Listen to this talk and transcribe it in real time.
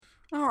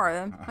All right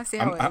then. I see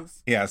how it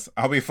is. Yes,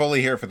 I'll be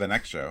fully here for the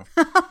next show.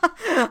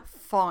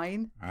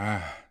 Fine.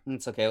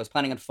 It's okay. I was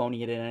planning on phoning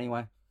it in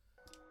anyway.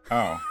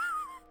 Oh.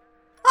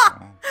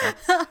 Well,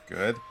 that's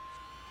good.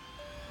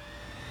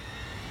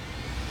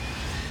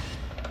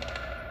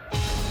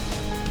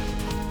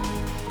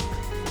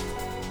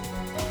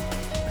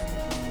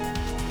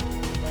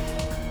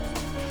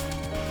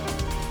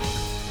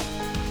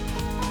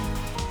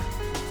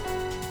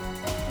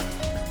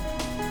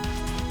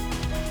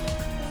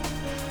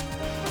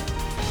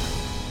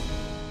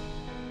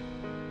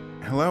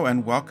 Hello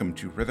and welcome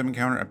to Rhythm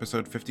Encounter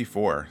episode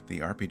 54, the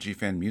RPG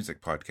Fan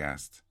Music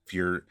Podcast. If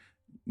you're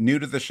new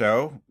to the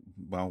show,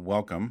 well,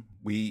 welcome.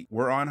 We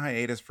were on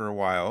hiatus for a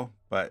while,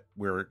 but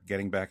we're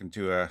getting back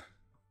into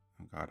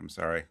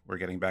we're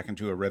getting back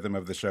into a rhythm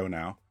of the show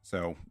now.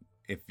 So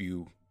if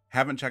you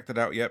haven't checked it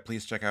out yet,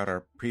 please check out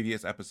our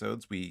previous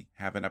episodes. We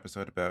have an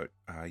episode about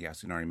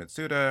Yasunari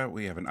Mitsuda.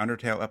 We have an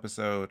Undertale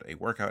episode, a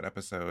workout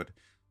episode.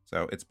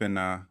 So it's been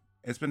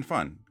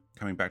fun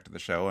coming back to the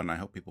show, and I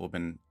hope people have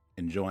been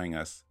enjoying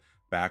us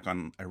back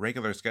on a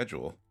regular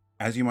schedule.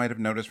 As you might have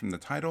noticed from the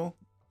title,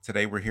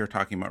 today we're here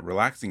talking about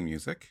relaxing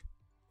music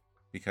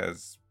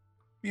because,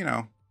 you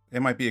know,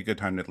 it might be a good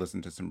time to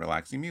listen to some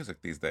relaxing music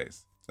these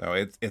days. So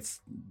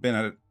it's been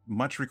a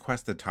much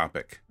requested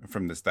topic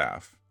from the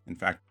staff. In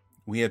fact,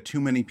 we had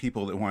too many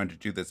people that wanted to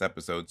do this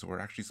episode, so we're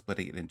actually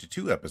splitting it into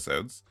 2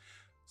 episodes.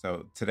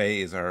 So today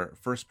is our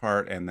first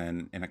part, and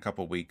then in a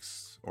couple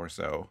weeks or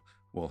so,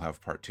 we'll have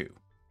part 2.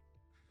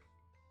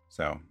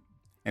 So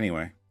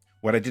anyway,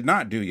 what I did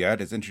not do yet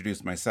is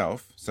introduce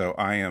myself. So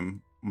I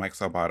am Mike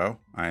Salvato.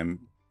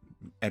 I'm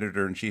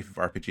editor-in-chief of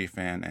RPG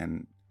Fan,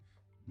 and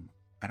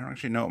I don't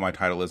actually know what my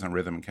title is on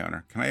Rhythm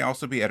Encounter. Can I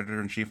also be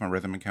editor-in-chief on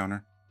Rhythm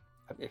Encounter?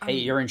 Hey,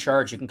 you're in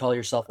charge. You can call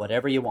yourself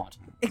whatever you want.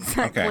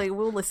 Exactly. Okay.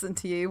 We'll listen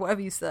to you,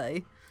 whatever you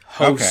say.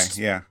 Host,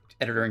 Okay, yeah.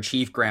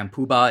 editor-in-chief, Grand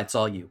Poobah, it's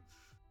all you.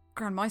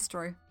 Grand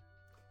Maestro.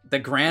 The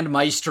Grand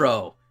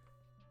Maestro.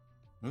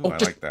 Ooh, I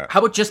like that. How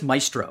about just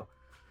Maestro?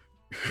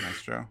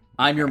 Maestro?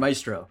 I'm your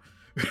Maestro.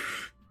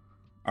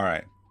 All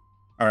right,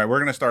 we're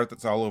going to start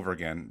this all over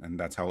again, and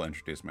that's how I'll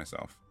introduce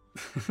myself.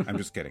 I'm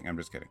just kidding.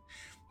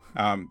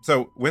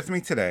 So with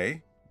me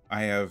today,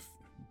 I have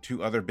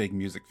 2 other big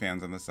music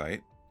fans on the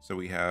site. So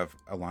we have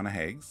Alana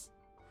Higgs.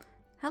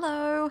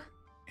 Hello.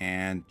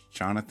 And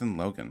Jonathan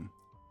Logan.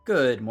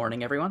 Good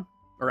morning, everyone.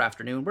 Or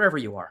afternoon, wherever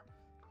you are.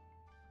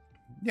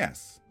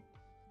 Yes.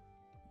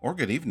 Or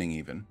good evening,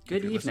 even. Good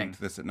if you're listening evening.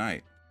 to this at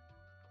night.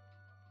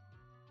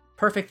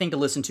 Perfect thing to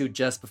listen to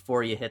just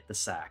before you hit the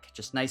sack.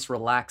 Just nice,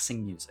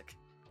 relaxing music.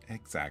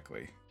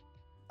 Exactly.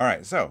 All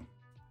right, so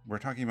we're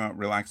talking about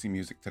relaxing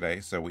music today.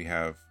 So we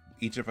have,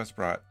 each of us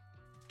brought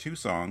 2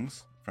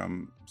 songs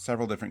from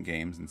several different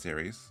games and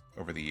series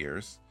over the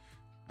years.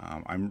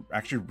 I'm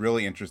actually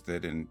really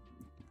interested in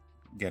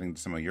getting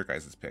to some of your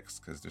guys' picks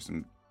because there's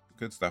some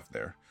good stuff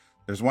there.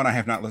 There's one I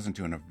have not listened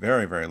to in a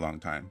very, very long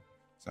time,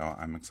 so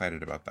I'm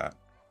excited about that.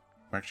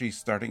 We're actually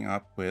starting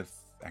up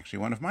with actually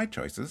one of my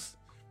choices.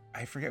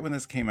 I forget when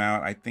this came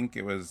out. I think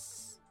it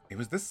was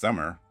this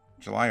summer,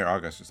 July or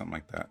August or something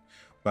like that.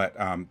 But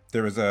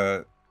there was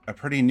a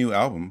pretty new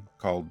album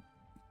called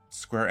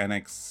Square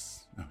Enix.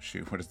 Oh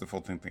shoot, what is the full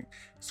thing?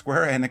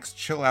 Square Enix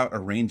Chill Out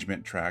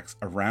Arrangement Tracks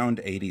Around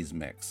 80s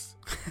Mix.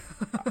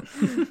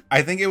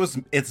 I think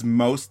it's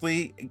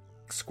mostly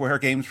Square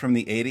games from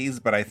the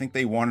 80s, but I think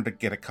they wanted to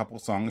get a couple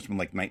songs from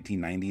like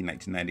 1990,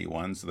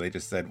 1991, so they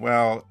just said,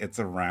 well, it's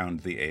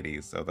around the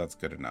 80s, so that's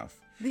good enough.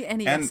 The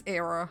NES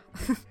era.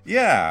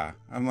 Yeah,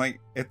 I'm like,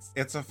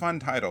 it's a fun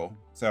title.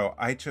 So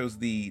I chose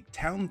the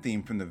town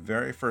theme from the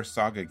very first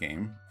Saga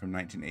game from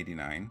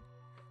 1989.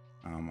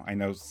 I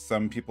know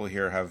some people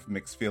here have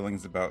mixed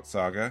feelings about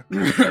Saga,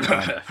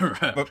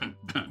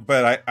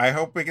 but I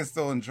hope we can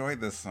still enjoy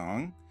this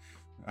song.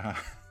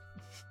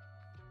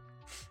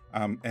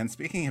 And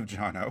speaking of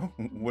Jono,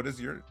 what is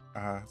your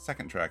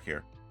second track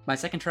here? My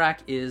second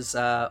track is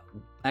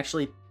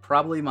actually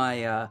probably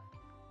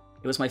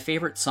it was my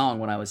favorite song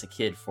when I was a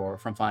kid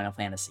from Final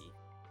Fantasy.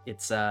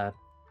 It's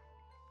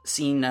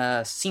Scene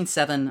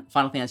 7,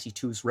 Final Fantasy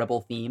II's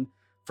Rebel theme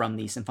from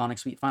the Symphonic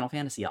Suite Final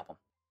Fantasy album.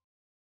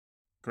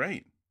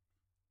 Great.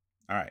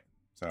 All right,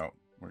 so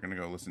we're going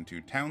to go listen to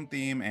Town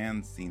Theme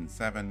and Scene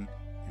 7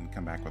 and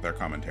come back with our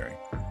commentary.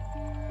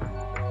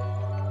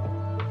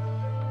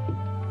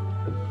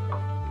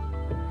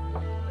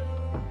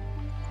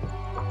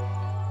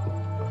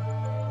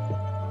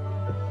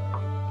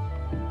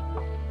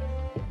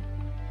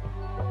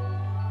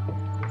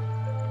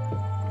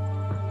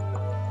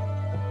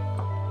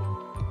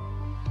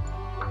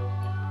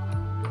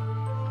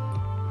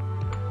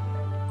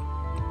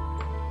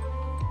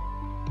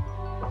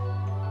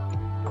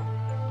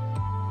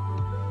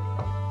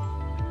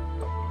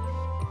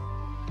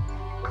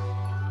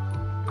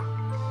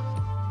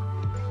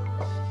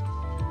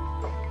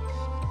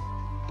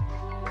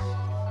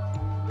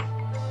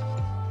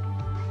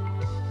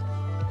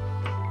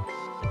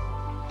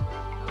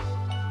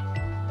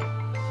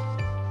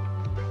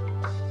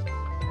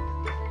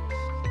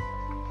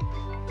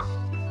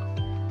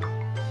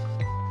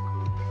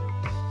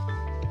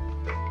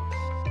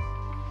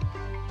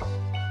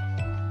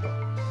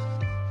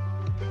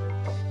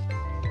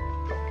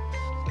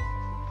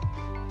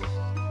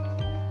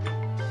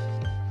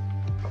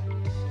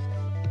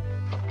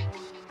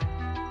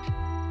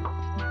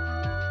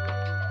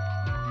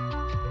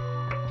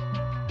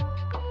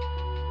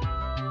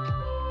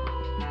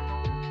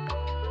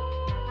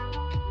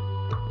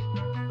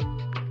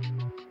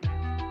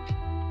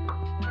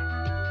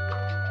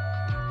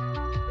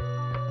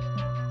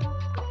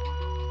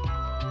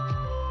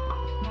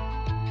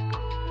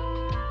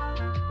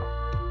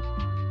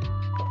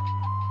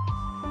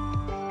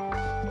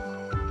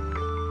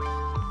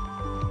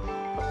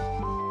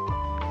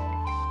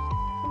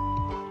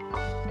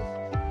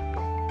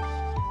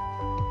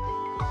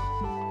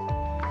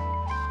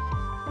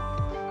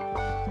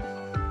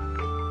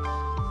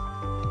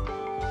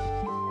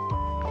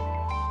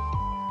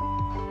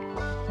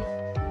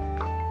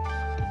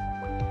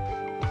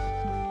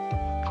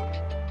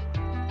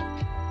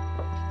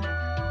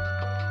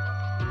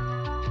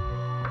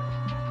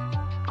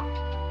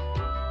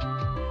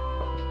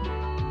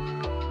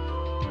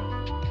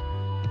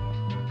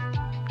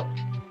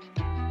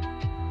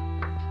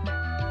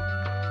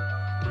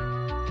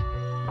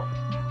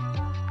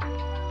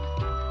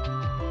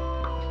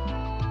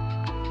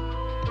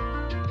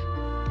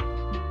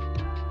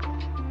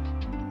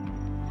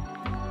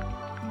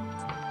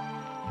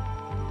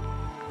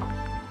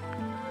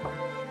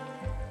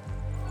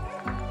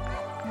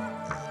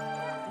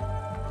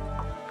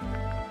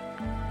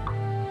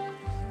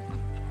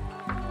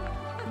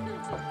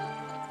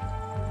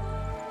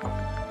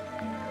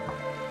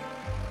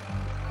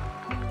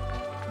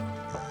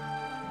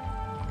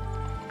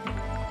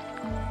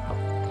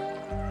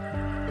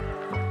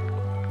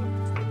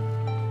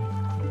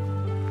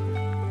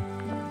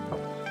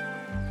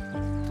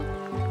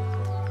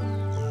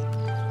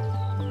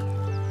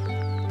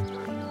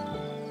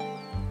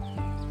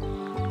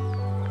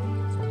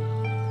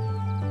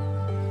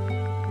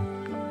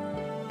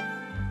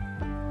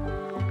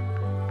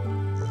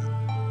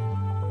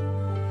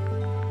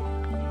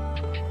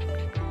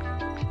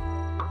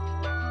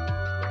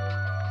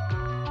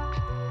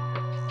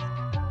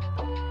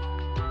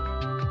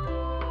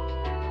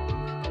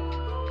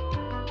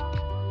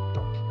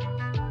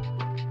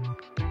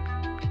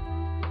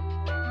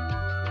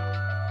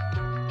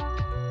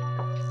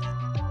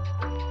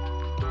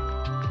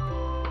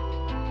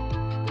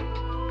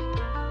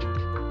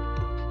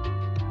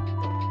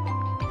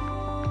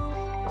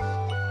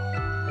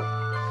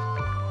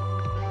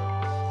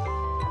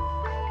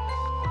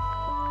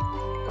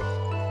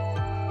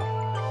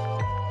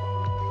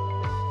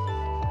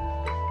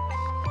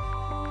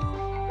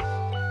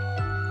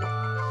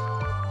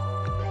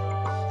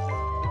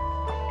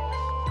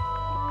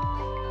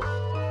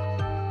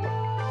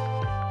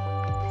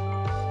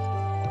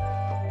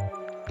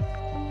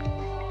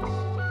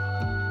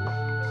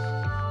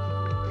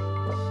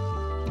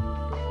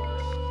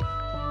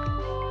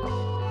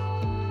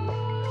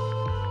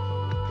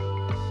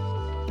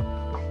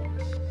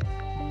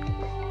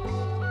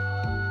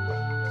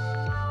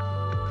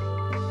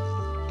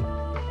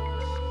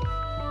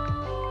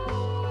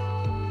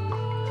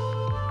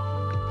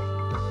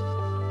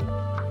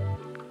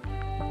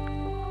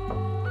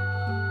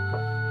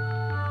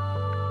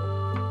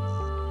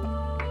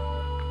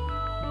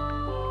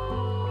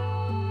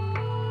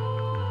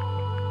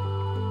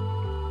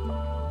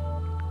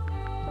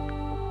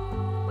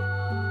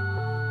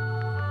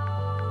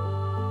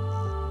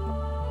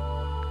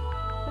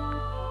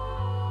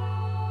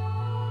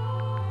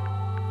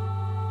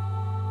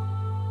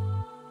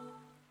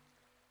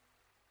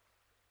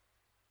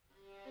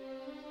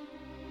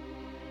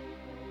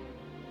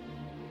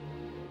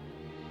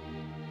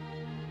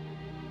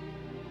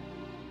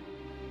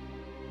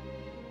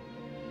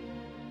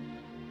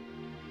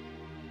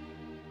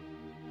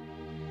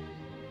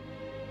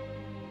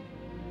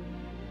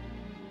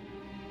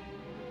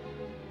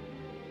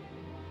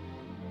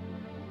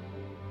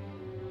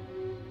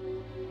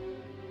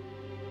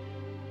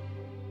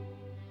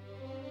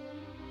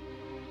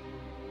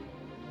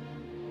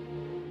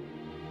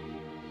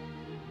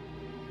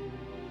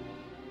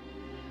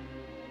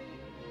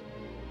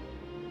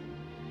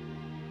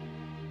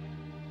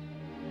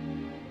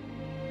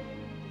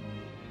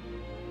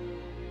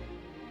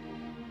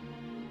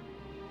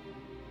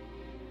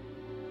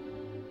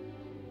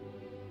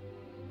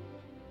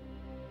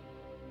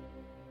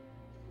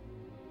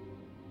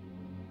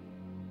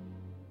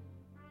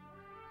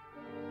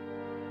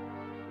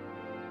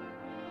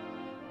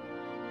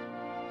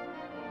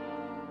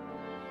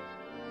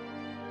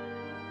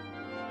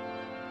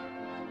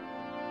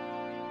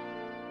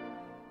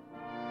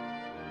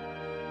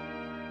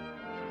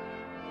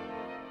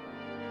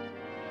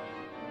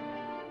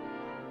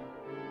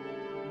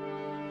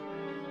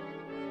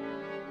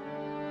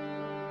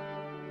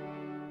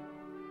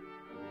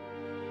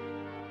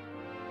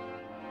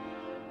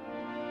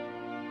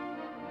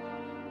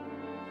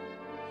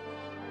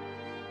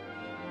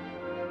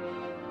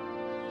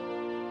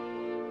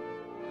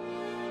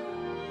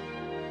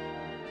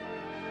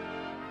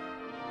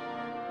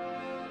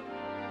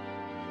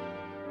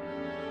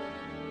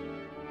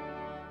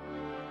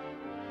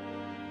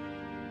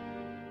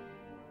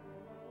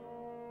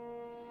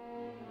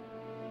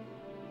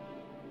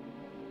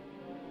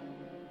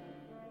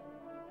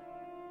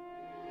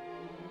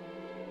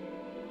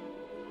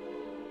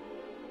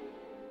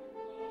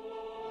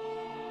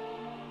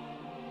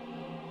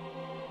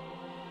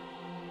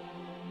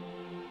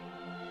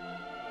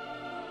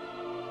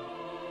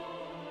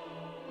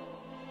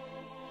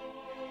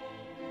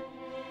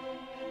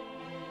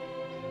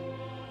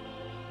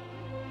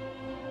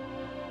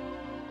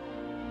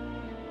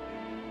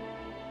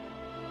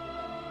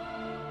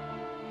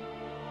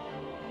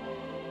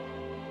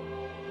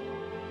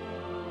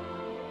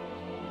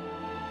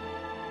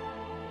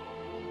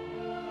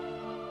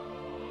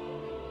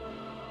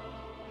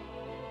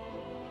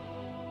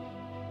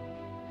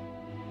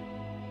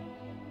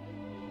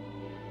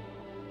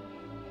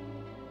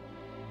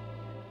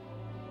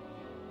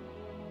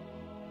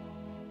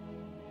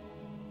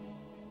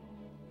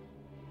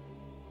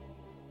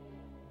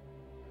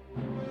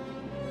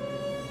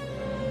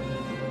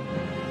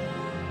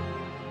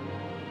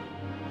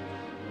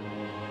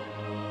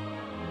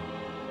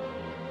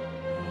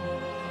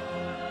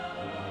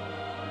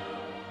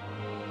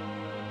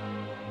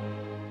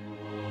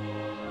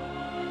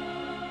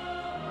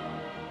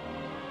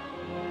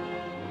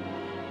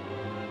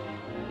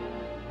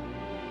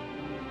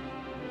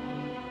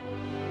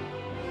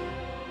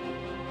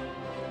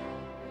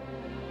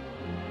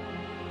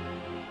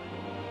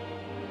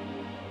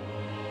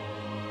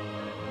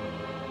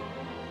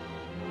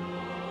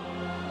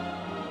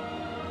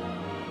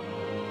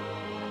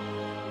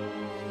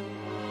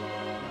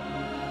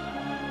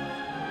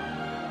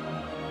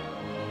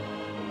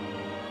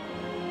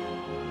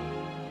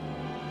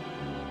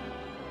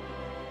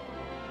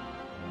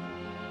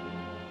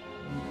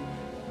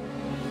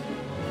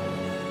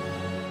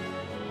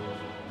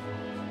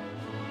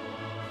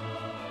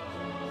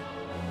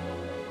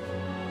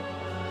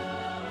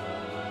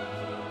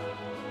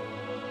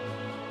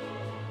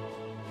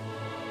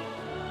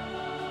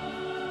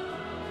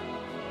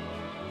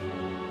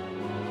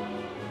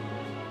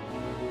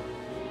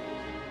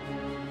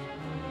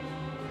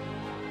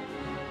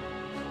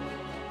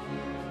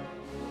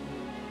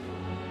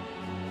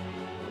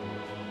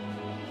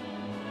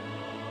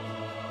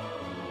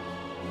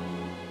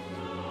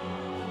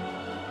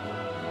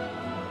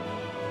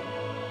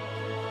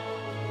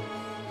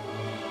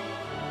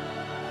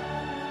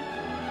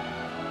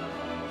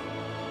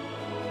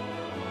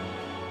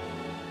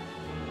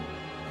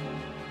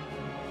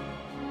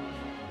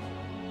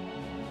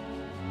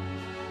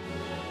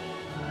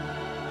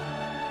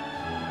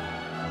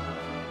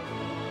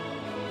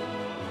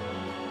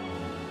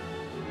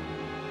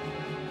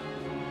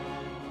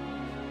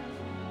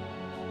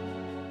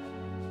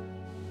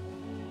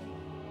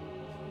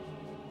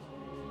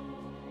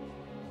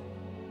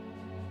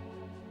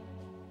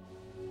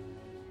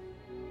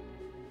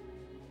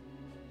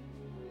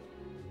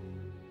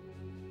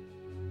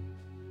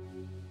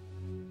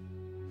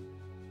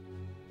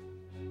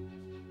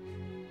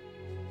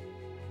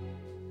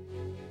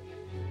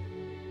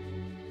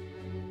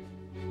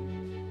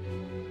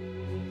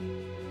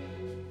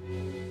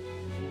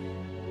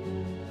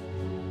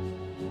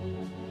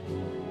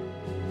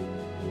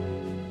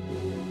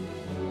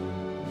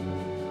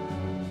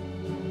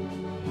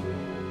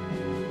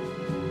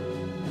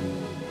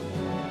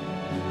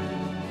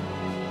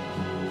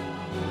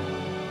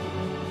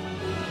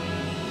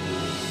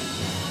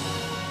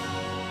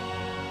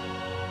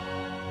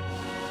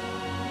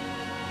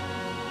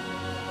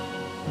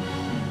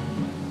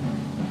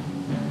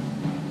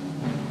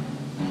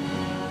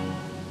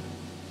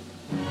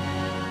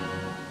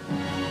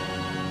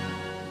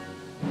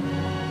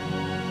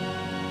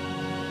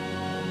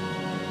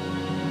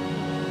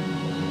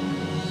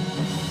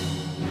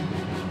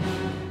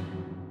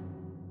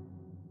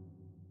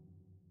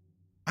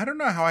 I don't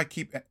know how I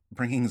keep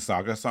bringing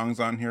Saga songs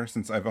on here,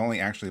 since I've only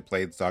actually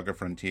played Saga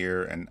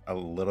Frontier and a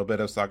little bit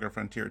of Saga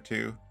Frontier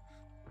 2.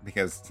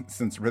 Because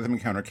since Rhythm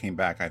Encounter came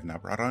back, I've now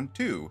brought on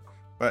 2.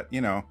 But,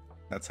 you know,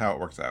 that's how it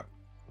works out.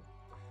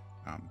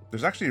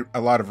 There's actually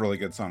a lot of really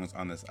good songs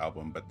on this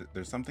album, but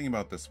there's something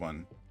about this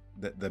one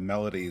that the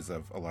melodies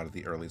of a lot of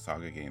the early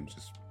Saga games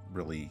just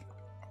really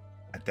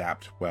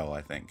adapt well,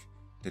 I think,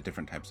 to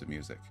different types of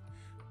music.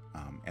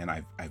 And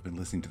I've been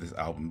listening to this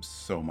album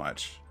so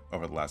much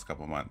over the last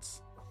couple of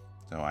months.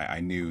 So I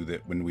knew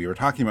that when we were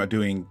talking about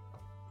doing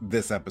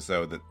this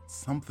episode, that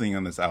something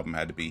on this album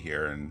had to be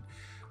here. And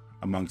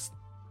amongst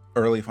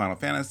early Final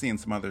Fantasy and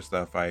some other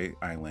stuff, I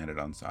landed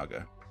on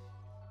Saga.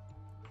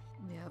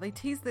 Yeah, they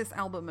teased this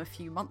album a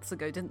few months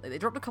ago, didn't they? They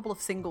dropped a couple of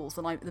singles,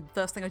 and the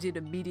first thing I did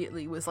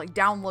immediately was like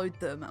download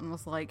them, and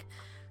was like,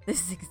 this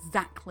is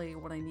exactly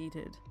what I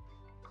needed.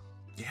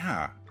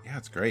 Yeah,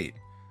 it's great.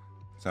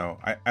 So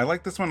I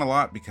like this one a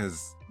lot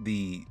because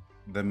the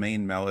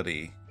main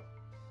melody,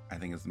 I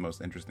think, is the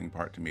most interesting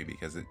part to me,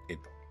 because it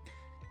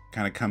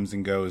kind of comes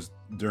and goes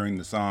during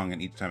the song,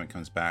 and each time it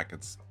comes back,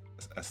 it's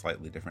a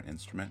slightly different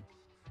instrument.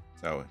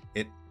 So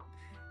it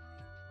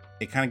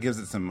kind of gives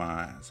it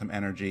some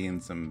energy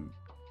and some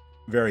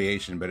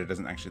variation, but it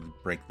doesn't actually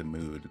break the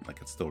mood.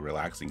 Like, it's still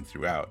relaxing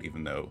throughout,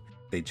 even though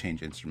they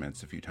change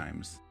instruments a few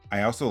times.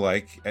 I also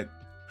like it.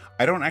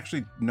 I don't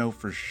actually know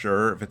for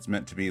sure if it's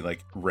meant to be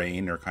like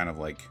rain or kind of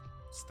like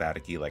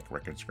staticky, like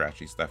record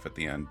scratchy stuff at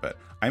the end, but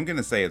I'm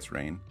gonna say it's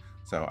rain.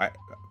 So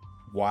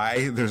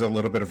why there's a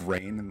little bit of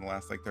rain in the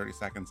last like 30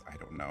 seconds, I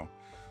don't know.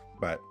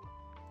 But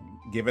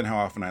given how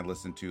often I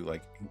listen to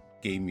like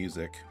game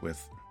music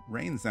with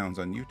rain sounds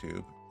on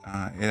YouTube,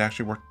 it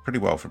actually worked pretty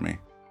well for me.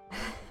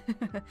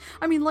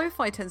 I mean,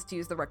 lo-fi tends to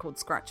use the record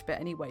scratch bit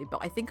anyway, but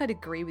I think I'd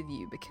agree with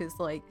you, because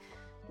like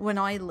when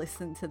I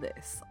listened to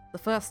this the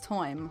first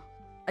time,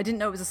 I didn't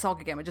know it was a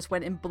Saga game. I just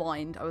went in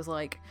blind. I was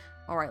like,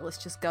 all right,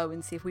 let's just go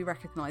and see if we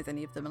recognize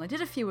any of them. And I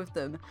did a few of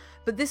them,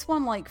 but this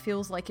one like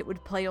feels like it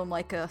would play on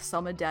like a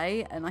summer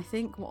day. And I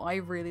think what I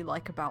really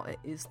like about it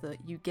is that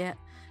you get,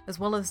 as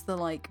well as the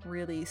like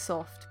really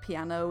soft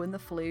piano and the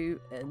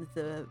flute and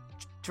the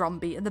drum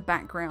beat in the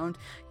background,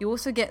 you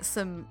also get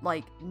some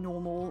like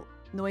normal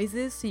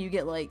noises. So you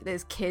get like,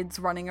 there's kids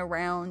running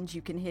around,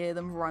 you can hear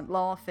them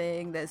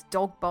laughing, there's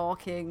dog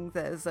barking,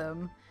 there's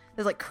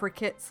like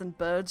crickets and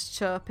birds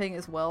chirping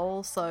as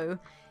well. So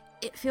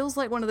it feels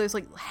like one of those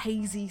like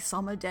hazy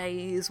summer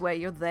days where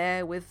you're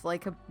there with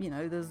like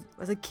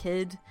as a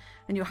kid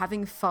and you're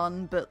having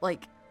fun, but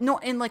like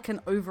not in like an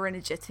over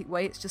energetic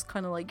way. It's just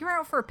kind of like you're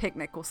out for a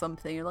picnic or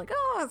something. You're like,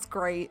 oh, that's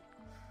great.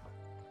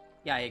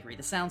 Yeah, I agree.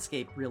 The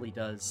soundscape really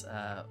does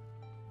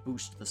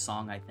boost the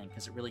song, I think,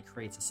 because it really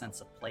creates a sense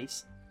of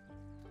place.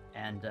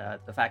 And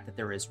the fact that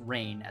there is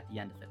rain at the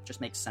end of it just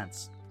makes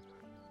sense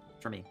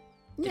for me.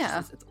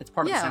 It's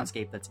part of the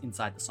soundscape that's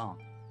inside the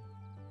song.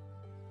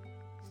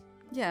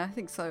 Yeah, I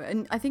think so.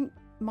 And I think,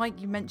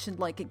 Mike, you mentioned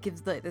like it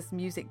gives this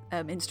music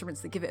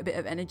instruments that give it a bit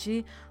of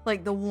energy.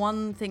 Like the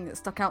one thing that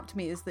stuck out to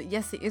me is that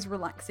yes, it is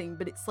relaxing,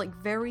 but it's like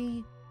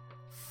very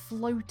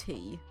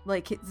floaty.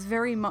 Like it's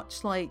very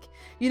much like,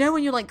 you know,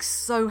 when you're like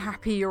so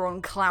happy you're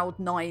on cloud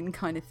 9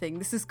 kind of thing.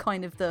 This is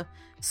kind of the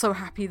so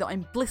happy that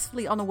I'm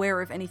blissfully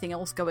unaware of anything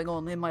else going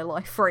on in my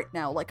life right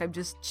now. Like I'm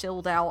just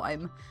chilled out,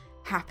 I'm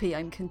happy,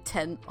 I'm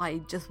content,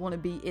 I just want to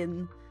be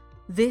in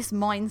this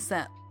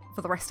mindset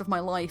for the rest of my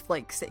life,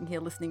 like sitting here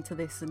listening to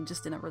this and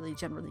just in a really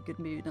generally good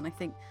mood. And I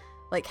think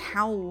like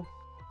how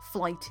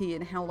flighty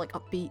and how like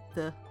upbeat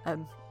the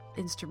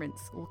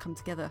instruments all come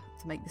together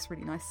to make this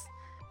really nice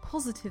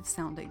positive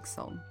sounding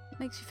song.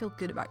 It makes you feel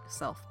good about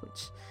yourself,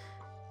 which,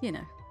 you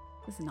know,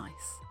 is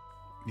nice.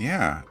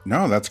 Yeah,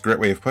 no, that's a great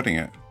way of putting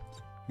it.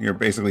 You're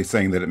basically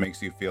saying that it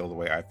makes you feel the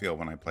way I feel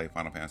when I play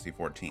Final Fantasy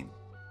 14.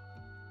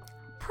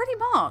 Pretty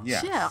much,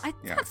 yes, yeah.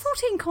 Yes.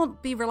 14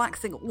 can't be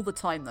relaxing all the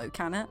time, though,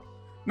 can it?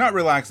 Not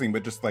relaxing,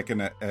 but just like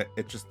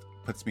it just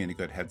puts me in a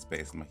good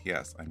headspace. I'm like,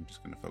 yes, I'm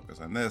just going to focus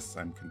on this.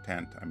 I'm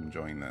content. I'm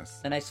enjoying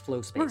this. A nice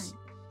flow space.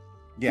 Right.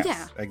 Yes,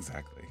 yeah.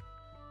 Exactly.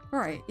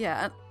 Right,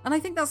 yeah. And I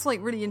think that's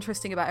like really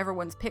interesting about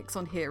everyone's picks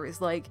on here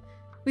is like,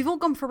 we've all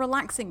gone for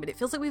relaxing, but it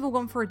feels like we've all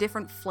gone for a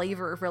different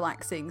flavor of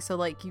relaxing. So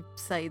like you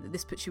say that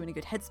this puts you in a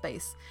good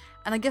headspace.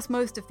 And I guess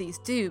most of these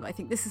do. I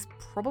think this is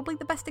probably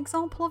the best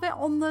example of it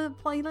on the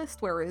playlist,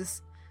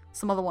 whereas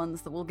some other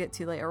ones that we'll get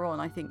to later on,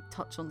 I think,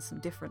 touch on some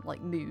different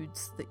like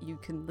moods that you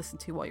can listen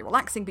to while you're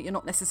relaxing, but you're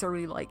not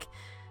necessarily like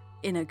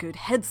in a good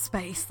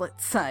headspace,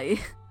 let's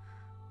say.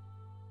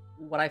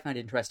 What I find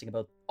interesting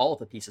about all of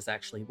the pieces,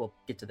 actually, we'll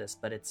get to this,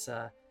 but it's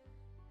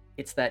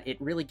that it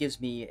really gives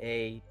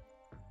me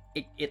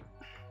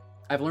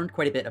I've learned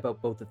quite a bit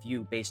about both of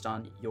you based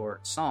on your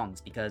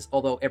songs, because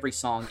although every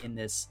song in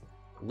this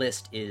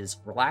list is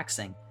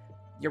relaxing,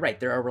 you're right,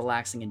 there are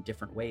relaxing in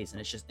different ways,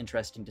 and it's just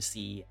interesting to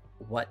see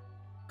what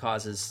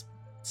causes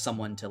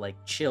someone to like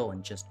chill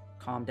and just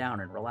calm down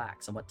and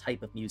relax, and what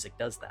type of music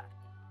does that.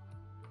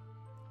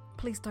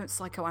 Please don't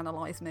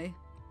psychoanalyze me.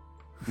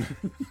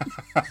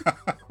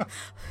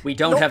 We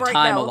don't have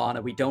time,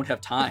 Alana. We don't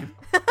have time.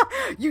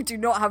 You do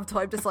not have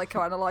time to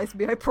psychoanalyze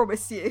me, I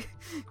promise you.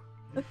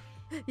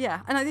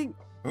 Yeah, and I think...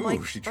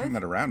 Ooh, she turned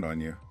that around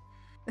on you.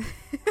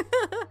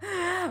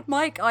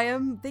 Mike, I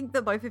think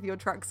that both of your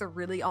tracks are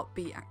really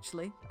upbeat,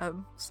 actually.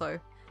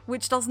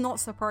 Which does not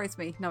surprise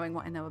me, knowing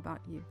what I know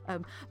about you.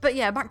 But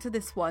yeah, back to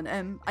this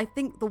one. I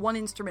think the one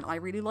instrument I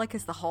really like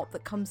is the harp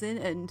that comes in,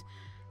 and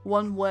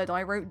one word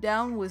I wrote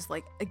down was,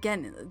 like,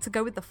 again, to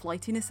go with the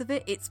flightiness of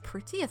it, it's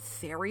pretty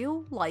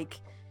ethereal. Like,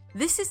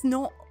 this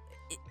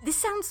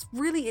sounds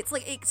really, it's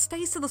like, it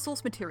stays to the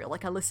source material.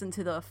 Like, I listened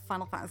to the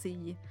Final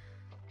Fantasy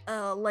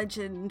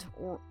Legend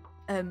or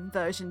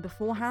version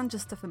beforehand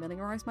just to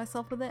familiarize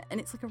myself with it, and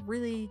it's like a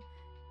really,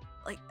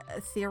 like,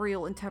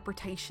 ethereal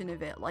interpretation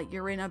of it. Like,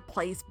 you're in a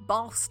place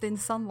bathed in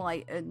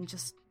sunlight and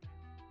just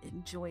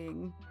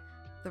enjoying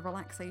the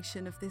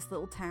relaxation of this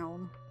little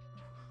town.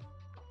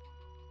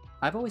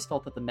 I've always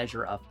felt that the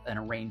measure of an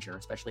arranger,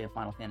 especially of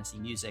Final Fantasy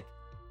music,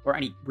 or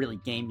any really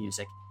game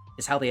music,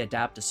 is how they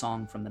adapt a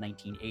song from the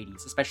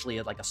 1980s,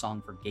 especially like a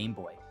song for Game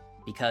Boy,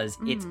 because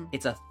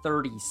it's a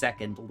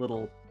 30-second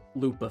little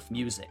loop of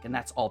music, and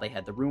that's all they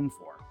had the room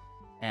for.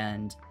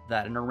 And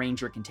that an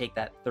arranger can take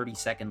that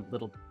 30-second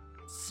little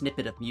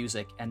snippet of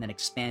music and then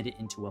expand it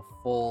into a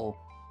full,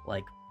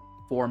 like,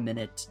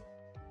 4-minute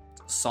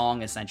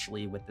song,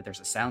 essentially, with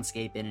there's a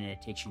soundscape in it, and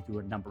it takes you through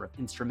a number of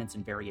instruments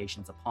and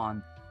variations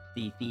upon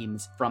the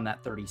themes from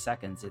that 30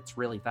 seconds. It's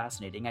really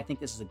fascinating. I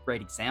think this is a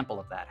great example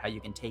of that, how you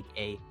can take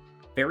a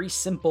very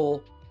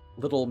simple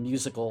little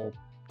musical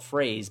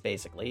phrase,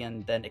 basically,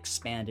 and then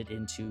expand it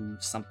into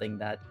something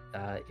that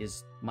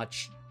is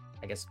much,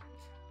 I guess,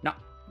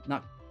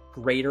 not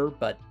greater,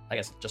 but I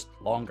guess just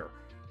longer.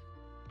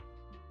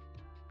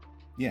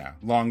 Yeah,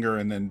 longer,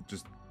 and then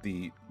just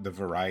the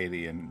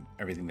variety and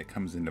everything that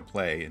comes into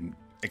play, and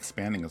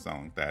expanding a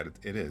song like that,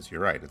 it is, you're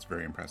right, it's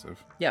very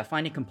impressive. Yeah,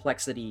 finding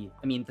complexity.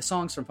 I mean, the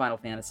songs from Final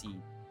Fantasy,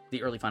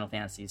 the early Final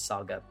Fantasy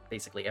saga,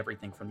 basically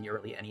everything from the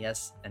early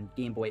NES and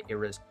Game Boy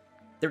eras,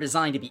 they're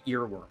designed to be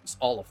earworms,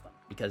 all of them,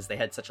 because they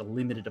had such a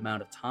limited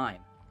amount of time,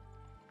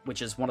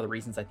 which is one of the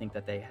reasons I think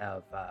that they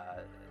have,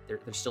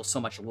 there's still so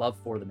much love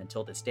for them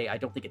until this day. I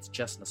don't think it's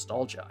just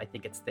nostalgia. I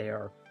think it's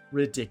their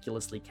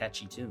ridiculously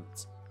catchy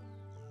tunes.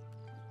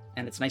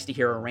 And it's nice to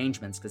hear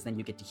arrangements, because then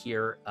you get to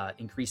hear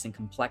increasing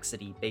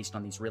complexity based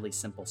on these really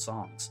simple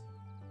songs.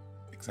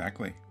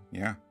 Exactly,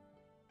 yeah.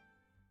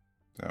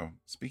 So,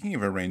 speaking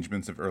of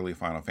arrangements of early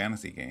Final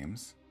Fantasy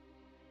games...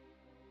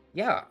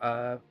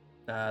 Yeah,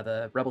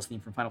 the Rebels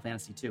theme from Final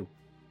Fantasy II.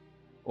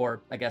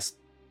 Or, I guess,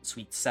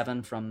 Suite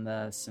 7 from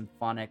the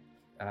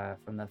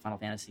from the Final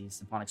Fantasy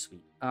Symphonic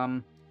Suite.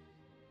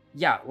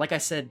 Yeah, like I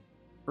said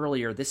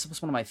earlier, this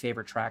was one of my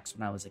favorite tracks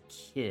when I was a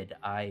kid.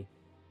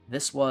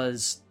 This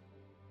was...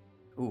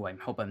 Ooh, I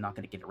hope I'm not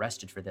going to get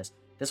arrested for this.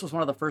 This was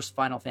one of the first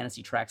Final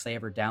Fantasy tracks I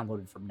ever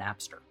downloaded from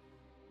Napster.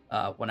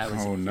 When I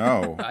was... Oh,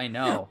 no. I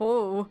know.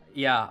 Oh.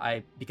 Yeah,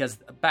 because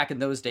back in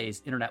those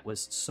days, internet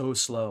was so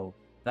slow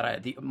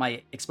that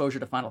my exposure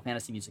to Final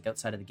Fantasy music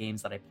outside of the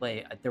games that I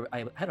play,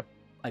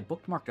 I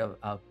bookmarked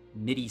a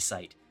MIDI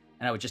site,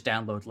 and I would just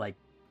download, like,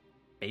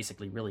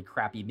 basically really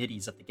crappy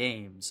MIDIs of the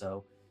game,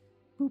 so...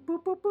 Boop,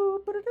 boop, boop, boop,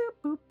 boop,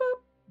 boop, boop.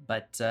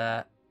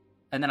 But,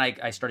 and then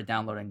I started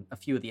downloading a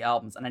few of the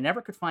albums, and I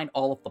never could find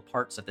all of the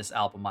parts of this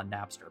album on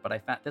Napster, but I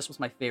found this was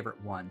my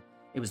favorite one.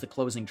 It was the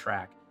closing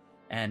track,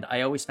 and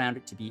I always found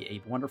it to be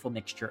a wonderful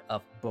mixture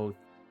of both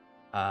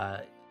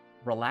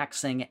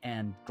relaxing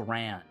and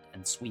grand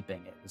and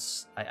sweeping.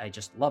 I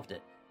just loved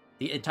it.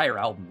 The entire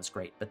album was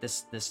great, but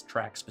this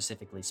track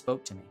specifically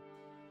spoke to me.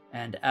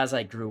 And as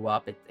I grew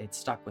up, it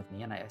stuck with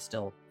me, and I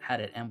still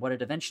had it. And what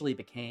it eventually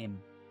became,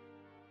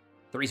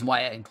 the reason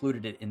why I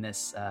included it in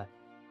this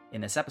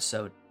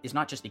episode is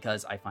not just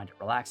because I find it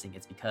relaxing,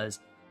 it's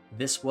because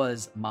this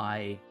was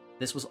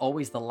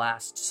always the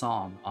last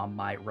song on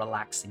my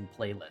relaxing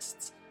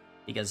playlists.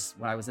 Because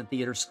when I was in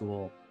theater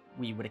school,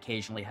 we would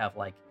occasionally have,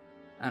 like,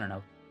 I don't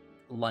know,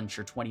 lunch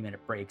or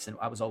 20-minute breaks, and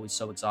I was always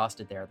so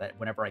exhausted there that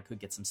whenever I could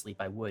get some sleep,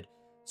 I would.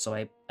 So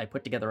I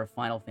put together a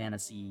Final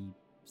Fantasy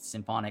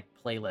symphonic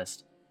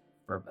playlist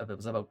it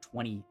was about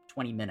 20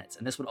 minutes,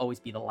 and this would always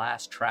be the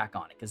last track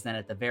on it, because then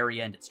at the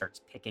very end it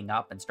starts picking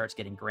up and starts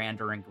getting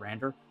grander and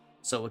grander.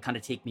 So it would kind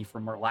of take me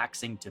from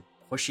relaxing to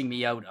pushing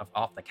me out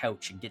off the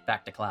couch and get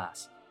back to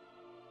class.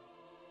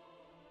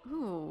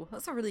 Ooh,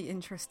 that's a really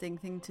interesting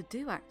thing to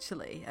do,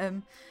 actually.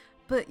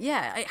 But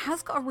yeah, it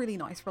has got a really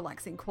nice,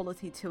 relaxing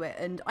quality to it,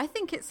 and I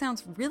think it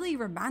sounds really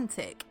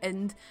romantic.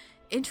 And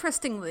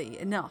interestingly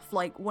enough,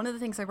 like, one of the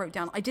things I wrote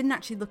down, I didn't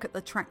actually look at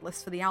the track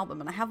list for the album,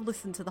 and I have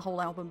listened to the whole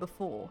album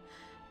before,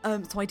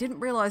 so I didn't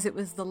realize it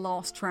was the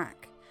last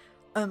track.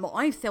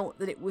 I felt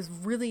that it was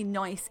really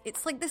nice.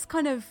 It's like this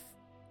kind of,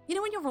 you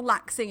know, when you're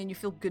relaxing and you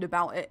feel good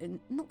about it, and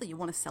not that you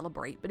want to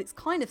celebrate, but it's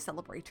kind of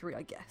celebratory,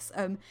 I guess.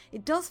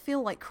 It does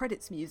feel like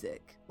credits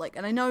music. Like,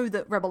 and I know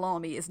that Rebel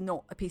Army is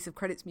not a piece of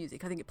credits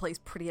music. I think it plays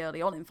pretty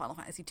early on in Final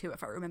Fantasy II,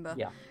 if I remember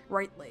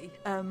rightly.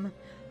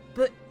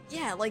 But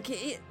yeah, like,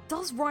 it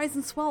does rise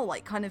and swell,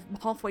 like, kind of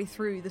halfway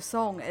through the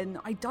song, and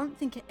I don't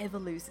think it ever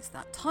loses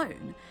that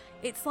tone.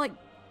 It's like,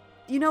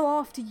 you know,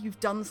 after you've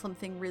done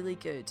something really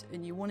good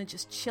and you want to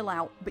just chill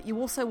out, but you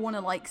also want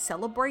to, like,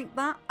 celebrate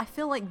that, I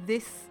feel like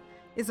this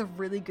is a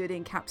really good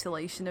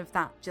encapsulation of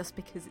that, just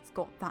because it's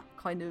got that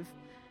kind of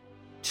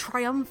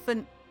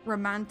triumphant,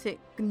 romantic,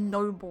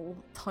 noble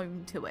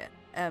tone to it.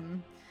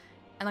 And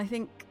I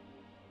think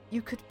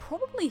you could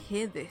probably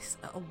hear this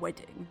at a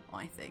wedding,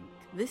 I think.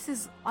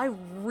 I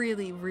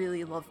really,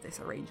 really love this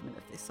arrangement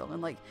of this song. And,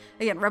 like,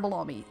 again, Rebel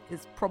Army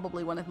is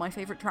probably one of my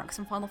favourite tracks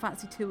from Final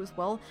Fantasy II as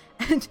well.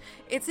 And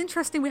it's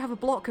interesting we have a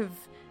block of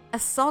a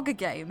Saga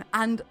game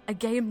and a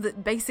game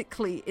that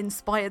basically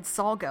inspired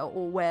Saga,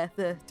 or where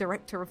the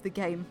director of the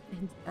game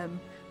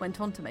went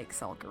on to make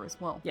Saga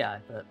as well. Yeah,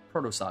 the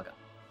Proto Saga.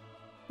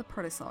 The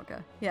Proto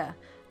Saga, yeah.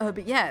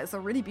 But yeah, it's a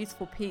really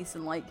beautiful piece,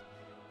 and, like,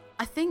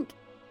 I think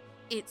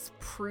it's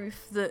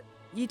proof that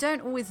you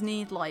don't always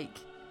need, like,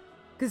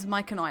 because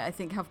Mike and I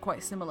think, have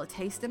quite similar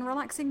taste in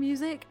relaxing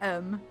music,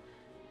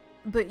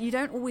 but you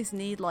don't always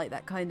need, like,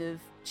 that kind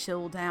of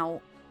chilled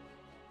out,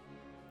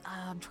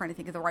 I'm trying to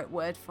think of the right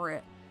word for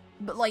it,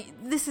 but, like,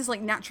 this is,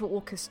 like, natural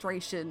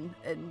orchestration,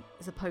 and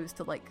as opposed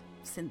to, like,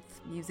 synth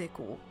music,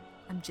 or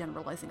I'm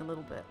generalizing a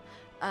little bit.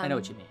 I know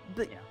what you mean,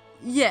 but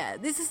yeah,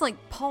 this is, like,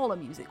 parlor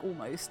music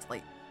almost,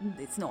 like,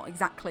 it's not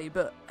exactly,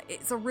 but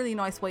it's a really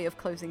nice way of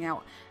closing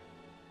out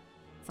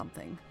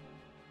something.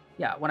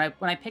 Yeah, when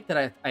I picked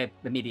it, I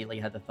immediately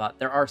had the thought,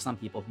 there are some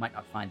people who might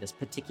not find this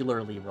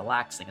particularly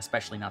relaxing,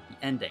 especially not the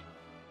ending.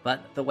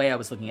 But the way I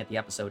was looking at the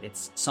episode,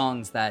 it's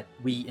songs that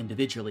we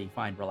individually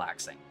find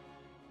relaxing.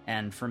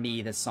 And for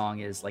me, this song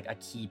is like a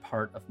key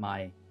part of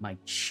my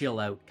chill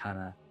out kind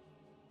of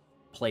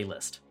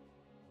playlist.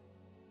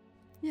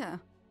 Yeah.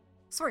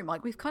 Sorry,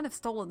 Mike, we've kind of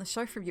stolen the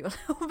show from you a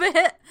little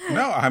bit.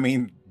 No, I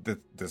mean,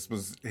 this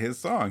was his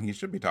song. He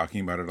should be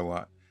talking about it a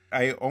lot.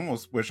 I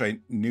almost wish I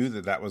knew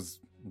that was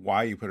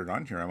why you put it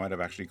on here. I might have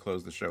actually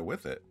closed the show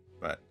with it,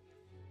 but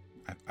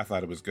I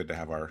thought it was good to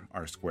have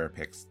our square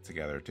picks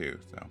together too.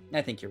 So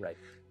I think you're right.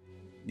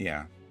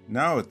 Yeah,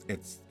 no,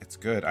 it's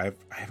good. I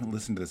haven't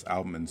listened to this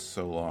album in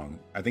so long.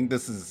 I think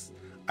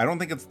I don't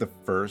think it's the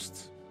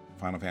first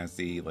Final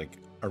Fantasy, like,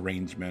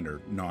 arrangement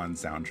or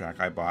non-soundtrack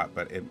I bought,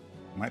 but it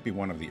might be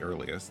one of the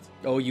earliest.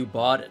 Oh, you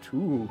bought it?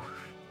 Ooh.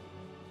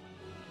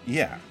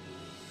 Yeah.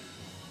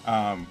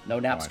 No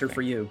Napster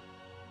for you.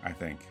 I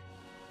think.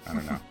 I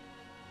don't know.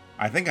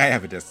 I think I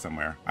have a disc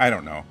somewhere. I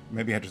don't know.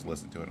 Maybe I just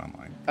listened to it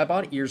online. I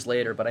bought it years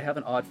later, but I have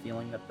an odd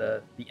feeling that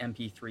the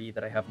MP3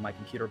 that I have on my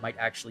computer might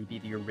actually be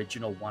the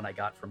original one I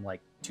got from,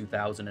 like,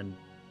 2000 or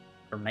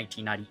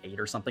 1998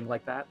 or something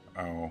like that.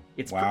 Oh,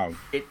 it's wow.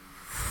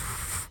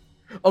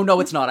 Oh, no,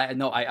 it's not.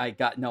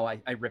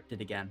 I ripped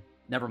it again.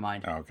 Never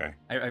mind. Oh, okay.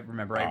 I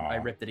remember I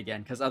ripped it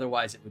again, because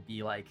otherwise it would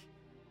be, like,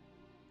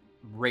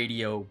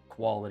 radio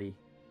quality.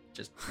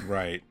 Just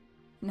right.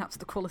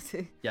 Napster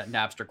quality. Yeah,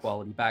 Napster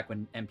quality, back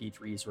when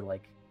MP3s were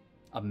like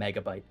a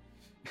megabyte.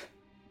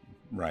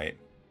 Right.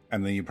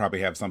 And then you probably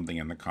have something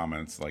in the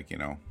comments like,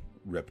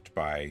 ripped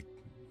by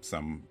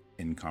some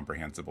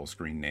incomprehensible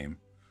screen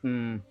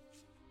name.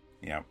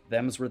 Yep.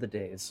 Them's were the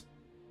days.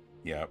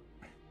 Yep.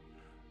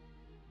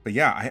 But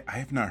yeah, I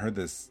have not heard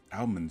this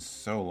album in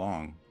so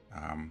long.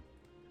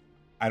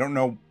 I don't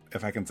know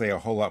if I can say a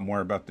whole lot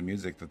more about the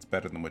music that's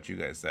better than what you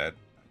guys said,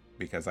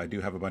 because I do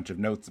have a bunch of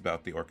notes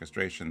about the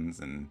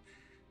orchestrations and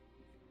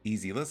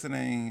easy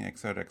listening,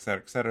 etc.,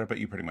 etc., etc., but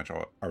you pretty much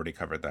already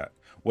covered that.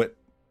 What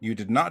you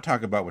did not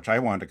talk about, which I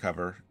wanted to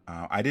cover,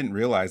 I didn't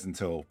realize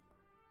until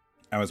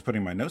I was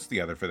putting my notes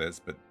together for this,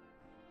 but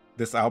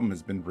this album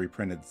has been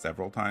reprinted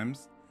several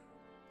times.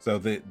 So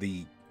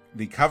the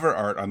cover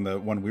art on the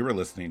one we were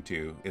listening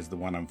to is the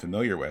one I'm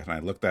familiar with, and I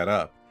looked that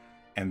up,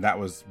 and that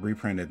was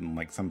reprinted in,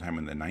 like, sometime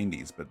in the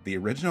 90s, but the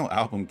original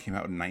album came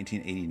out in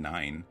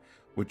 1989,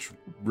 which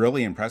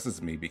really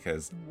impresses me,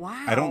 because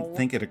wow. I don't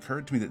think it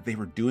occurred to me that they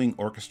were doing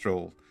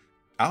orchestral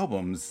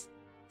albums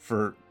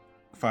for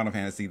Final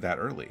Fantasy that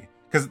early.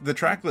 Because the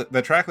track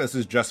list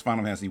is just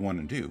Final Fantasy 1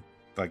 and 2.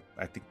 Like,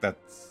 I think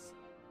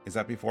is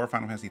that before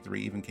Final Fantasy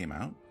 3 even came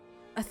out?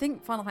 I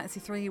think Final Fantasy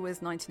 3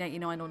 was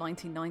 1989 or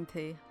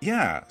 1990.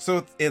 Yeah,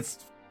 so it's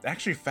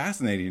actually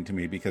fascinating to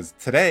me, because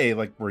today,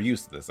 like, we're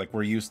used to this. Like,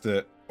 we're used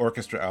to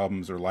orchestra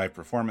albums or live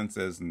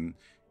performances and,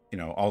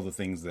 all the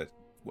things that,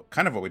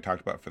 kind of what we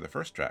talked about for the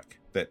first track,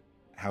 that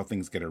how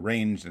things get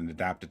arranged and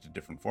adapted to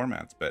different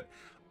formats. But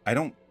I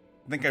don't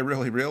think I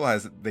really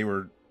realized that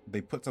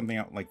they put something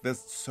out like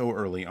this so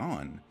early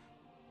on.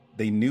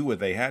 They knew what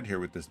they had here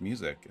with this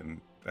music,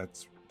 and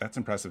that's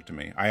impressive to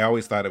me. I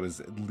always thought it was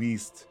at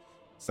least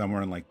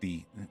somewhere in, like,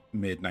 the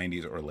mid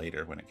 90s or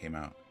later when it came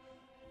out.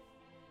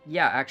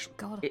 Yeah,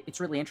 actually, it's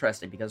really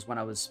interesting, because when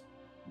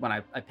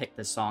I picked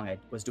this song, I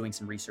was doing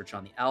some research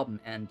on the album,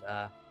 and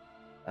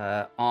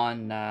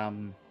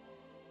on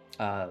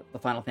the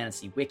Final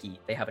Fantasy wiki,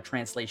 they have a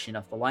translation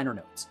of the liner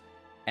notes,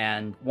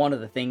 and one of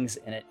the things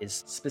in it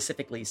is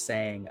specifically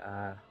saying,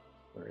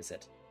 where is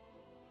it?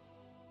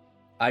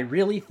 I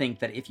really think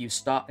that if you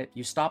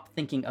stop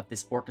thinking of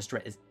this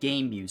orchestra as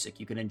game music,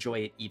 you can enjoy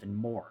it even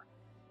more.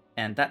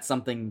 And that's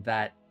something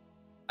that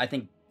I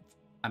think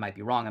I might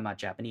be wrong, I'm not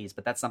Japanese,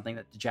 but that's something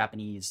that the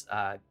Japanese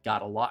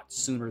got a lot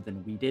sooner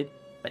than we did.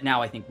 But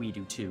now I think we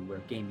do too, where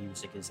game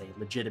music is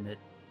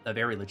a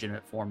very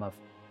legitimate form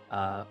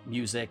of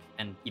music,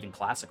 and even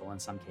classical in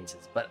some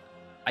cases. But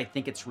I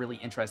think it's really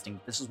interesting.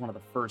 This is one of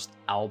the first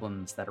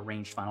albums that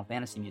arranged Final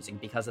Fantasy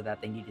music. Because of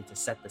that, they needed to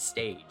set the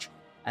stage.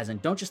 As in,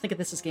 don't just think of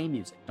this as game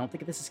music. Don't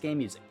think of this as game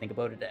music. Think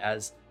about it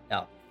as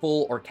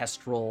full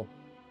orchestral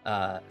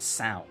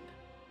sound.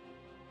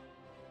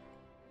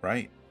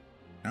 Right.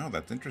 No,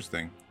 that's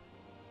interesting.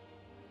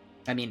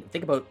 I mean,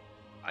 think about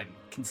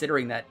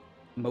considering that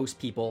most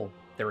people,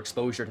 their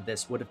exposure to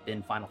this would have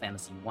been Final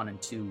Fantasy 1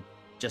 and 2,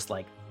 just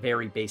like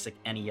very basic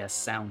NES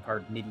sound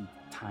card MIDI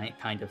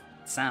kind of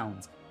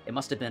sounds. It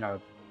must have been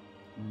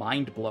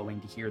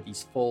mind-blowing to hear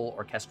these full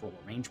orchestral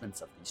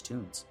arrangements of these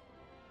tunes.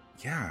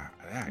 Yeah,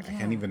 I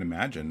can't even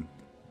imagine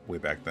way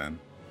back then.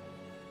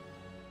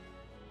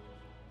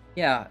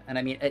 Yeah, and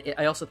I mean,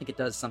 I also think it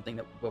does something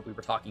that what we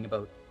were talking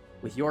about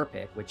with your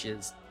pick, which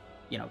is,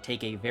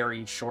 take a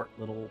very short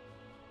little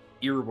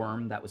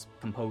earworm that was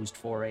composed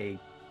for a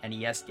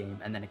NES game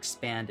and then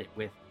expand it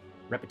with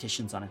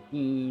repetitions on a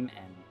theme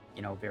and,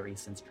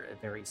 various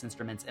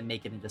instruments, and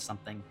make it into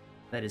something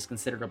that is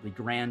considerably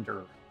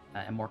grander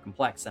and more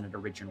complex than it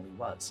originally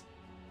was.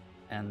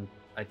 And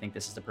I think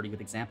this is a pretty good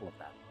example of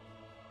that.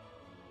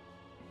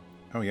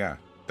 Oh yeah,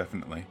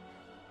 definitely.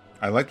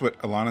 I liked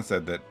what Alana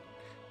said, that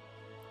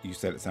you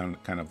said it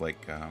sounded kind of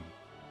like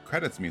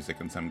credits music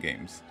in some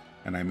games,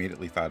 and I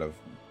immediately thought of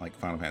like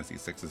Final Fantasy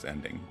VI's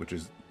ending, which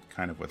is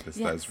kind of what this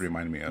does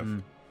remind me of.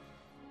 Mm.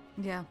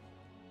 Yeah.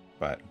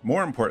 But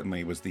more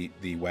importantly was the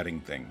wedding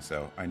thing.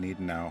 So I need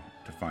now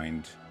to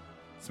find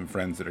some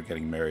friends that are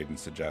getting married and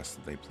suggest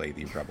that they play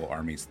the Rebel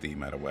Armies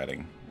theme at a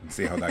wedding and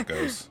see how that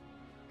goes.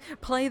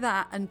 Play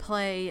that and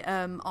play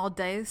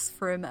Ardeus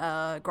from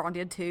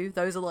Grandia 2.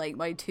 Those are like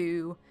my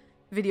two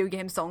video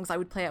game songs I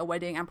would play at a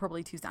wedding, and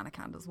probably two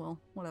Zanarkand as well.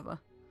 Whatever.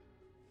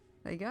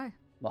 There you go.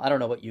 Well, I don't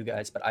know about you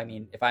guys, but I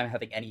mean, if I'm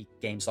having any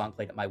game song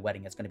played at my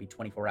wedding, it's going to be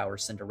 24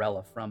 Hours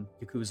Cinderella from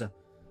Yakuza.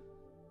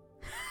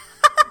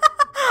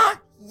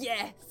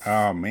 Yes!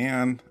 Oh,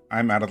 man.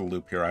 I'm out of the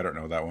loop here. I don't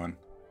know that one.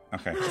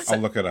 Okay, I'll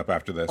look it up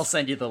after this. I'll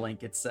send you the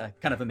link. It's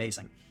kind of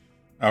amazing.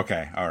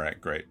 Okay, all right,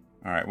 great.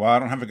 All right, well, I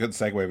don't have a good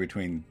segue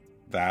between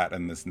that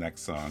and this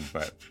next song,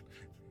 but...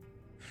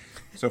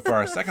 So for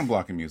our second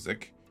block of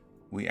music,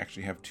 we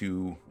actually have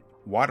two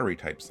watery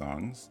type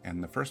songs,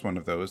 and the first one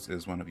of those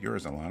is one of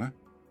yours, Alana.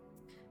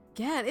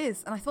 Yeah, it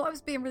is, and I thought I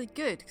was being really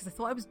good, because I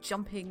thought I was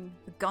jumping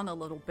the gun a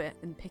little bit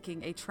and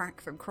picking a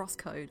track from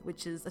Crosscode,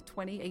 which is a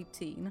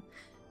 2018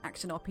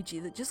 action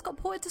RPG that just got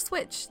ported to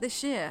Switch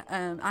this year,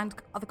 and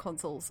other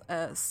consoles.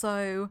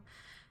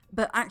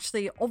 But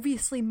actually,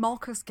 obviously,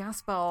 Marcus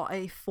Gaspar,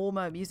 a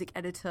former music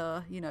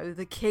editor,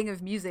 the king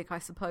of music, I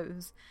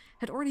suppose,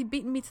 had already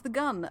beaten me to the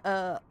gun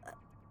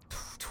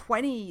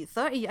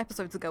 30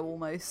 episodes ago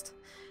almost.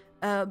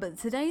 But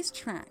today's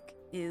track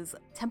is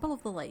Temple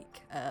of the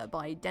Lake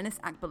by Dennis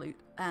Akbalut,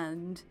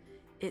 and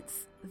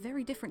it's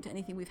very different to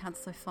anything we've had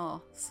so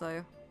far,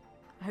 so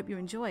I hope you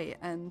enjoy.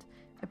 And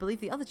I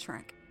believe the other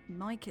track,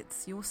 Mike,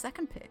 it's your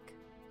second pick.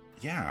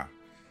 Yeah,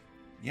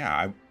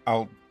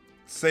 I'll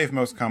save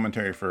most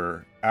commentary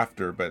for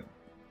after, but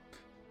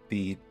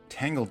the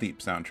Tangle Deep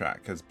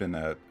soundtrack has been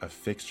a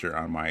fixture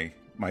on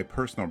my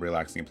personal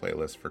relaxing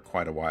playlist for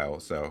quite a while,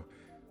 so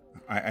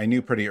I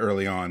knew pretty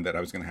early on that I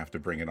was going to have to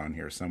bring it on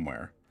here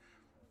somewhere.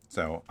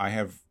 So I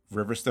have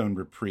Riverstone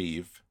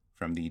Reprieve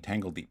from the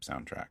Tangle Deep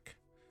soundtrack.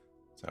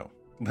 So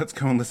let's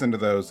go and listen to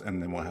those,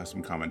 and then we'll have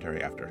some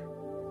commentary after.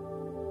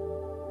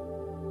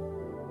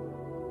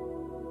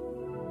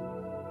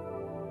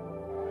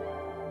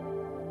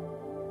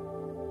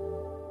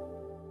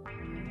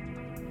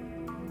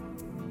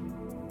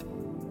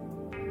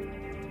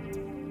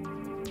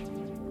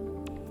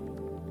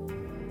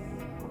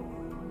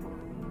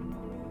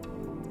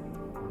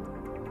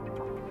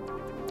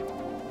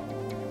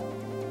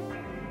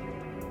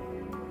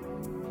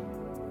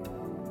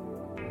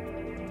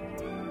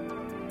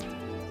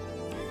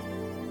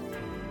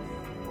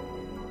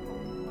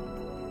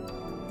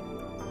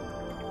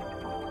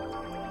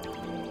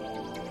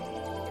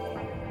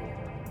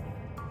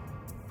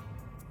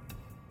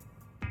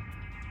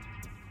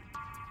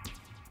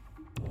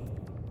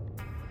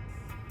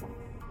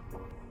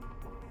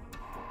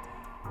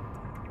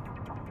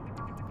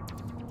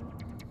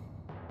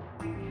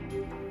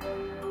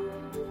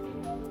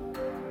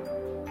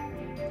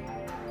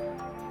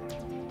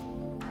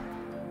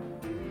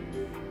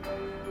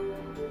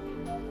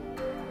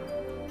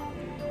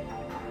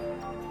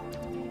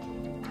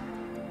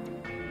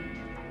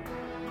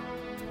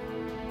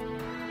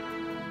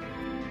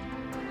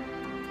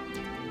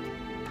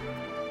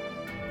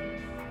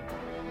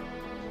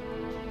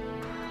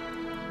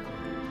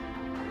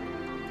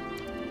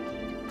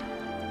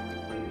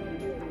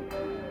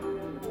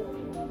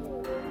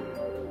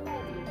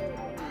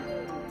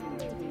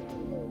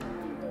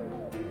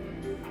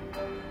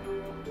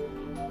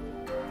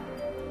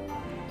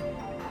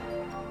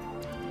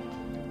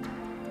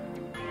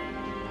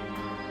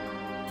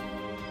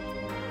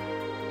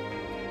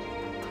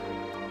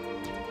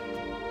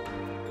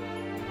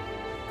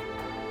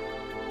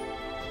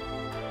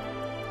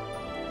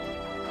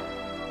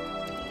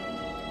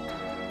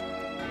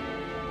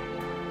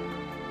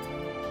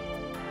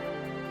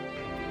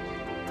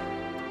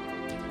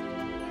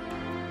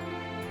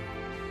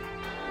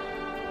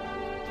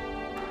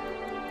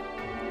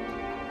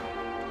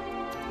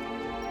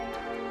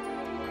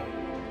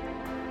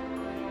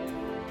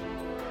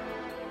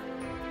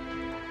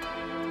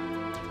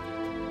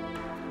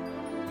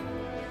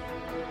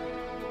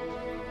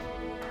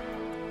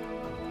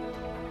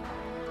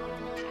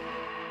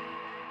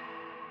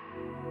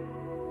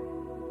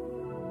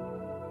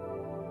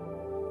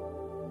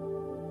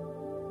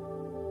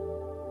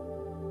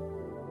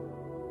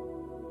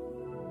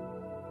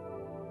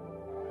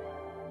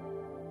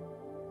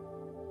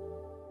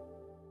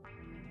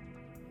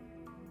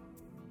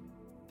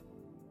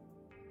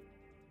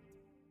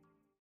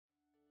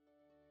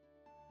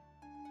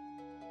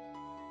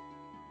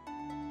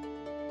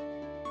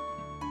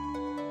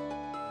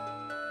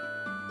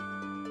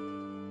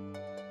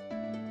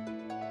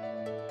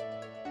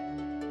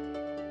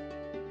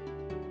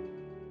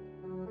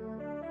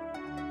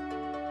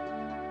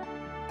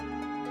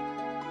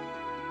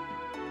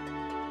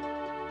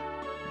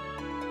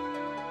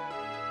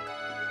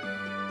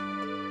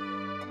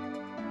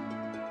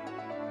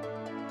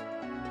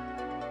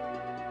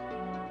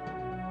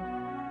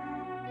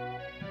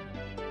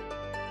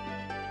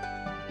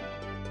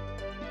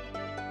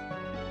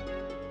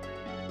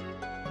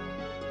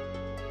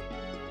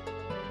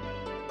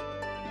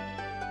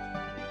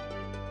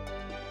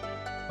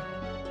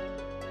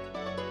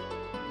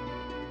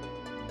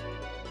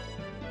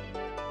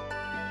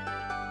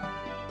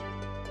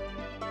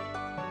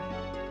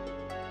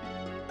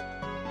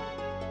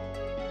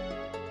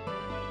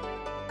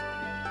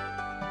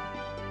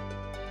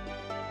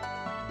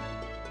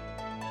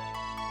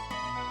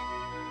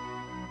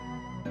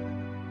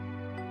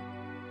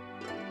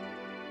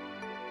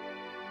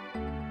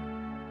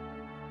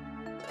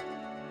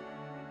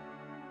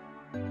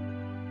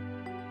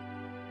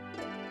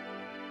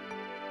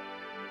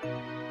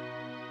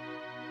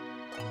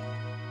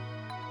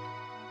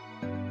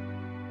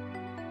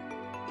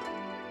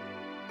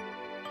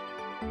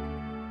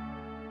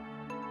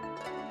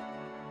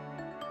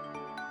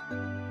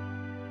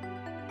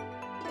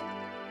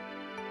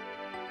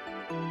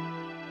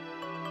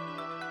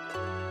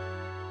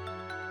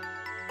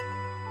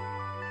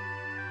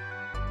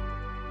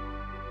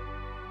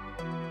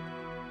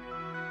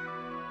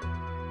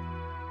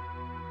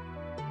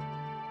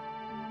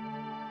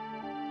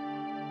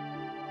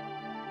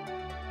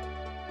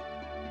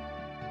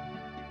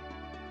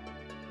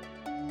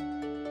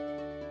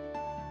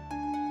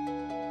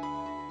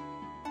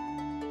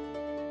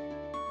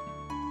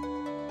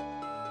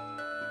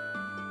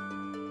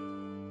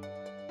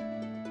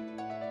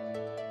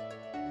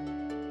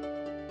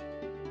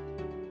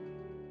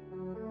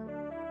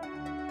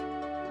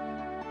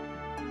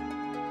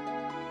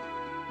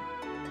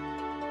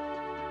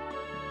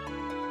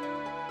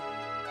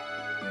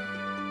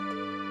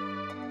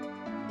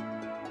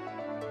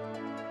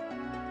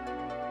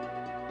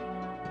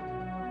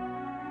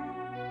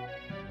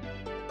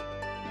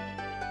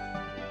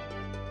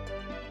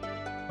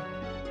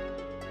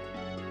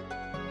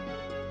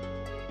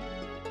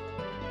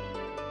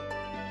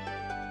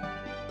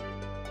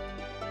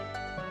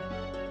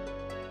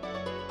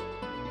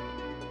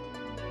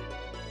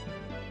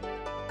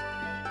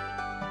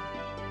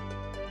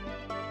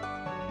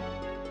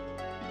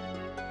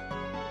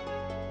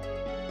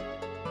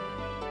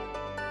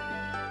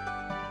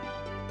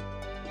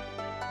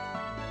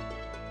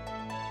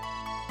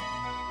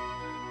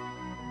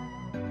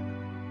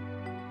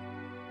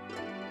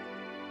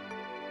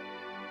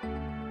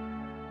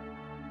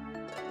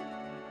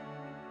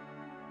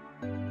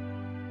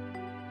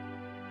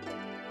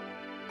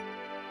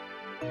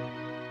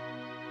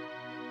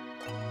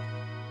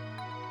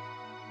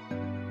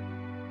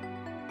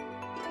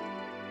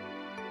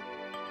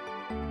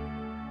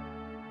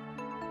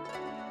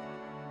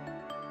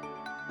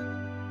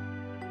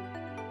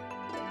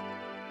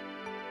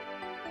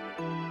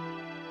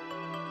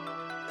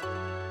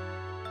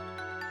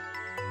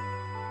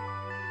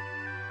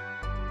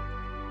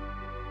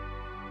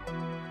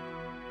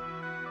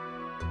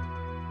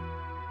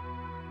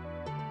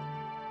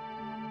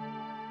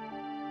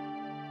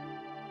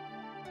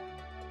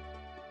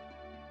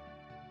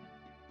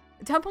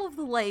 Temple of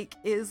the Lake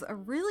is a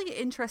really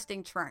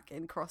interesting track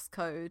in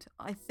Crosscode.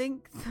 I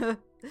think that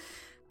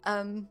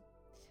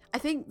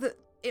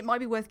it might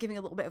be worth giving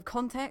a little bit of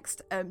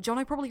context.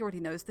 Jono probably already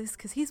knows this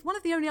because he's one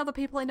of the only other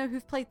people I know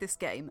who've played this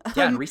game.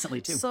 Yeah, and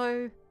recently too.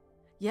 So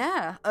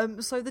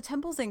the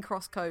temples in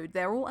Crosscode,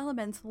 they're all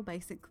elemental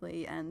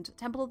basically, and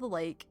Temple of the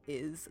Lake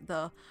is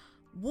the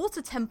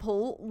water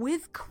temple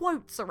with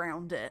quotes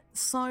around it.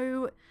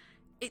 So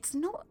it's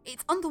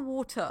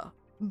underwater,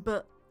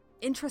 but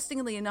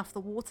interestingly enough, the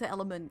water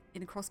element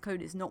in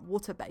Crosscode is not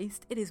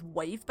water-based. It is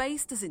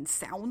wave-based, as in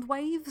sound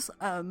waves.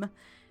 And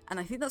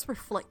I think that's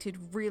reflected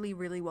really,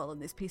 really well in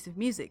this piece of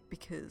music,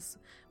 because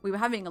we were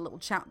having a little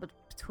chat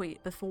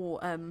before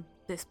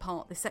this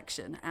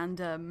section,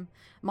 and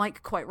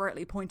Mike quite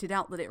rightly pointed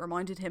out that it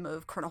reminded him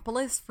of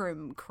Chronopolis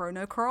from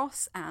Chrono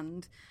Cross,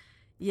 and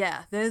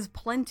yeah, there's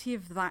plenty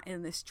of that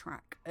in this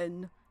track.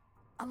 And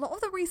a lot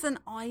of the reason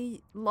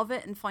I love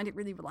it and find it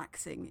really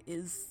relaxing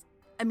is,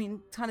 I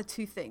mean, kind of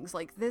two things.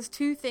 Like, there's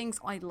two things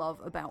I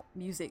love about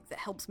music that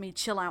helps me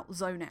chill out,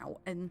 zone out,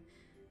 and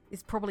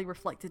is probably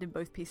reflected in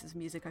both pieces of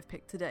music I've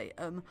picked today.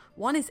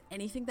 One is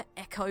anything that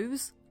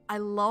echoes. I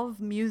love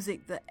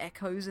music that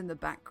echoes in the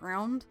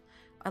background.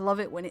 I love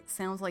it when it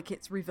sounds like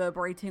it's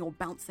reverberating or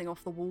bouncing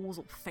off the walls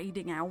or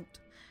fading out.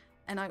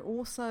 And I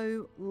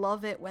also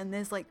love it when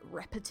there's, like,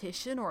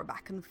 repetition or a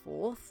back and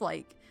forth.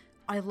 Like,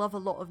 I love a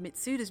lot of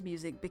Mitsuda's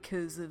music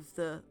because of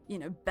the,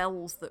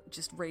 bells that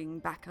just ring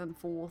back and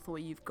forth, or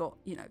you've got,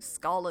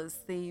 Scala's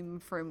theme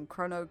from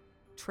Chrono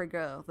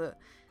Trigger that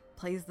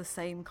plays the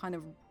same kind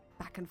of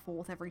back and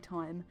forth every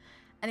time.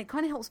 And it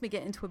kind of helps me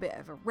get into a bit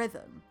of a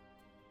rhythm.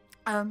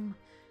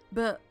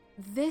 But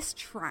this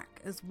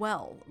track as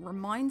well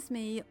reminds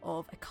me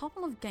of a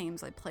couple of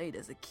games I played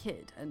as a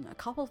kid and a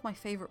couple of my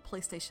favorite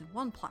PlayStation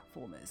 1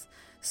 platformers.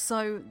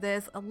 So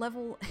there's a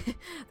level,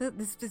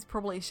 this is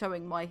probably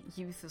showing my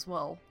youth as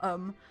well.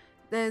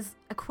 There's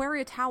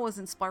Aquaria Towers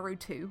in Spyro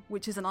 2,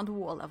 which is an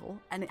underwater level,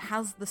 and it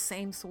has the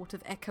same sort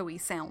of echoey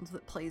sound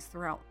that plays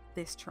throughout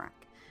this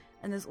track.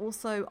 And there's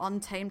also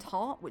Untamed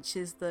Heart, which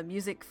is the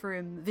music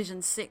from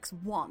Vision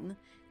 6-1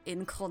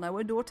 in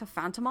Klonoa Door to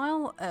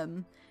Phantomile.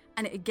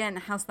 And it again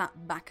has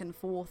that back and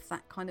forth,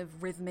 that kind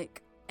of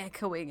rhythmic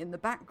echoing in the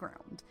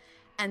background.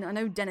 And I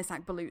know Dennis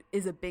Akbalut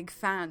is a big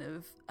fan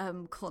of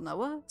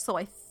Klonoa, so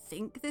I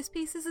think this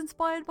piece is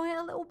inspired by it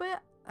a little bit.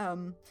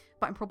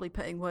 But I'm probably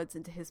putting words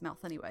into his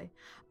mouth anyway.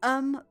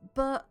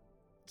 But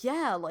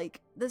yeah, like,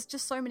 there's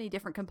just so many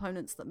different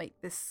components that make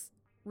this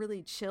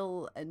really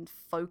chill and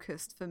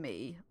focused for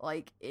me.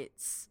 Like,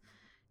 it's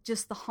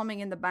just the humming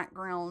in the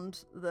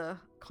background,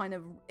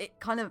 it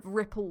kind of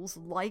ripples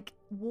like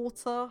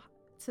water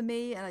to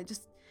me, and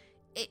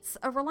it's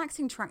a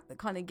relaxing track that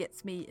kind of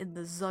gets me in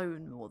the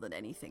zone more than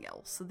anything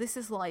else. So this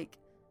is like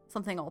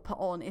something I'll put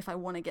on if I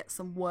want to get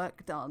some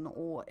work done,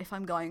 or if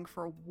I'm going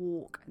for a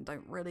walk and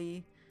don't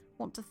really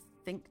want to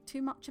think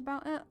too much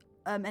about it,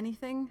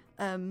 anything.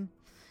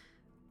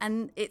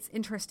 And it's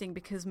interesting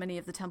because many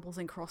of the temples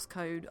in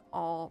Crosscode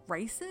are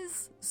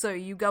races. So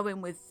you go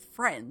in with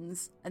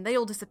friends and they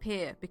all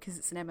disappear because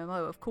it's an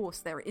MMO. Of course,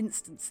 there are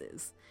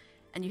instances.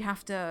 And you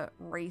have to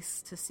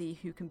race to see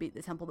who can beat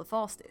the temple the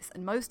fastest.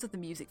 And most of the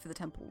music for the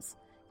temples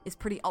is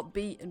pretty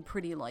upbeat and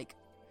pretty, like,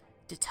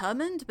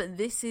 determined. But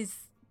this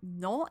is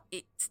not.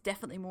 It's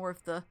definitely more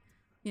of the,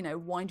 you know,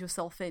 wind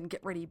yourself in,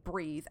 get ready,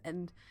 breathe.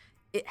 And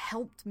it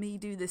helped me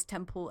do this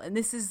temple. And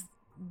this is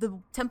the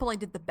temple I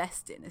did the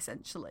best in,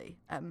 essentially.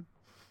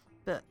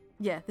 But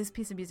yeah, this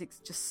piece of music's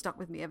just stuck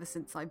with me ever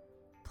since I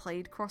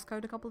played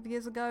Crosscode a couple of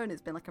years ago, and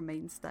it's been like a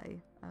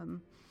mainstay.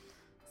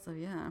 So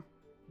yeah.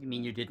 You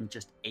mean you didn't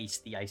just ace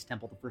the Ice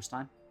Temple the first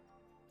time?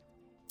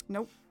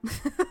 Nope.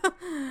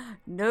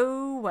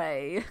 No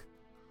way.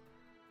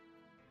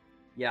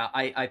 Yeah,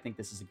 I think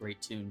this is a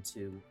great tune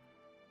too.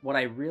 What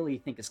I really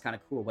think is kind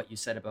of cool, what you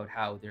said about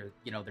how there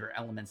are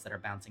elements that are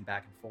bouncing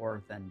back and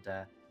forth, and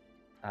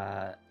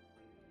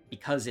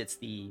because it's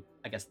the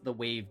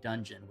wave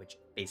dungeon, which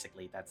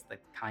basically that's the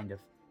kind of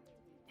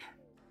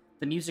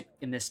the music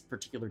in this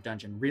particular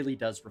dungeon really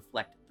does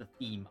reflect the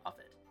theme of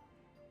it,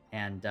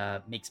 and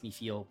makes me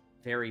feel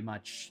very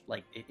much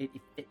like it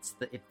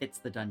fits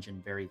the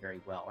dungeon very,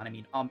 very well. And I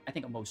mean, I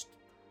think almost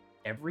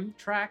every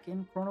track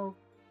in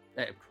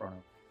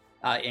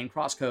in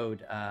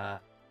Crosscode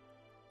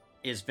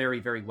is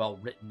very, very well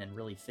written and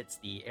really fits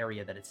the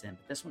area that it's in.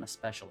 But this one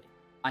especially,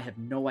 I have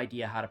no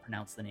idea how to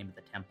pronounce the name of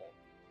the temple.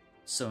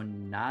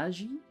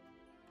 Sonaji?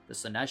 The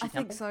Sonaji Temple?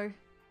 I think so.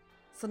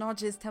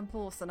 Sonaji's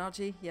Temple,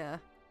 Sonaji, yeah.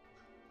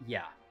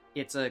 Yeah.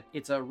 It's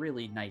a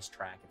really nice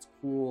track. It's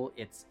cool.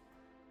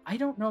 I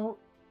don't know.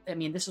 I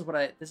mean, this is what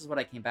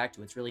I came back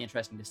to. It's really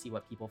interesting to see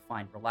what people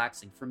find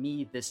relaxing. For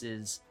me,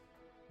 there's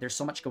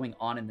so much going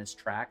on in this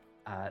track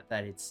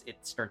that it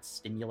starts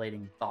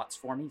stimulating thoughts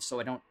for me.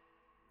 So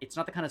it's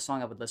not the kind of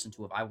song I would listen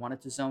to if I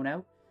wanted to zone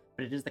out,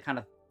 but it is the kind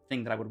of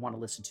thing that I would want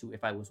to listen to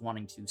if I was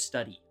wanting to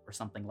study or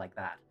something like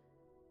that.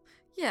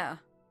 Yeah,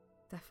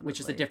 definitely. Which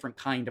is a different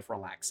kind of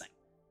relaxing.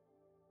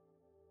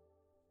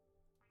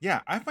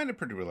 Yeah, I find it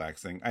pretty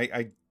relaxing.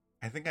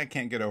 I think I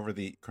can't get over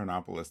the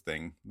Chronopolis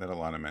thing that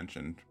Alana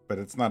mentioned, but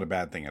it's not a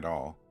bad thing at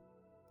all.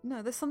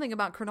 No, there's something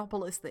about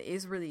Chronopolis that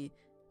is really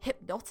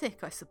hypnotic,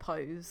 I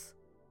suppose.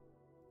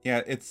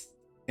 Yeah, it's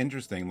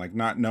interesting, like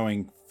not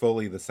knowing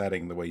fully the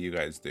setting the way you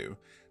guys do.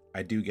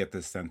 I do get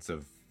this sense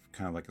of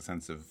kind of like a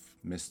sense of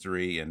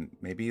mystery and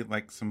maybe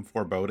like some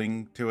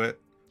foreboding to it.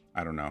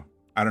 I don't know.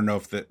 I don't know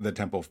if the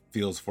temple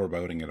feels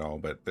foreboding at all,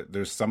 but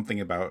there's something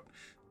about,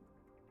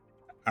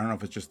 I don't know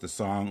if it's just the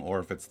song or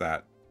if it's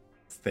that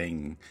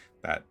thing,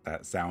 that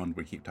sound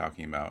we keep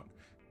talking about,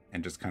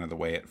 and just kind of the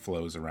way it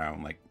flows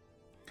around, like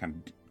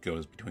kind of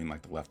goes between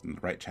like the left and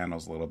the right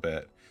channels a little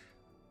bit.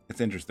 It's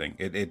interesting.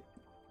 It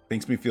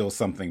makes me feel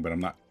something, but I'm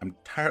not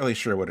entirely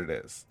sure what it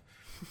is.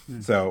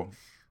 So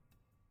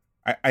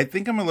I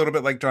think I'm a little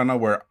bit like Jono,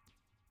 where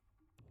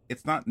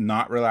it's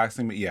not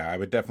relaxing, but yeah, I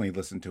would definitely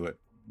listen to it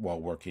while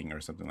working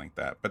or something like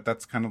that. But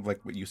that's kind of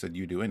like what you said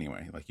you do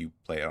anyway. Like you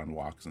play it on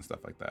walks and stuff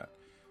like that.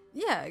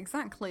 Yeah,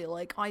 exactly.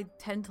 Like, I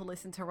tend to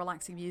listen to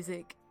relaxing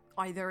music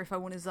either if I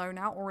want to zone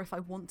out or if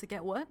I want to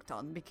get work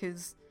done,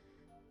 because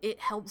it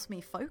helps me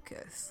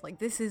focus. Like,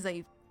 this is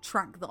a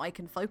track that I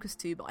can focus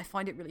to, but I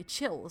find it really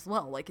chill as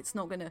well. Like, it's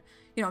not gonna,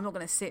 I'm not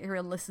gonna sit here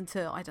and listen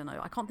to, I don't know,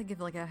 I can't think of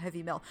like a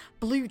heavy metal,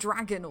 Blue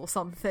Dragon or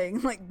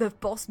something, like the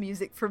boss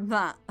music from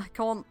that. I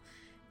can't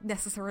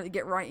necessarily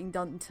get writing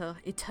done to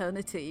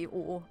Eternity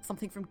or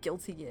something from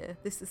Guilty Gear.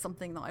 This is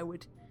something that I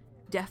would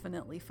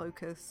definitely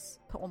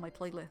put on my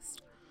playlist.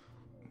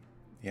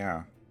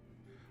 Yeah.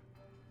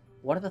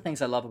 One of the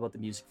things I love about the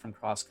music from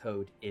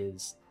Crosscode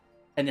is,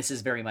 and this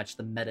is very much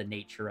the meta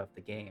nature of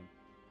the game,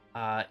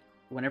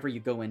 whenever you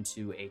go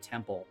into a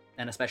temple,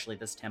 and especially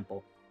this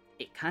temple,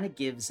 it kind of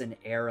gives an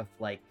air of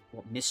like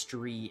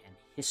mystery and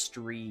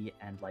history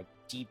and like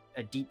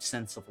a deep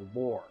sense of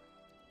lore.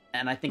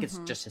 And I think it's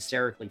just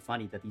hysterically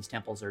funny that these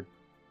temples are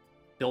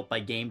built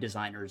by game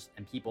designers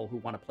and people who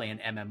want to play an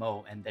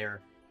MMO, and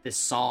this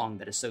song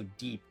that is so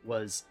deep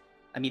was,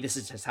 I mean, this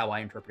is just how I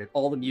interpret it.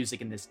 All the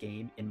music in this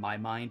game, in my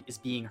mind, is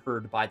being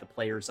heard by the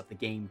players of the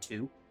game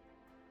too.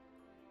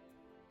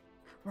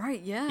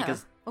 Right, yeah.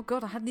 Because, oh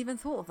god, I hadn't even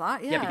thought of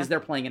that, yeah. Yeah, because they're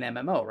playing an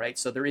MMO, right?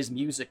 So there is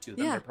music to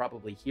them. Yeah. They're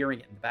probably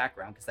hearing it in the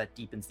background because that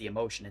deepens the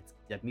emotion.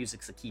 That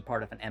music's a key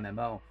part of an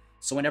MMO.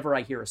 So whenever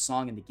I hear a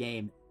song in the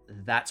game,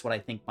 that's what I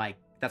think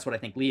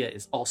Leah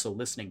is also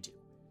listening to.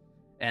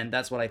 And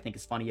that's what I think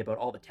is funny about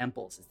all the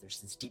temples, is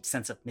there's this deep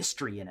sense of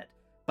mystery in it.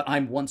 But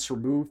I'm once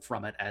removed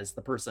from it as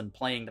the person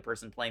playing the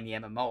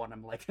MMO, and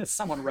I'm like,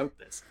 someone wrote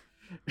this.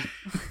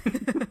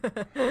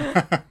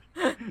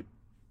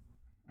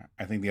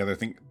 I think the other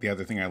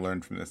thing I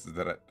learned from this is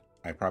that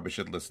I probably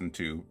should listen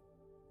to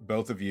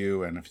both of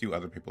you and a few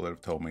other people that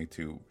have told me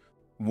to,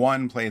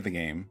 1, play the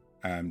game,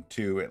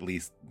 2, at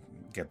least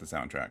get the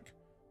soundtrack.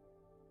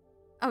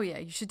 Oh yeah,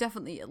 you should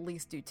definitely at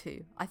least do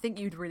 2. I think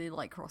you'd really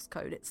like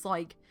Crosscode. It's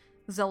like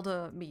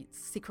Zelda meets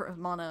Secret of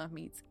Mana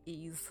meets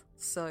Ys.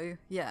 So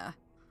yeah.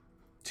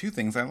 2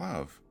 things I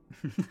love.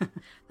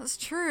 That's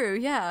true,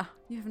 yeah.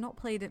 You have not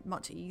played it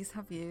much Ys,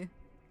 have you?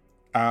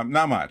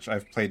 Not much.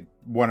 I've played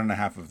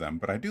 1.5 of them,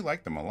 but I do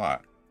like them a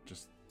lot.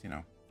 Just,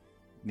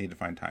 need to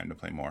find time to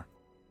play more.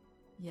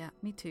 Yeah,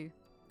 me too.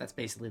 That's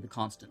basically the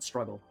constant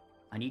struggle.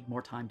 I need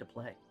more time to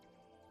play.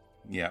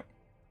 Yeah.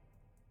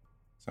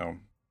 So,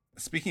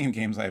 speaking of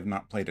games I have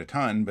not played a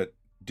ton, but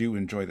do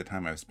enjoy the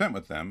time I've spent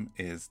with them,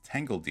 is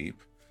Tangle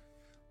Deep.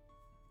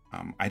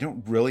 I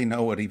don't really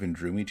know what even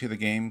drew me to the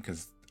game,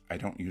 because I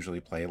don't usually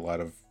play a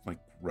lot of like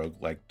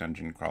roguelike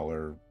dungeon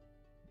crawler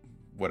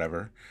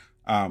whatever.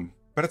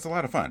 But it's a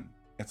lot of fun.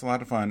 It's a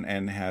lot of fun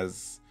and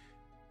has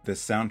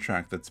this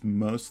soundtrack that's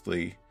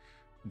mostly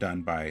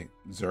done by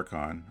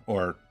Zircon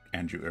or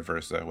Andrew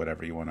Aversa,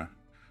 whatever you want to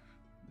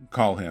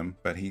call him.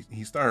 But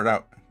he started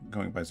out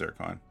going by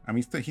Zircon. I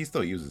mean, he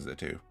still uses it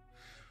too.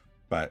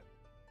 But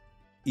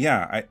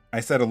yeah, I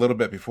said a little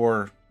bit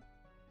before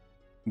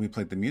we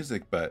played the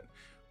music, but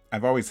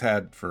I've always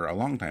had for a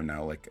long time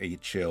now, like a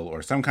chill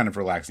or some kind of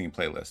relaxing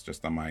playlist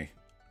just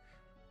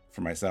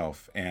for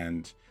myself.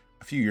 And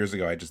a few years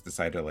ago, I just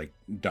decided to like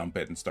dump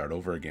it and start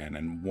over again.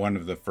 And one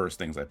of the first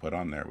things I put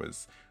on there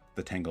was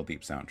the Tangle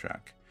Deep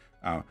soundtrack.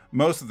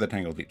 Most of the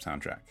Tangle Deep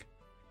soundtrack,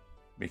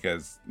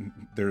 because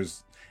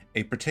there's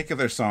a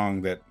particular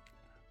song that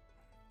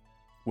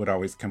would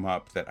always come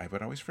up that I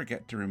would always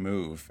forget to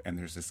remove. And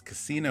there's this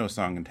casino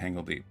song in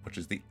Tangle Deep, which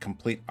is the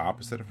complete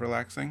opposite of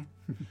relaxing.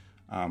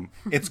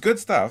 It's good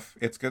stuff.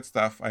 It's good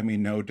stuff. I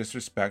mean, no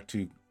disrespect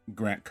to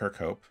Grant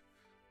Kirkhope,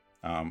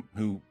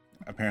 who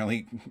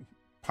apparently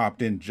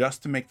popped in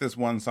just to make this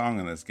one song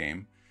in this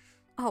game.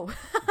 Oh,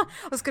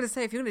 I was going to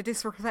say, if you're going to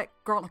disrespect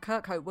Grant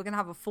Kirkhope, we're going to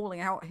have a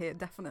falling out here,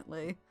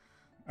 definitely.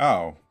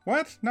 Oh,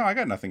 what? No, I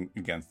got nothing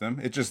against them.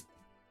 It just,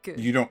 Good.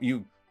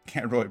 you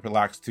can't really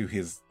relax to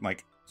his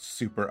like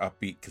super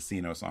upbeat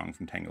casino song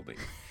from Tangle Deep.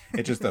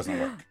 It just doesn't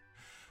work.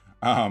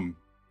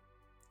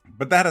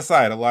 But that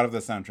aside, a lot of the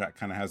soundtrack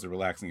kind of has a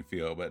relaxing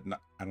feel, but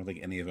I don't think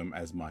any of them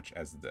as much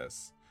as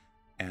this.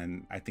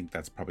 And I think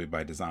that's probably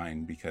by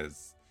design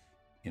because,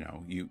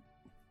 you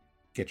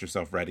get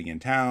yourself ready in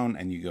town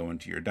and you go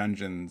into your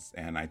dungeons.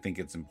 And I think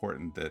it's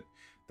important that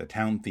the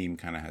town theme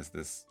kind of has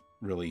this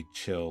really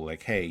chill,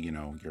 like, hey,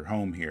 you're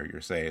home here,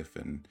 you're safe,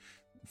 and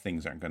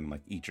things aren't going to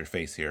like eat your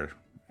face here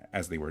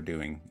as they were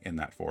doing in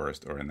that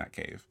forest or in that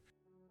cave.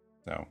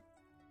 So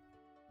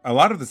a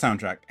lot of the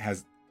soundtrack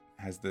has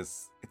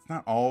this, it's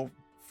not all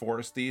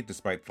foresty,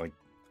 despite like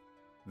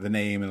the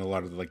name and a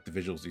lot of the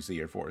visuals you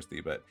see are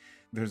foresty, but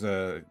there's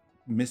a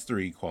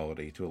mystery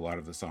quality to a lot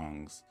of the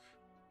songs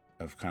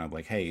of kind of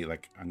like, hey,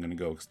 like I'm going to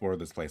go explore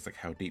this place. Like,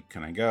 how deep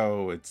can I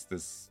go? It's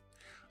this,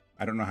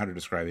 I don't know how to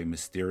describe a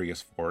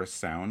mysterious forest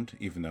sound,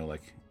 even though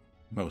like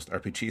most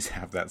RPGs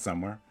have that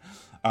somewhere.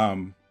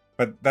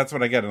 But that's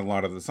what I get in a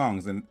lot of the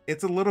songs. And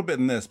it's a little bit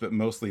in this, but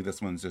mostly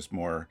this one's just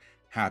more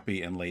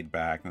happy and laid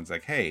back. And it's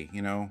like, hey,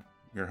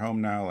 you're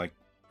home now, like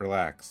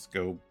relax,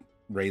 go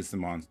raise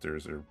some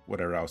monsters or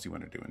whatever else you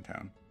want to do in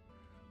town.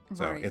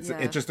 So Right, it's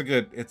yeah. just a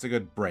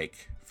good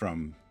break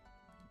from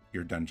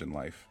your dungeon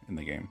life in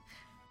the game.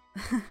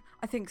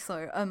 I think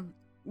so.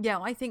 Yeah,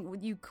 I think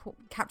you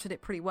captured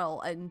it pretty well.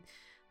 And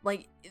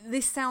like,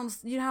 this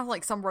sounds, how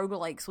like some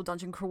roguelikes or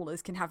dungeon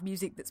crawlers can have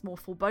music that's more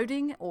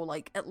foreboding, or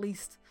like at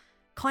least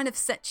kind of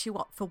sets you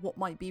up for what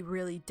might be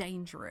really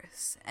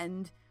dangerous.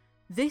 And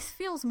this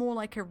feels more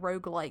like a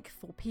roguelike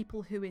for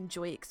people who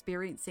enjoy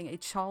experiencing a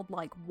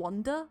childlike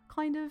wonder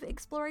kind of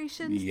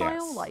exploration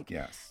style. Like,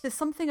 yes. there's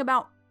something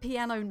about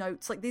piano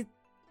notes, like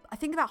I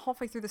think about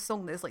halfway through the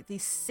song, there's like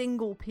these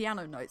single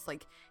piano notes,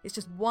 like it's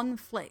just one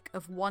flick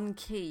of one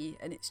key,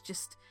 and it's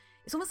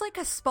almost like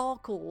a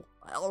sparkle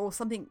or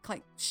something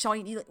like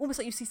shiny, like almost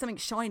like you see something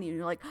shiny and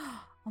you're like,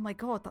 oh my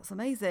god, that's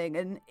amazing.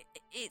 And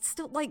it's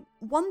still like,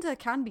 wonder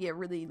can be a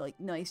really like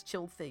nice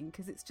chill thing,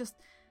 because it's just,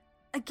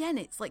 again,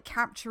 it's like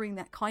capturing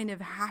that kind of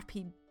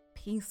happy,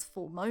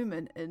 peaceful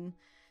moment. And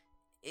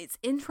it's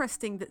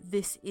interesting that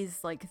this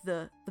is like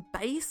the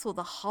base or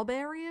the hub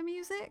area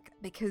music,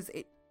 because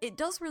it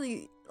does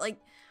really, like,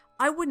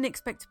 I wouldn't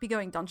expect to be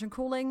going dungeon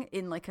crawling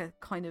in like a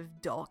kind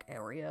of dark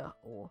area,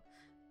 or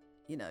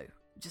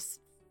just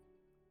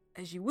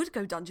as you would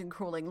go dungeon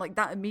crawling like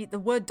that. The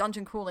word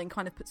dungeon crawling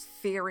kind of puts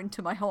fear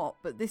into my heart,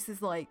 but this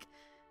is like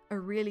a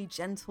really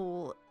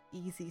gentle,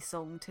 easy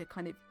song to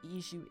kind of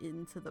ease you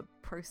into the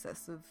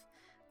process of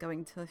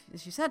going to,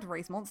 as you said,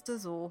 raise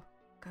monsters or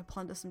go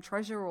plunder some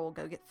treasure or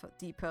go get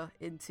deeper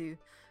into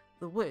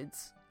the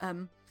woods.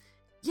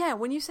 Yeah,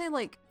 when you say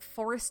like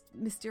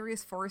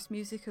mysterious forest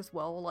music as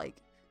well,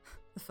 like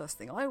the first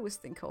thing I always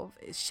think of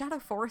is Shadow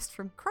Forest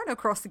from Chrono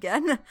Cross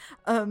again.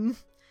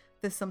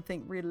 There's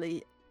something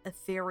really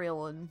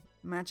ethereal and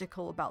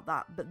magical about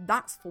that, but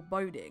that's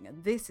foreboding,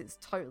 and this is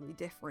totally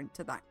different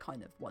to that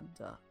kind of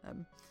wonder.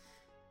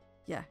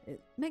 Yeah,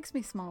 it makes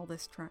me smile,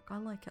 this track. I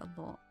like it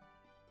a lot.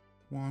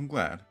 Well, I'm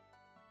glad.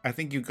 I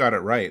think you got it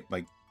right.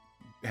 Like,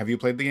 have you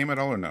played the game at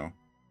all or no?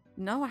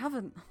 No, I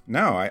haven't.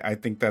 No, I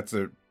think that's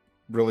a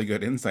really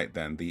good insight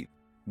then. The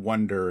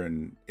wonder,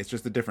 and it's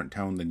just a different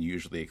tone than you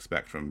usually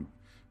expect from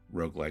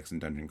roguelikes and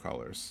dungeon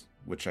crawlers,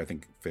 which I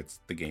think fits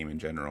the game in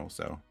general.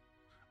 So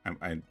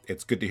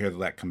it's good to hear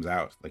that comes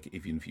out, like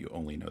even if you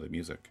only know the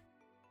music.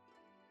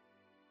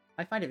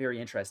 I find it very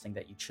interesting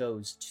that you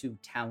chose 2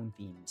 town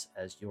themes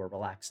as your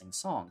relaxing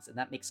songs, and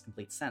that makes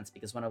complete sense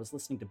because when I was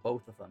listening to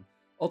both of them,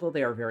 although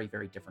they are very,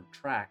 very different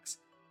tracks,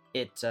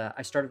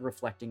 I started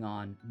reflecting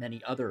on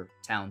many other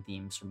town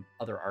themes from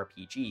other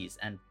RPGs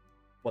and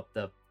what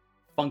the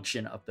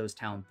function of those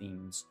town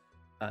themes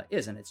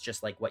is. And it's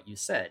just like what you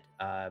said.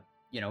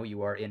 You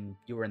were in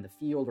the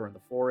field or in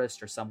the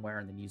forest or somewhere,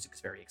 and the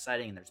music's very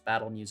exciting, and there's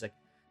battle music.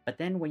 But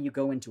then when you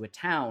go into a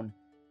town,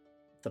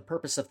 the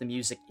purpose of the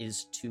music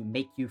is to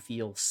make you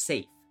feel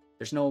safe.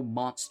 There's no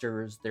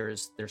monsters.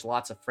 There's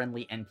lots of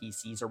friendly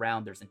NPCs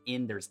around. There's an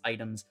inn. There's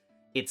items.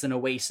 It's an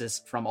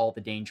oasis from all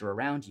the danger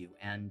around you.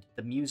 And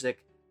the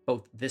music,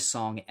 both this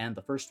song and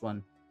the first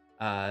one,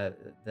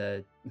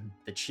 the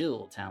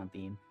chill town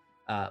theme,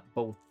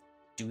 both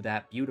do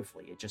that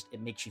beautifully.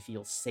 It makes you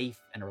feel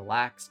safe and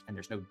relaxed, and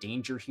there's no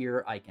danger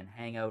here. I can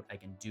hang out. I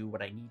can do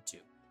what I need to.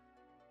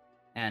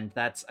 And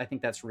I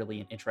think that's really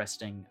an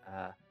interesting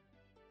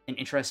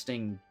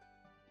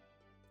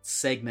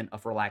segment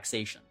of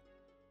relaxation.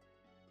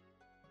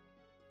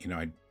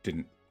 I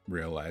didn't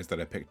realize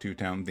that I picked 2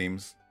 town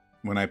themes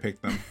when I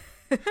picked them.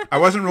 I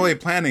wasn't really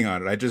planning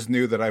on it. I just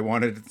knew that I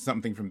wanted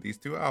something from these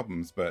 2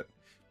 albums, but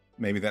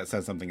maybe that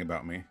says something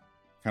about me.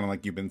 Kind of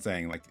like you've been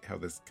saying, like how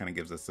this kind of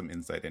gives us some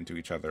insight into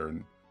each other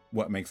and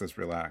what makes us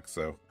relax.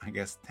 So I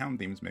guess town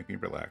themes make me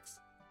relax.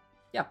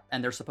 Yeah,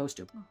 and they're supposed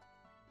to.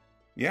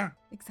 Yeah.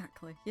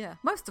 Exactly, yeah.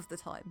 Most of the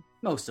time.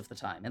 Most of the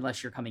time,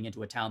 unless you're coming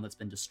into a town that's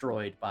been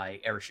destroyed by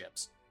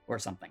airships or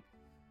something.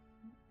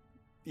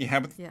 Yeah,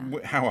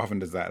 but how often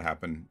does that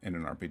happen in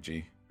an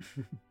RPG?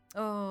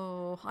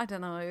 Oh, I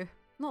don't know.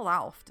 Not that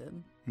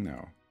often.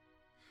 No.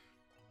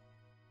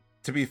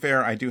 To be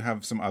fair, I do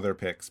have some other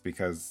picks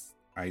because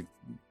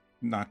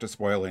not to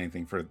spoil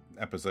anything for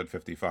episode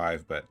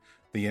 55, but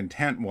the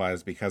intent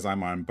was, because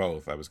I'm on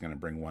both, I was going to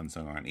bring one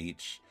song on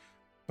each,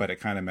 but it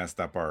kind of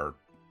messed up our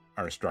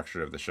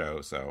structure of the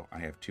show, so I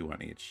have 2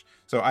 on each.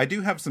 So I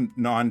do have some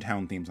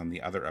non-town themes on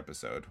the other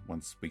episode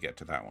once we get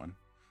to that one,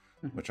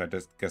 which I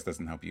just guess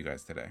doesn't help you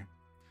guys today.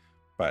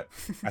 But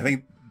I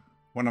think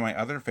one of my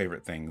other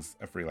favorite things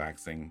of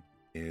relaxing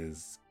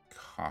is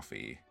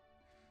coffee.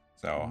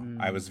 So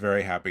I was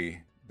very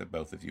happy that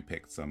both of you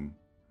picked some,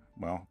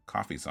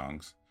 coffee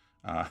songs.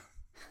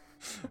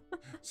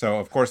 So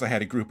of course I had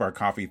to group our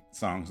coffee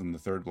songs in the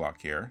third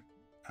block here.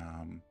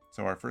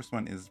 So our first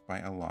one is by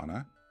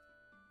Alana.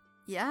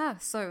 Yeah,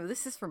 so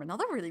this is from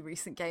another really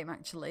recent game,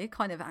 actually,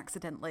 kind of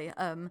accidentally.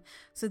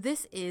 So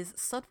this is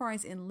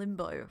Sunrise in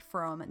Limbo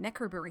from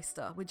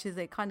Necrobarista, which is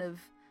a kind of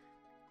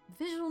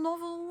visual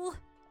novel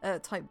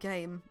type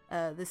game.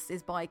 This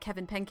is by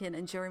Kevin Penkin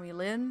and Jeremy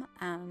Lin,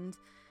 and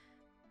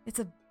it's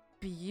a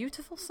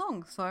beautiful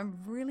song, so I'm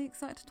really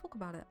excited to talk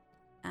about it.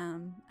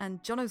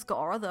 And Jono's got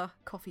our other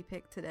coffee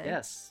pick today.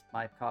 Yes,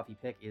 my coffee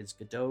pick is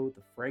Godot,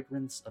 The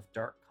Fragrance of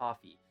Dark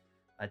Coffee.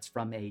 It's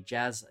from a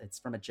jazz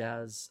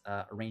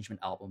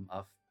arrangement album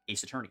of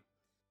Ace Attorney.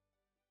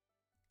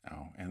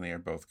 Oh, and they are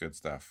both good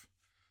stuff.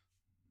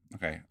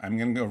 Okay, I'm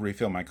going to go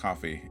refill my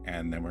coffee,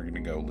 and then we're going to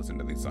go listen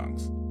to these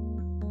songs.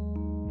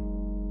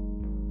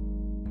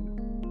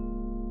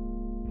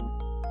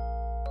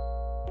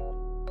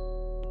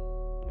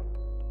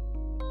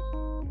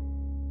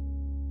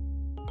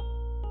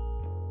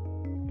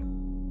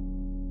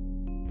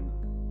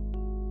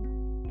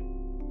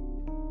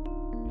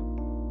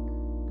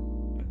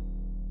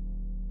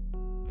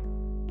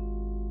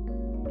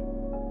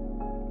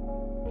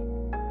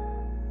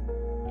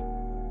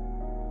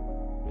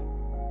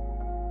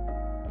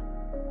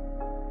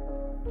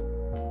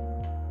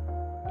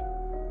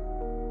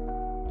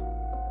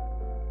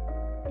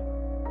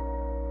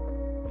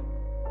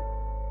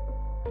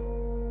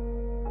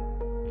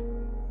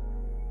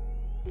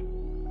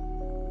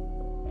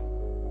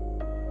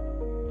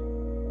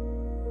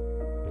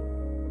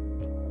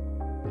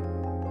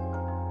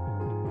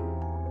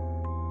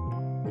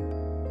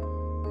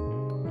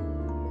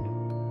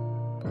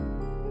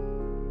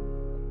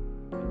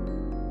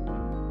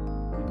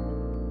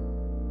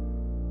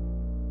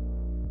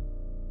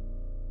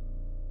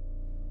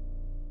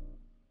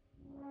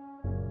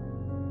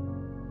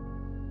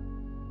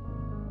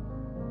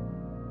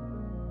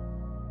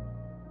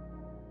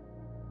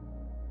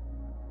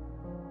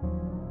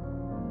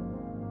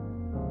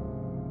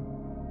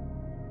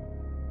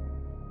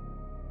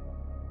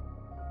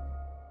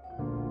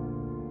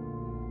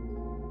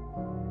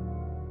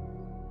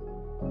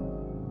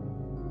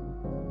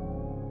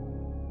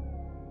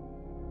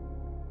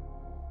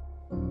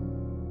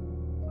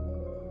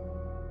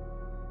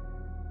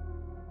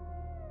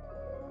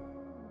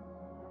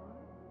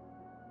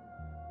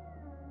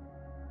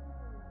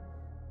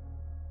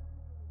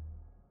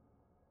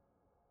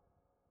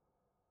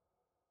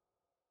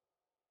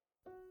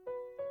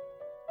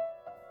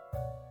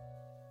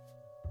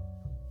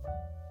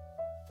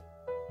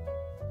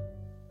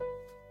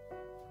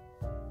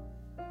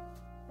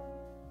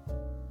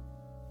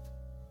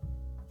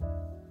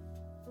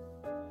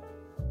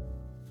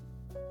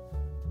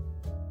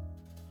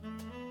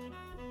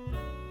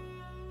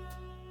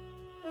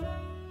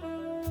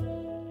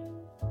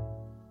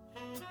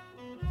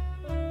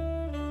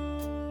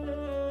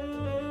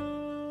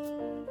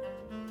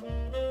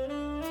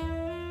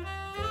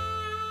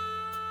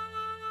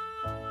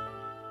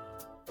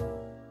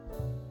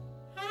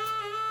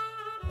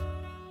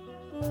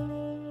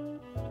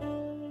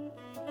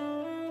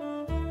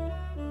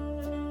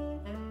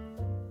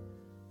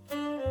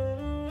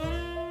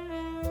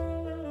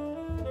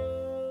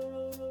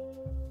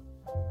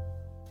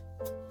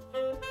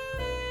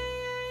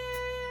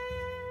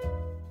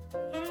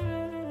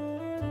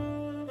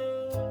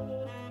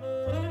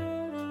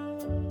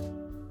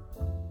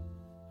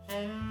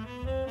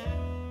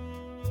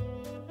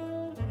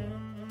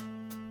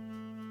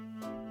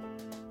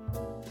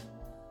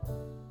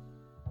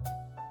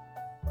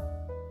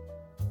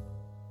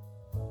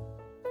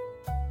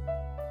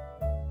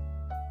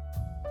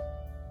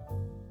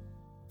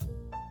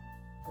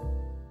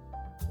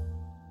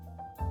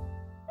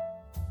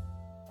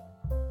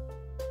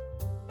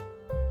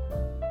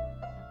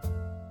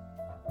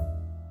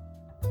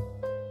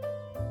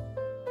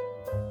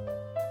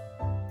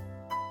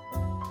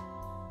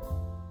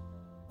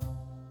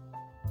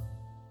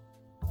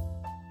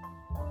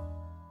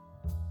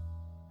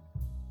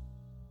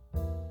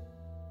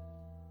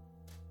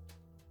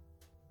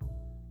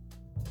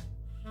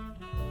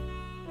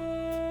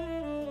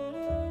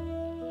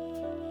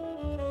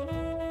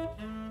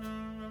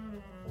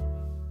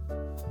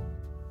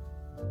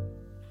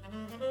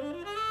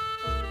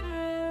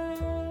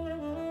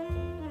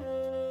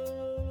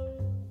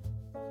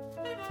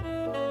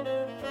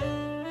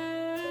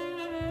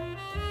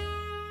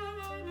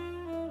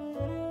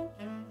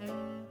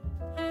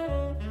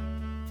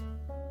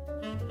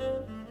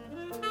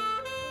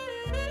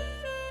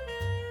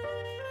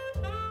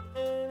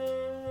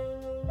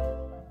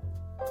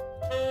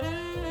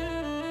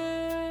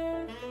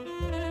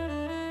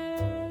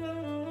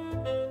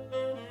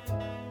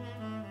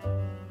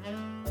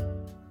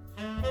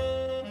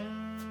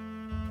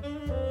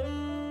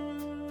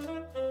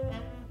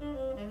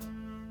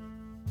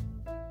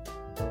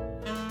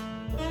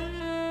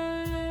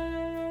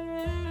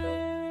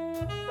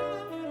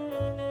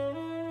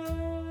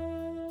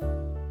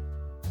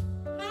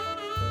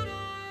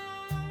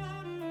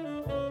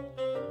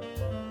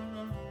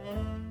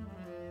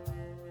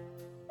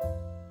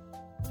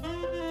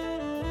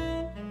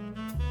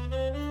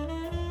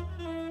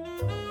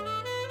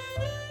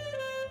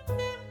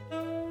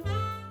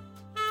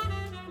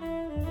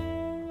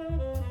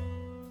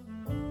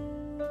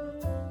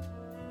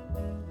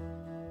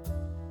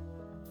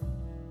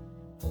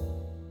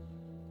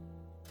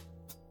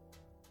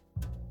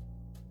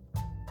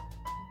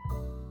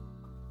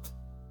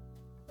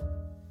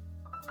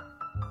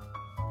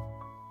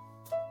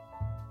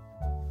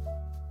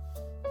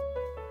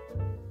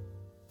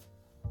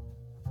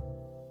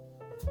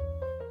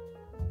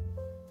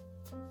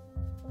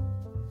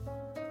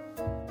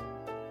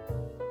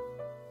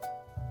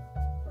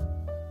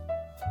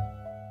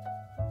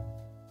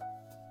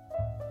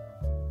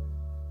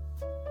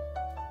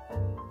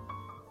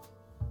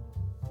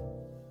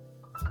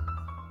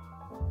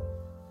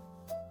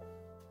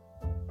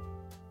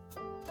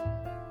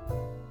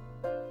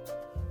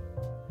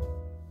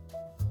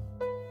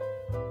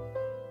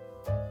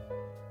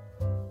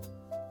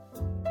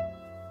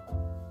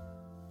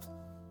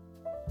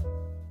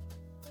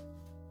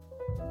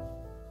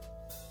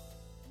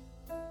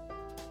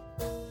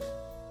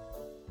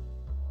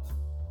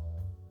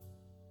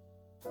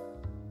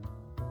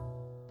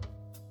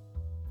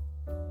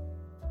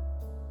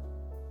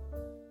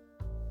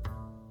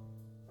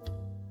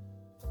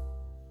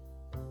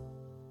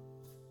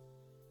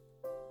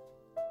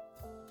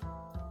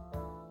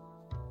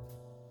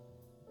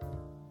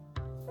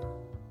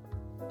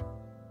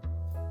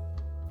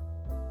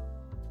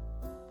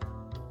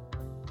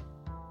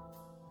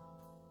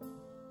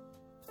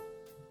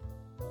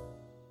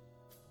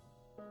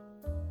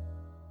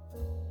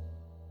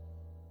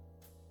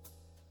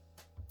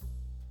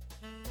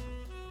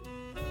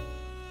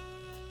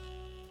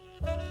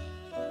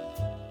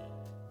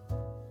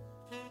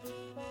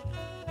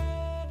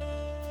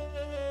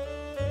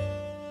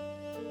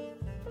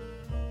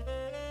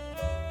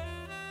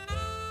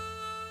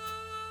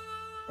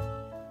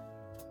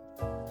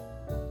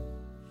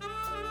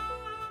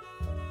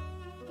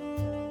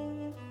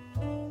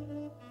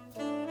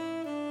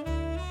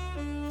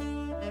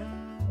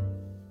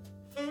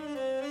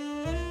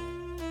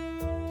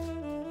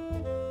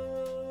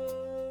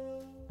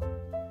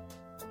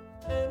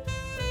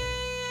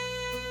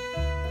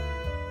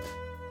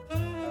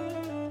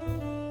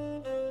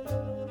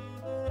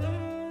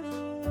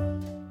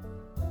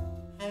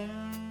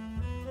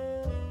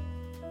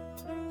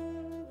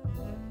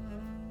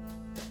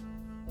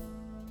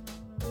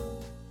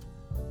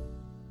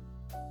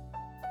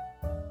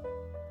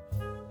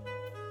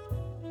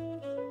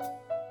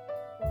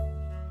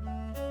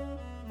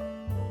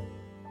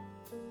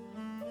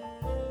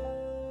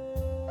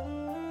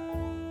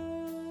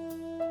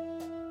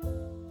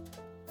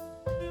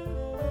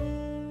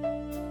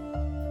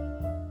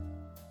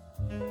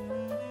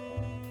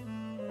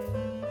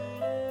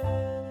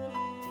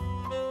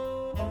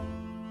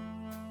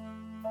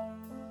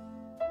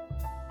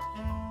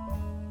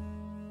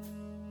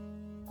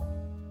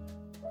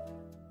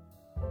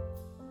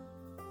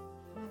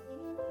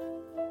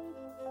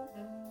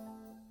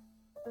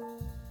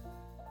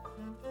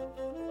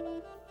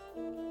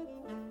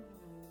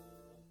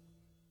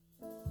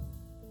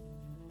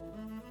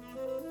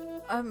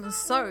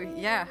 So,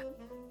 yeah.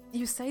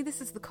 You say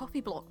this is the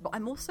coffee block, but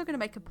I'm also going to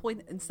make a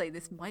point and say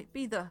this might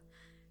be the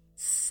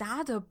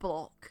sadder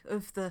block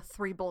of the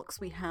 3 blocks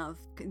we have,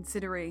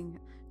 considering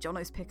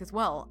Jono's pick as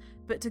well.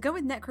 But to go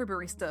with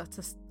Necrobarista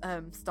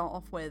to start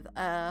off with,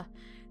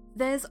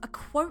 there's a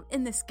quote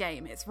in this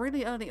game. It's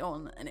really early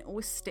on, and it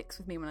always sticks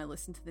with me when I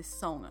listen to this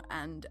song.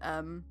 And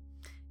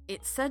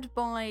it's said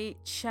by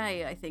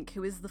Che, I think,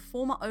 who is the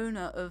former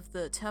owner of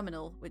the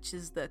Terminal, which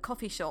is the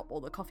coffee shop or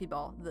the coffee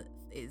bar that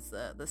is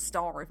the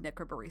star of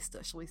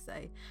Necrobarista, shall we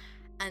say.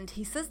 And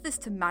he says this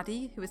to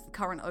Maddie, who is the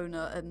current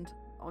owner and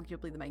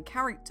arguably the main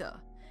character.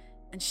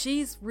 And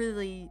she's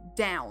really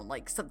down,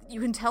 like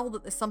you can tell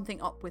that there's something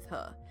up with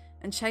her.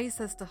 And Che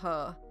says to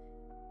her,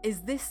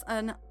 is this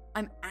an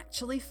I'm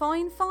actually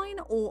fine,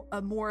 or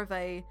a more of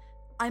a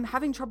I'm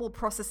having trouble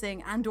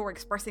processing and or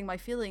expressing my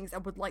feelings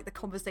and would like the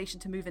conversation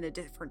to move in a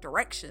different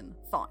direction,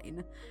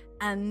 fine.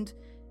 And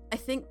I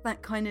think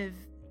that kind of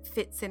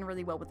fits in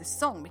really well with this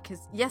song, because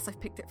yes, I've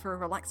picked it for a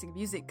relaxing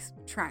music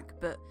track,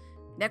 but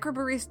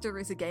Necrobarista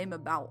is a game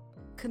about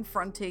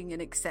confronting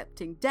and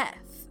accepting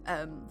death.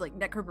 Like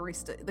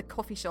Necrobarista, the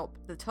coffee shop,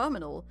 the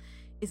Terminal,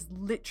 is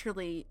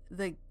literally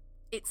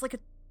it's like a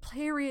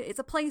period, it's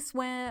a place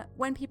where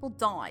when people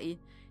die,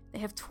 they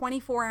have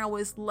 24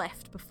 hours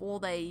left before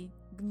they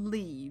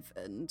leave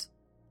and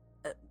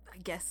I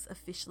guess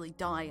officially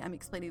die. I'm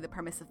explaining the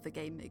premise of the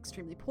game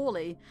extremely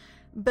poorly,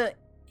 but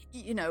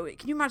you know,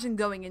 can you imagine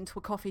going into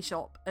a coffee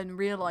shop and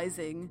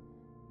realizing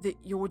that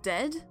you're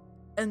dead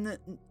and that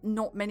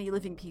not many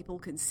living people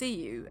can see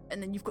you,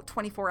 and then you've got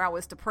 24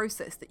 hours to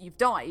process that you've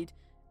died,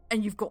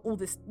 and you've got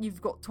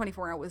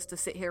 24 hours to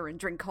sit here and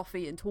drink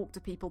coffee and talk to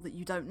people that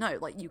you don't know.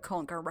 Like, you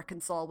can't go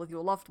reconcile with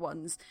your loved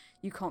ones,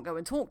 you can't go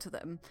and talk to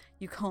them,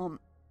 you've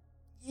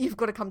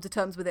got to come to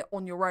terms with it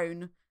on your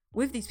own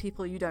with these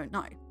people you don't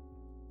know.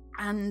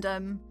 And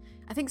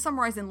I think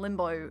Sunrise in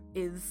Limbo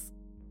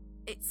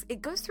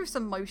it goes through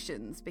some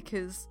motions,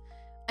 because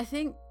I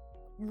think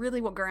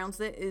really what grounds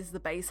it is the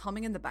bass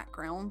humming in the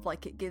background.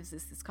 Like, it gives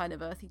this kind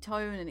of earthy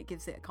tone, and it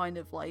gives it kind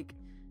of like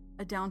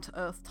a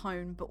down-to-earth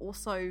tone, but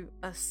also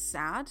a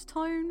sad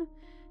tone.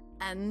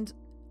 And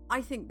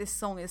I think this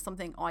song is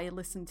something I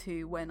listen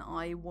to when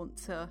I want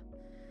to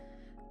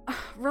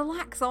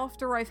relax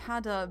after I've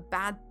had a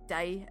bad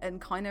day and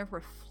kind of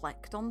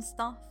reflect on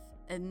stuff.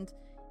 And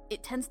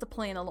it tends to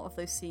play in a lot of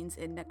those scenes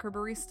in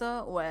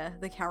Necrobarista where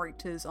the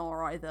characters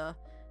are either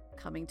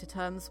coming to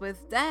terms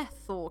with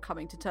death, or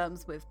coming to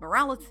terms with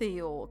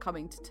morality, or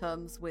coming to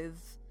terms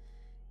with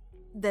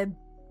their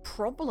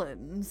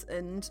problems.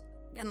 And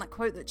that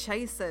quote that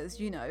Che says,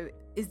 you know,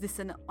 is this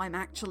an I'm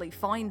actually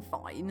fine?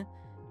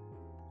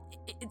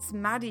 It's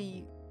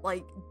Maddie,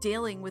 like,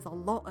 dealing with a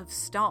lot of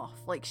stuff.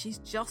 Like, she's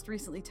just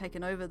recently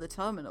taken over the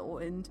Terminal,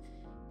 and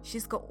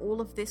she's got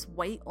all of this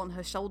weight on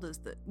her shoulders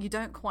that you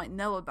don't quite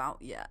know about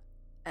yet.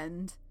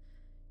 And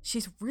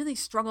she's really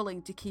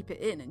struggling to keep it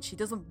in, and she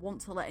doesn't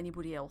want to let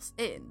anybody else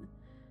in.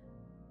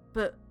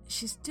 But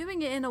she's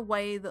doing it in a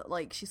way that,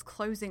 like, she's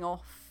closing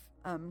off,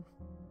 and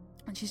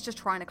she's just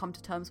trying to come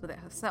to terms with it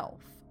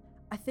herself.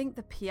 I think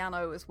the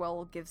piano as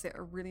well gives it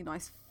a really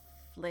nice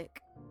flick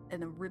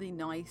and a really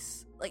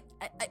nice, like,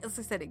 as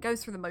I said, it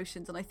goes through the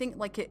motions, and I think,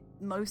 like, it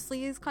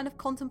mostly is kind of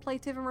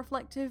contemplative and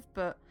reflective,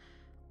 but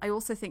I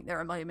also think there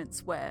are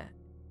moments where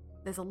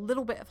there's a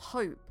little bit of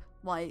hope,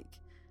 like,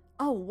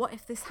 oh, what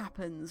if this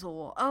happens?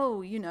 Or,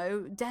 oh, you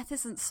know, death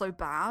isn't so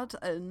bad,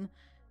 and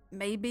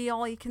maybe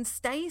I can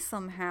stay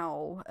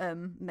somehow.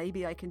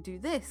 Maybe I can do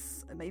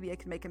this. Maybe I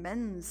can make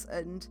amends.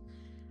 And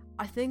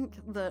I think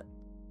that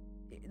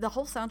the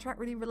whole soundtrack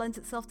really lends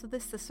itself to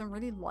this. There's some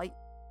really light,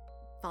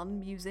 fun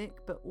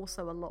music, but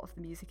also a lot of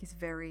the music is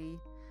very,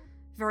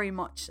 very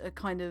much a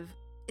kind of,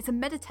 it's a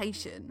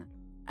meditation.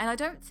 And I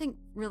don't think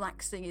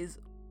relaxing is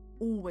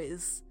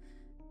always,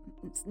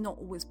 it's not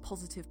always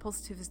positive.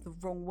 Positive is the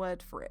wrong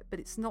word for it, but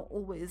it's not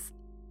always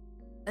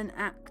an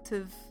act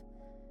of,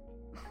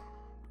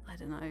 I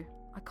don't know,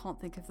 I can't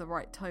think of the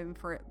right tone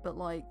for it, but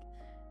like,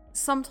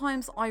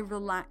 sometimes I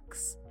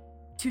relax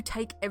to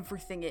take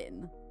everything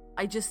in.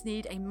 I just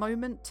need a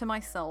moment to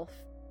myself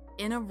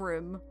in a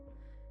room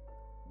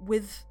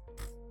with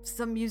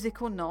some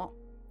music or not,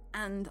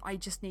 and I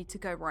just need to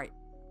go, right,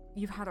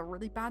 you've had a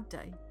really bad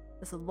day,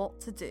 there's a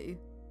lot to do,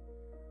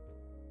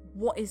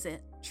 what is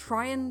it?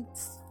 Try and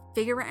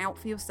figure it out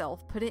for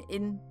yourself, put it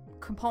in,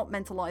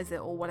 compartmentalize it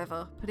or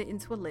whatever, put it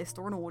into a list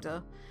or an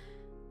order.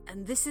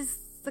 And this is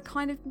the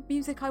kind of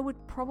music I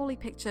would probably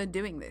picture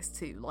doing this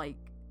to, like,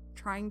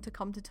 trying to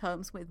come to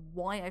terms with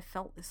why I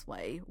felt this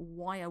way,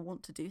 why I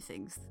want to do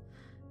things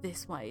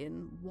this way,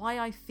 and why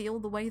I feel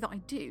the way that I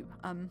do.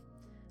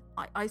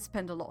 I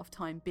spend a lot of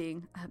time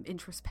being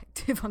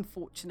introspective,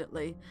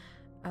 unfortunately,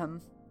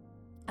 and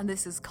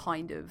this is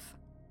kind of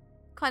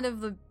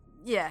the,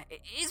 yeah,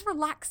 it is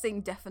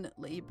relaxing,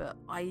 definitely, but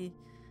I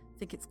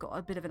think it's got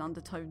a bit of an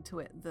undertone to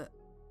it that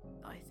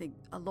I think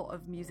a lot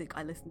of music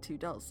I listen to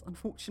does,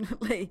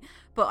 unfortunately.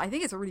 But I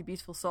think it's a really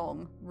beautiful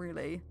song,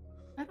 really.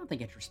 I don't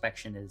think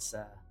introspection is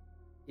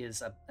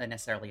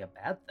necessarily a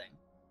bad thing.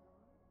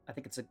 I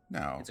think it's a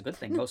No. it's a good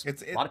thing.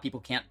 A lot of people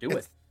can't do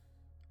it.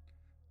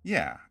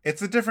 Yeah,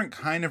 it's a different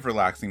kind of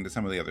relaxing to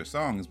some of the other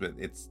songs, but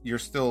you're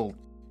still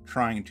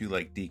trying to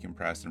like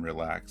decompress and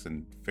relax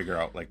and figure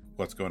out like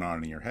what's going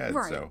on in your head.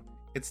 Right. So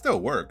it still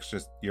works.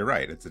 Just you're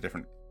right. It's a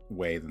different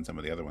way than some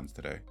of the other ones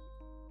today.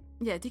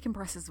 Yeah,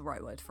 decompress is the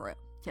right word for it.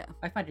 Yeah.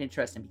 I find it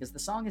interesting because the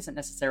song isn't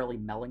necessarily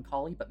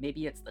melancholy, but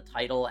maybe it's the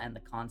title and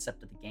the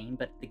concept of the game,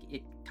 but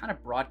it kind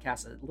of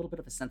broadcasts a little bit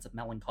of a sense of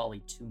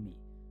melancholy to me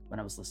when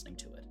I was listening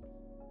to it.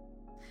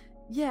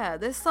 Yeah,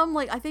 there's some,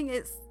 like, I think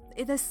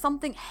there's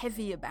something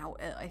heavy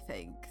about it, I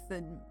think,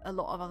 than a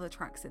lot of other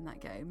tracks in that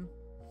game.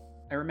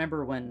 I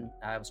remember when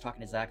I was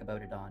talking to Zach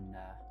about it on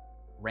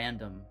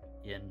Random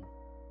in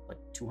like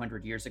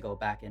 200 years ago,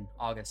 back in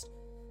August.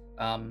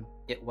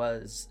 It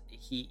was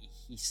he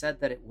said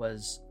that it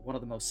was one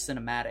of the most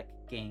cinematic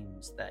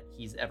games that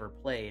he's ever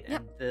played,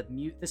 Yep.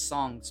 and this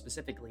song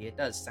specifically, it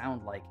does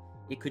sound like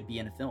it could be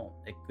in a film.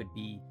 It could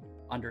be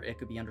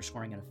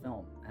underscoring in a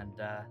film, and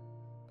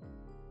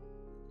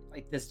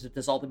like this,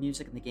 does all the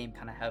music in the game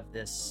kind of have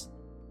this,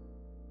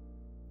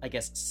 I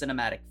guess,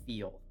 cinematic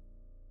feel?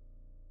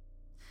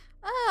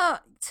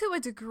 To a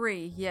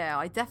degree, yeah.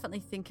 I definitely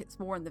think it's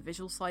more on the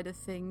visual side of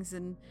things,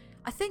 and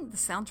I think the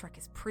soundtrack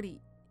is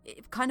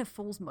it kind of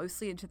falls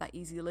mostly into that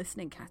easy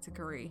listening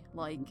category.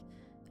 Like,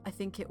 I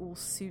think it all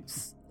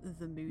suits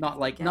the mood. Not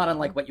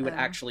unlike what you would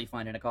actually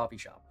find in a coffee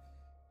shop.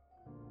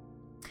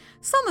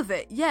 Some of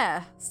it,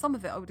 yeah. Some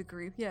of it I would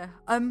agree, yeah.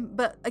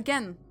 But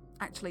again,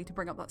 actually, to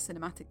bring up that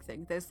cinematic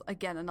thing, there's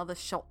again another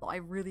shot that I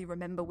really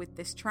remember with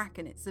this track,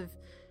 and it's of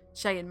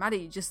Shay and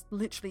Maddie. Just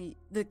literally,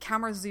 the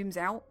camera zooms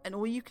out, and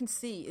all you can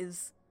see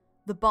is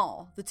the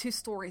bar, the two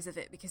stories of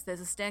it, because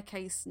there's a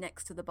staircase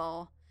next to the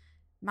bar.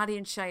 Maddie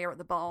and Shay are at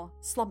the bar,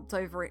 slumped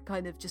over it,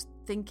 kind of just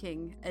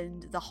thinking,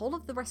 and the whole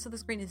of the rest of the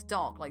screen is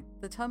dark. Like,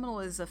 the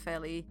terminal is a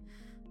fairly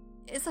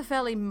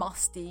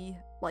musty,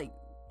 like,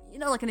 you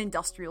know, like an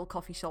industrial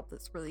coffee shop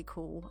that's really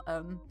cool.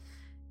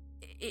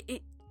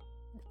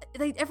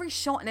 Every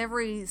shot and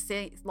every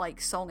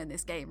song in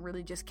this game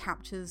really just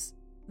captures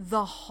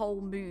the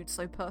whole mood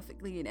so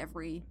perfectly in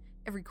every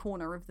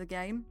corner of the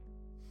game.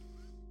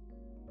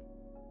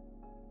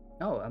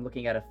 Oh, I'm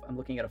looking at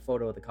a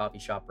photo of the coffee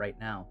shop right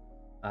now.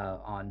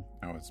 On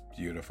it's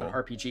beautiful.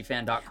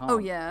 RPGFan.com. Oh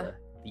yeah,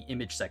 the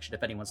image section.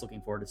 If anyone's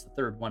looking for it, it's the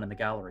third one in the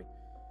gallery.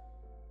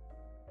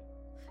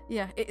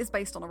 Yeah, it is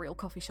based on a real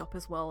coffee shop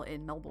as well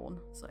in Melbourne.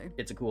 So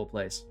it's a cool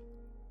place.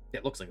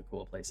 It looks like a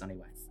cool place,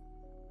 anyway.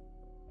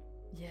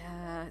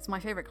 Yeah, it's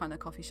my favorite kind of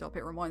coffee shop.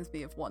 It reminds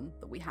me of one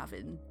that we have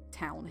in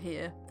town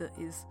here that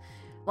is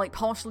like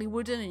partially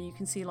wooden, and you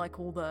can see like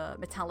all the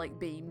metallic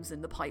beams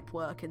and the pipe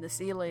work in the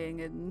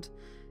ceiling, and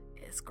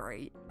it's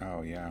great.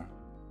 Oh yeah.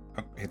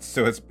 It's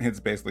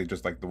basically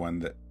just like the one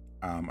that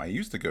I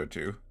used to go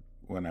to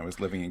when I was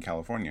living in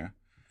California.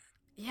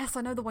 Yes,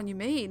 I know the one you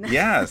mean.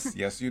 yes,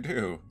 you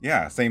do.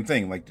 Yeah, same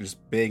thing. Like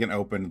just big and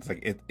open. It's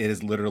like it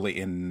is literally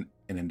in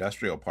an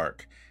industrial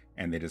park,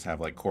 and they just have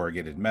like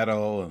corrugated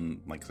metal and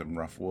like some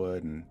rough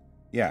wood, and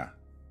yeah,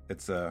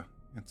 it's a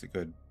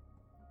good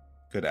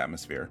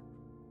atmosphere.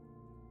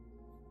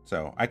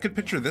 So I could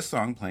picture this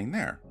song playing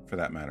there, for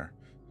that matter,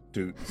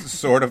 to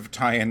sort of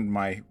tie in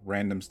my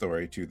random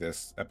story to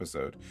this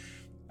episode.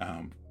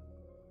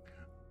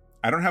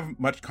 I don't have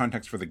much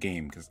context for the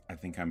game because I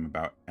think I'm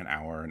about an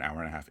hour and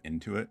a half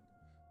into it.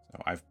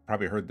 So I've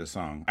probably heard the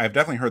song. I've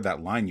definitely heard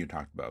that line you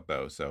talked about,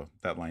 though. So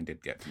that line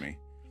did get to me.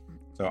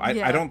 So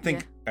I don't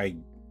think I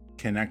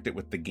connect it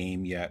with the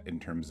game yet in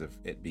terms of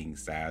it being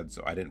sad.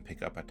 So I didn't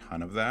pick up a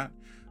ton of that.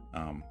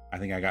 I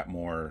think I got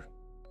more,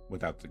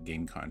 without the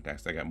game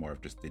context, I got more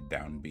of just the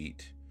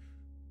downbeat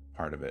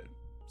part of it.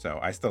 So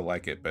I still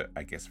like it, but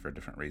I guess for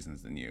different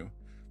reasons than you.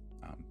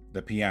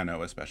 The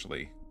piano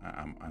especially,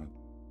 I'm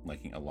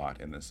liking a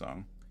lot in this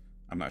song.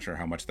 I'm not sure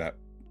how much that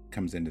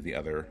comes into the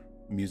other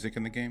music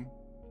in the game.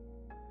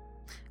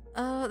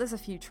 There's a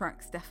few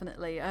tracks,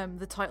 definitely.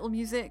 The title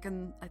music,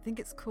 and I think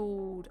it's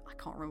called, I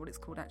can't remember what it's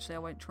called actually, I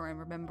won't try and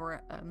remember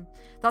it.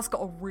 That's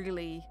got a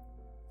really,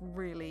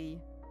 really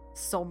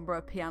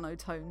somber piano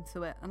tone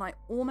to it, and I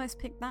almost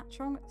picked that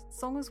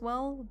song as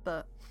well,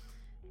 but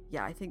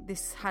yeah, I think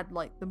this had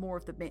like the more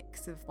of the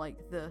mix of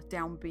like the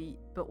downbeat,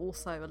 but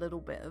also a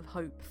little bit of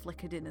hope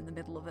flickered in the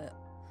middle of it.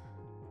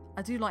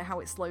 I do like how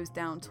it slows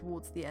down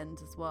towards the end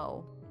as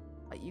well.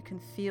 Like you can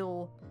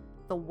feel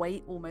the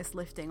weight almost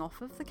lifting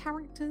off of the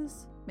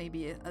characters,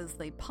 maybe as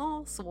they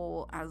pass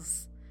or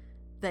as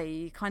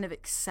they kind of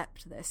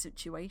accept their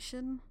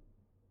situation.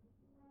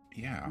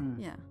 Yeah.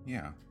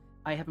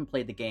 I haven't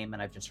played the game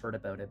and I've just heard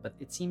about it, but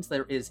it seems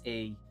there is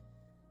a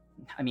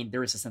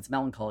sense of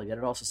melancholy, but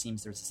it also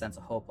seems there's a sense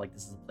of hope, like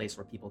this is a place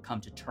where people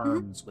come to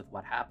terms with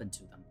what happened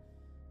to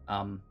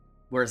them.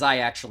 Whereas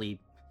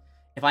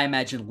if I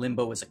imagine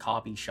Limbo as a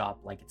coffee shop,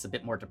 like it's a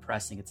bit more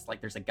depressing. It's like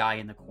there's a guy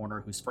in the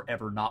corner who's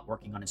forever not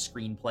working on his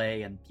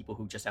screenplay, and people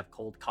who just have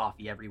cold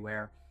coffee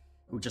everywhere,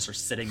 who just are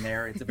sitting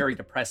there. It's a very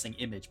depressing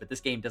image, but this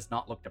game does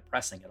not look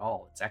depressing at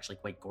all. It's actually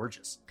quite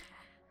gorgeous.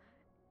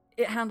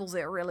 it handles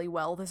it really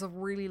well. There's a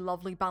really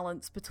lovely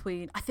balance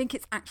between, I think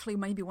it's actually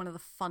maybe one of the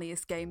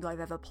funniest games I've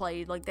ever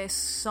played. Like, there's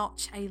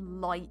such a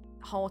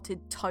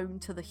light-hearted tone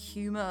to the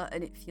humor,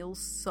 and it feels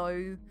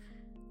so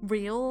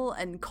real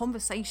and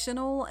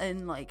conversational,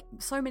 and like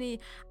so many.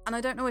 And I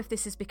don't know if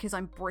this is because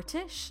I'm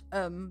British,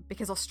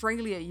 because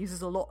Australia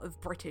uses a lot of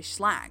British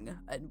slang,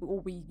 or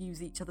we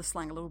use each other's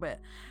slang a little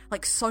bit.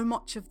 Like, so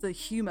much of the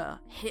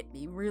humor hit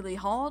me really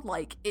hard.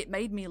 Like, it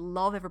made me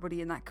love everybody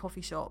in that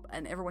coffee shop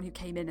and everyone who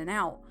came in and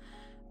out,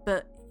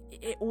 but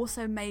it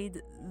also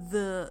made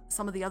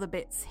some of the other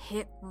bits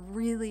hit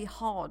really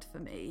hard for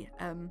me.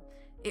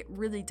 It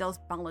really does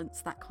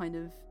balance that kind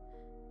of,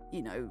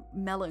 you know,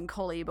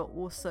 melancholy, but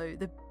also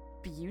the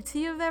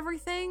beauty of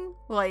everything.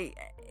 Like,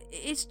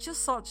 it's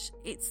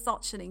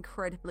such an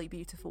incredibly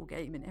beautiful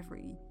game in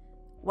every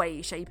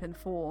way, shape, and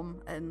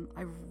form, and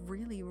I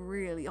really,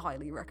 really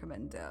highly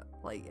recommend it.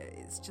 Like,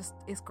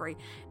 it's great.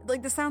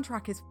 Like, the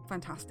soundtrack is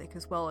fantastic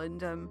as well,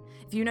 and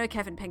if you know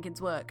Kevin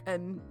Penkin's work,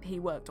 he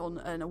worked on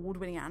an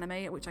award-winning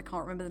anime, which I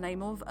can't remember the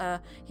name of.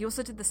 He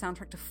also did the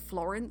soundtrack to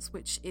Florence,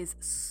 which is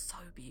so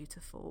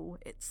beautiful.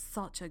 It's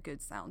such a good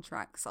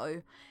soundtrack,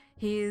 so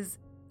he is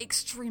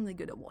extremely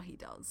good at what he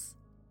does.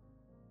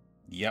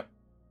 Yep.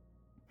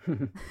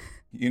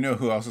 You know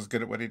who else is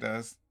good at what he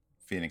does?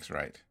 Phoenix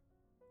Wright.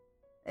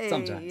 Hey.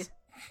 Sometimes.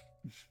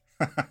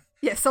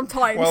 Yeah,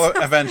 sometimes. Well,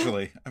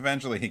 eventually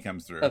he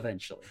comes through.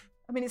 Eventually.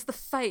 I mean, it's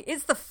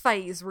the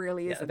phase,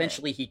 really, isn't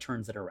eventually it? he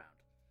turns it around.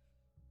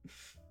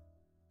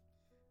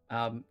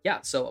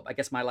 So I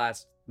guess my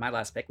last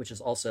pick, which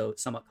is also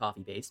somewhat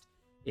coffee based,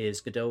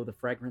 is Godot, the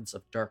Fragrance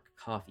of Dark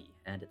Coffee,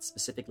 and it's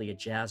specifically a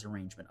jazz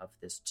arrangement of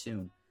this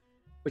tune,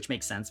 which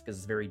makes sense because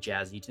it's a very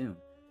jazzy tune.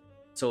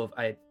 So if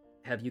I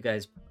have you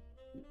guys,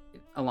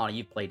 Alana,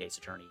 you've played Ace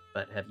Attorney,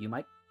 but have you,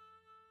 Mike?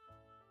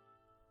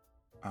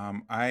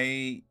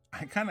 I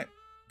kind of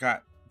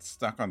got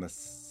stuck on the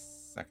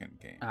second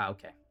game.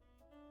 Okay.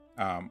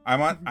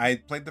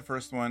 I played the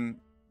first one.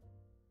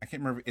 I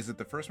can't remember. Is it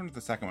the first one or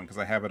the second one? Because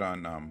I have it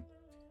on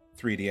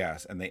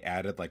 3DS, and they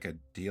added like a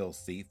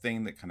DLC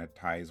thing that kind of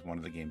ties one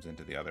of the games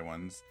into the other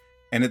ones,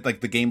 and it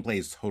like the gameplay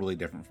is totally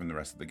different from the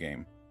rest of the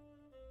game.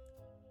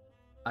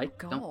 I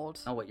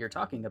don't know what you're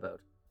talking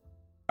about.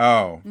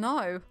 Oh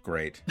no,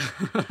 great.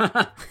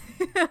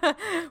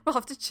 We'll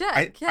have to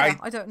check.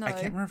 I don't know. I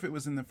can't remember if it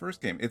was in the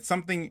first game. It's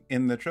something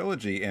in the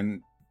trilogy,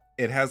 and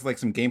it has like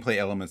some gameplay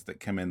elements that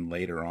come in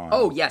later on.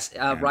 Oh yes,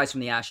 Rise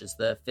from the Ashes,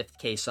 the fifth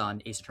case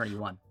on Ace Attorney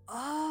 1.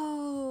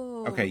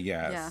 Oh. Okay.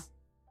 Yes.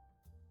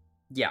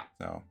 Yeah.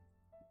 So,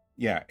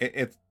 yeah,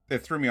 it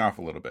threw me off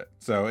a little bit.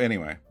 So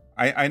anyway,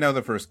 I know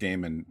the first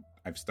game, and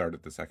I've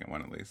started the second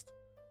one at least.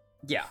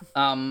 Yeah.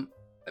 I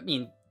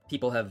mean,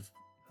 people have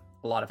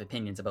a lot of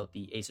opinions about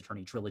the Ace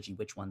Attorney trilogy,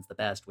 which one's the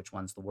best, which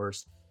one's the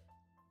worst.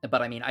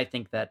 But I mean, I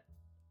think that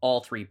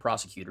all three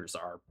prosecutors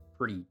are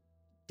pretty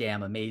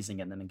damn amazing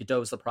in them. And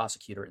Godot's the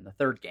prosecutor in the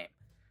third game.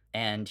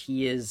 And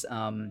he is,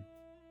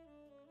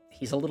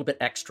 he's a little bit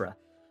extra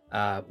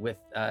with,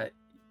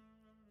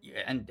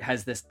 and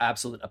has this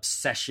absolute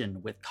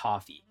obsession with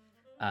coffee.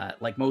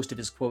 Like most of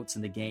his quotes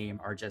in the game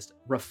are just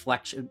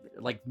reflection,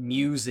 like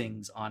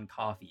musings on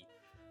coffee.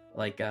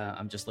 Like,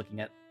 I'm just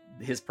looking at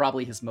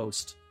probably his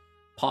most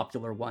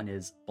popular one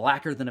is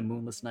blacker than a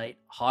moonless night,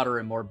 hotter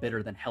and more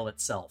bitter than hell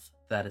itself.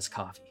 That is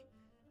coffee.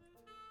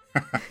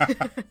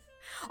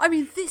 I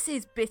mean, this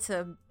is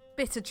bitter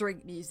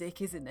drink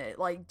music, isn't it?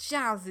 Like,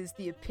 jazz is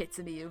the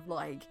epitome of,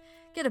 like,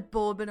 get a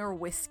bourbon or a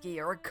whiskey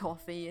or a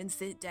coffee and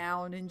sit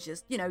down and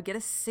just, you know, get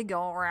a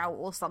cigar out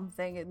or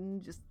something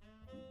and just,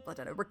 I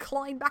don't know,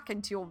 recline back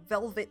into your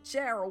velvet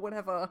chair or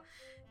whatever.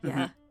 Yeah.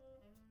 Mm-hmm.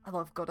 I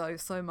love Godot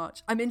so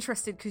much. I'm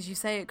interested because you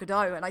say it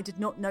Godot, and I did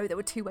not know there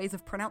were two ways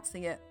of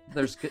pronouncing it.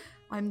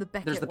 I'm the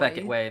Beckett way. There's the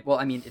Beckett way. Well,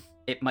 I mean,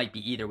 it might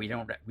be either.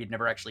 We'd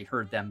never actually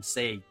heard them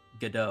say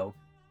Godot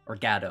or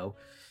Gado.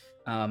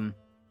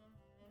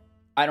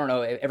 I don't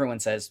know. Everyone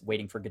says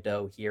waiting for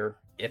Godot here,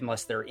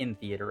 unless they're in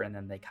theater, and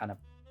then they kind of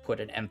put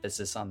an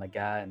emphasis on the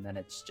guy, and then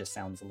it just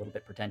sounds a little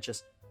bit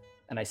pretentious.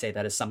 And I say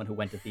that as someone who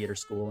went to theater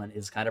school and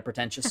is kind of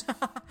pretentious.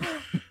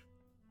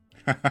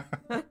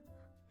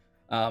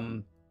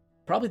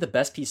 Probably the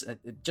best piece,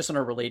 just on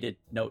a related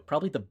note,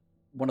 probably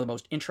one of the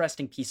most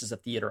interesting pieces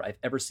of theater I've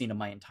ever seen in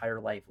my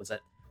entire life was at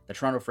the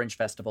Toronto Fringe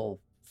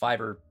Festival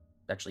 10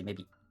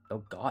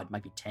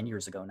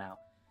 years ago now.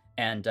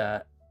 And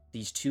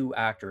these two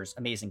actors,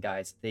 amazing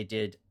guys, they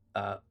did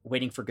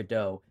Waiting for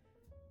Godot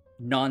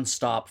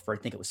nonstop for, I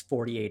think it was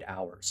 48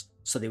 hours.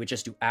 So they would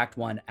just do Act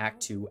 1,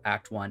 Act 2,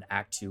 Act 1,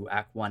 Act 2,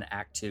 Act 1,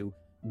 Act 2,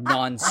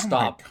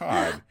 nonstop. Oh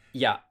my God.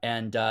 Yeah,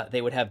 and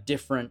they would have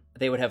different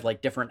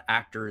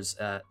actors,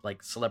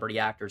 like celebrity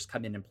actors,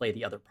 come in and play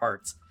the other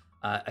parts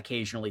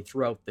occasionally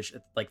throughout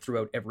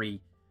throughout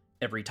every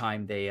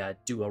time they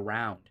do a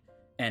round.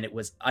 And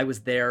I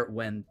was there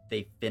when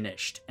they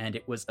finished, and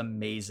it was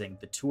amazing.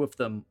 The two of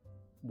them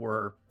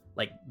were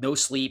like no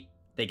sleep.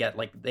 They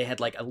had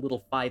like a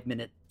little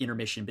 5-minute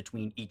intermission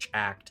between each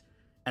act,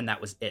 and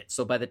that was it.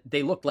 So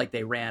they looked like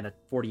they ran a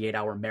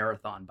 48-hour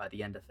marathon by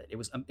the end of it.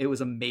 It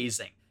was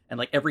amazing. and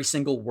like every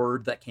single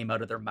word that came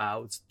out of their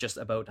mouths just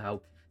about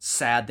how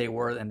sad they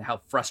were and how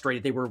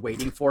frustrated they were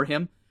waiting for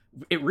him,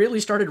 it really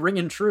started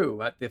ringing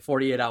true at the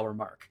 48-hour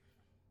mark.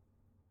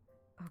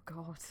 Oh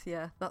god,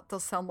 yeah, that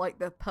does sound like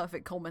the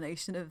perfect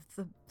culmination of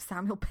the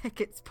Samuel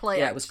Beckett's play.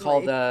 Yeah, it was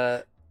called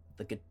the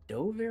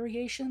Godot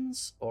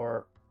Variations,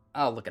 or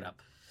I'll look it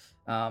up.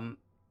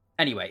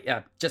 Anyway,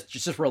 yeah,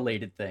 just a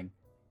related thing.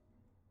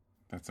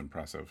 That's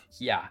impressive.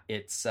 Yeah,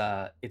 it's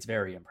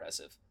very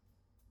impressive.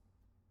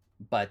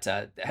 But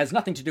it has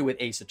nothing to do with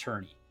Ace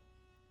Attorney.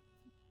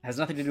 It has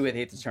nothing to do with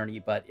Ace Attorney,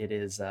 but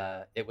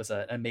it was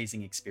an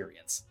amazing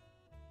experience.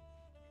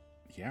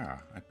 Yeah,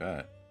 I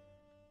bet.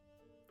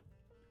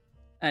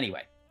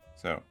 Anyway.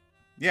 So,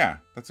 yeah,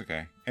 that's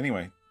okay.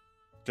 Anyway,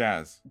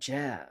 Jazz.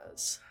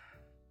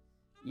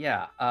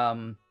 Yeah, I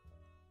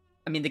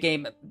mean,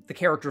 the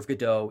character of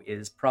Godot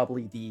is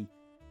probably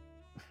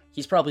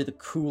he's probably the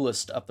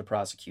coolest of the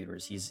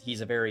prosecutors.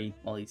 He's a very,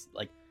 well, he's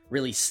like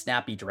really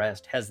snappy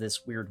dressed, has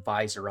this weird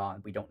visor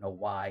on, we don't know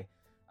why,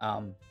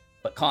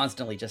 but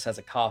constantly just has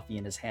a coffee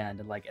in his hand,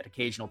 and like at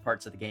occasional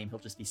parts of the game, he'll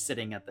just be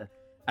sitting at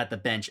the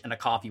bench, and a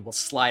coffee will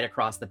slide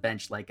across the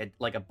bench like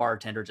a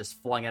bartender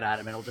just flung it at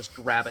him, and he'll just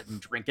grab it and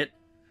drink it.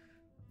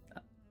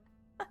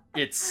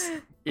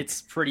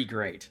 It's pretty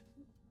great.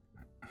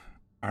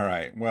 All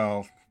right.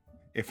 Well,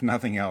 if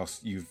nothing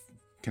else, you've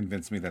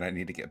convinced me that I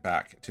need to get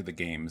back to the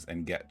games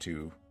and get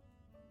to.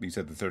 You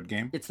said the third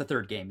game? It's the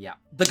third game, yeah.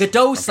 The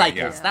Godot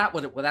Cycles. Yeah.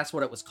 That's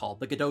what it was called.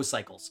 The Godot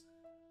Cycles.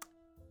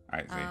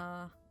 I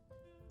see.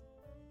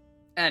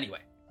 Anyway.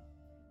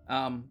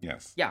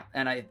 Yes. Yeah,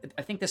 and I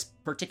think this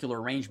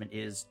particular arrangement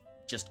is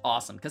just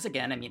awesome because,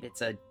 again, I mean,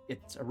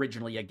 it's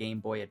originally a Game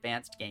Boy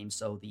Advanced game,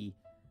 so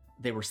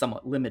they were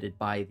somewhat limited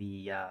by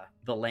the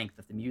length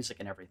of the music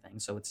and everything.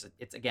 So it's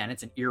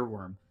an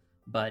earworm,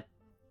 but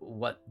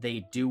what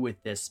they do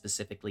with this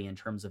specifically in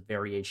terms of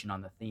variation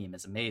on the theme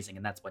is amazing,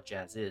 and that's what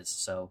jazz is.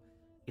 So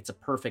it's a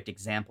perfect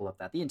example of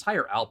that. The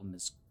entire album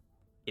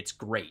it's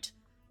great,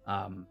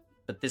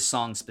 but this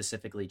song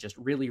specifically just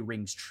really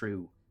rings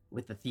true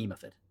with the theme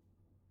of it.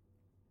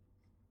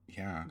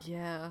 Yeah,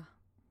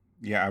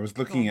 I was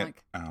looking at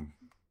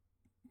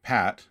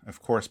Pat.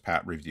 Of course,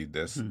 Pat reviewed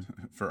this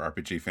for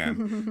RPG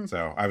Fan.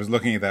 So I was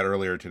looking at that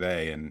earlier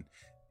today, and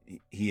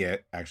he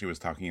actually was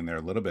talking in there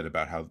a little bit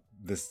about how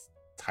this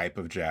type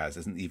of jazz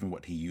isn't even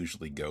what he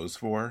usually goes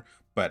for,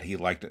 but he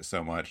liked it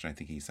so much, and I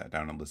think he sat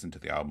down and listened to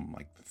the album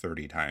like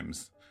 30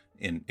 times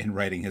in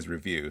writing his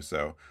review.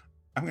 So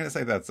I'm going to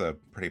say that's a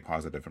pretty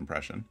positive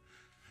impression.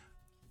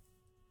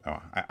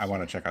 Oh, I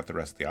want to check out the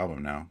rest of the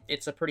album now.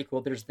 It's a pretty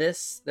cool. There's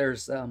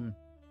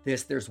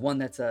one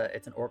that's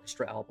it's an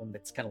orchestra album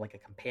that's kind of like a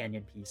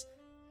companion piece,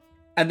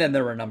 and then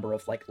there are a number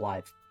of like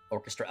live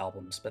orchestra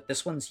albums, but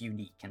this one's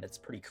unique and it's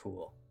pretty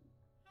cool.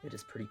 It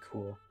is pretty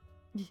cool.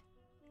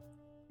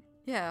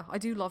 Yeah, I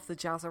do love the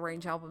jazz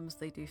arrange albums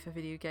they do for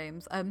video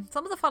games.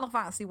 Some of the Final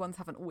Fantasy ones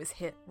haven't always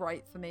hit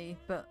right for me,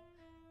 but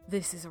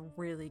this is a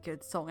really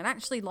good song. And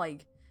actually,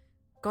 like,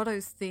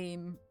 Godot's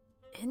theme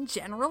in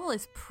general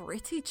is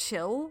pretty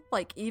chill,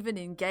 like even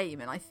in game.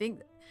 And I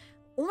think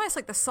almost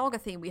like the saga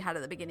theme we had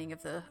at the beginning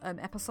of the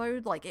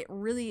episode, like it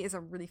really is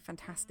a really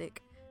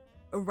fantastic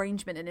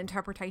arrangement and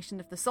interpretation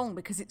of the song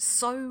because it's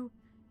so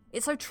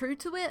true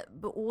to it,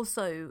 but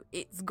also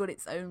it's got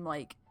its own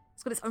like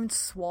it's got its own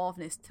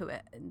suaveness to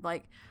it. And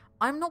like,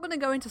 I'm not going to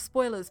go into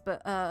spoilers,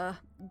 but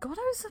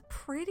Godot's a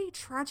pretty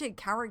tragic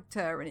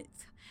character, and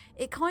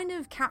it kind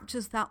of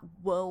captures that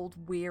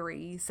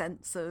world-weary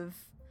sense of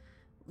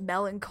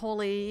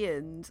melancholy,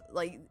 and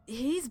like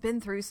he's been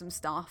through some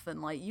stuff,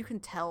 and like you can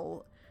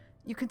tell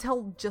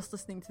just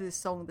listening to this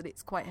song that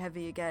it's quite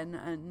heavy again.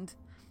 And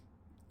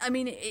I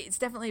mean, it's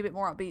definitely a bit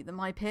more upbeat than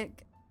my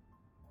pick,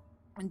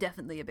 and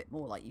definitely a bit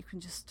more like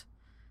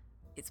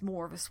it's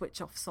more of a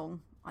switch off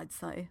song, I'd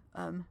say.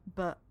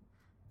 But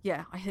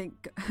yeah, I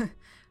think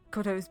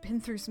Godot's been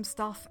through some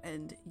stuff,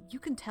 and you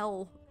can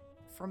tell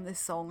from this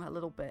song a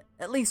little bit,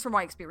 at least from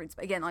my experience.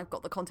 But again, I've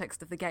got the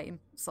context of the game,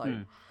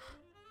 so.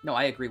 No,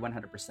 I agree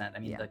 100%. I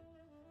mean,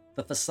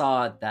 the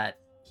facade that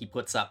he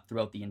puts up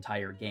throughout the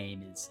entire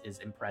game is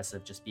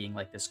impressive, just being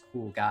like this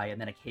cool guy, and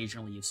then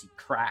occasionally you see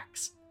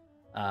cracks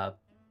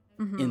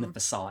in the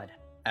facade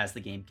as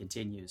the game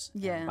continues.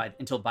 Yeah.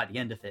 Until by the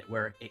end of it,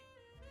 where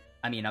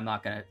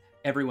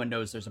everyone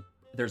knows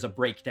there's a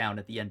breakdown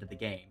at the end of the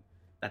game.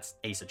 That's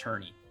Ace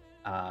Attorney.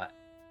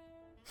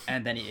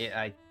 And then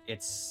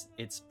it's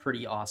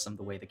pretty awesome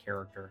the way the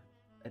character.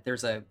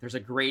 There's a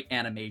great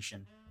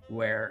animation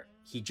where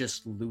he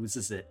just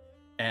loses it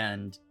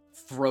and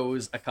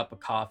throws a cup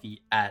of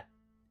coffee at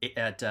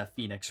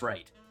Phoenix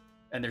Wright,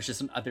 and there's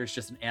just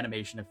an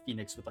animation of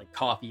Phoenix with like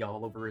coffee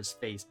all over his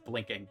face,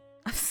 blinking.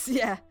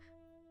 Yeah,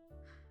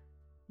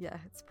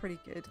 it's pretty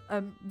good.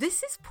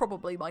 This is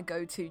probably my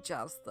go-to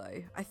jazz,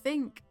 though. I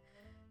think,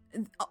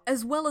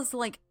 as well as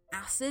like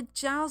acid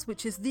jazz,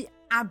 which is the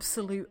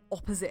absolute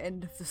opposite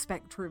end of the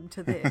spectrum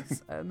to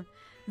this.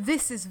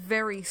 This is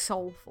very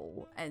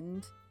soulful,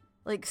 and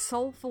like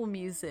soulful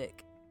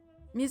music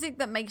music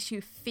that makes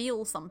you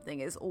feel something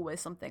is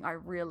always something I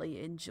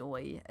really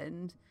enjoy,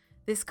 and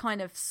this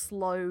kind of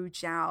slow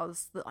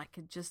jazz that I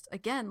could just,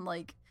 again,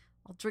 like,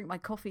 I'll drink my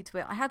coffee to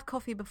it. I had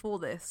coffee before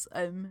this.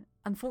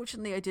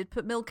 Unfortunately, I did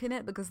put milk in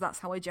it because that's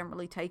how I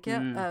generally take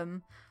it.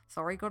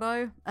 Sorry,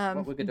 Godot.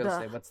 What would Godot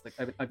say? What's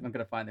the? I'm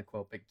gonna find the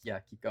quote, but yeah,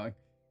 keep going.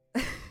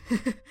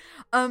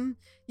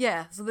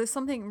 Yeah. So there's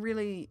something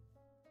really,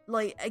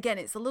 like, again,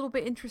 it's a little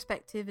bit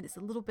introspective and it's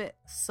a little bit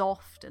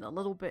soft and a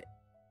little bit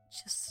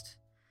just,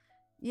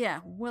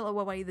 yeah, willow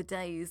away the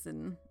days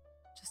and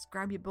just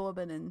grab your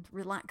bourbon and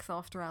relax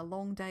after our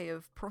long day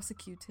of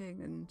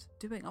prosecuting and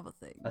doing other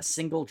things. A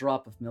single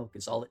drop of milk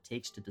is all it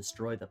takes to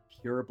destroy the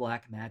pure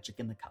black magic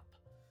in the cup.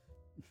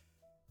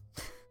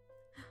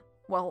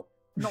 Well,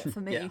 not for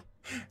me. Yeah.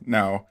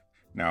 No,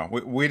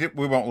 we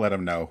won't let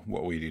him know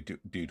what we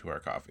do to our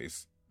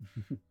coffees.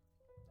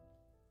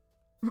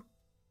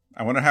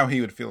 I wonder how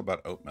he would feel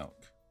about oat milk.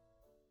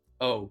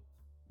 Oh,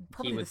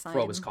 Probably he would the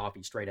throw same. his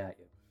coffee straight at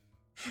you.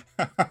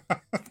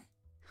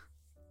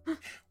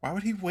 Why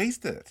would he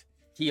waste it?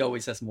 He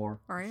always has more.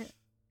 Right?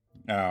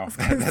 Oh, was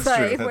gonna that's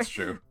say, true. That's wait.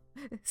 true.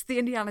 It's the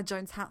Indiana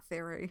Jones hat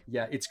theory.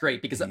 Yeah, it's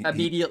great because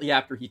immediately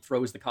after he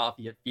throws the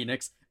coffee at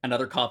Phoenix,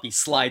 another coffee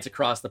slides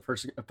across the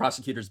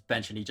prosecutor's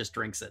bench and he just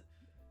drinks it.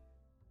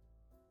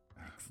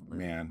 Excellent.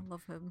 Man. I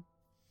love him.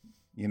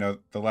 You know,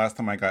 the last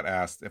time I got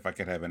asked if I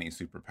could have any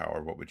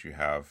superpower, what would you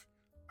have?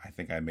 I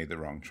think I made the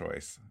wrong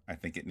choice. I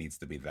think it needs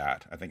to be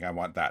that. I think I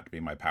want that to be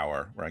my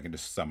power, where I can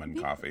just summon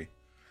coffee.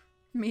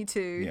 Me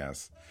too.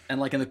 Yes. And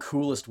like in the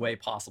coolest way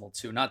possible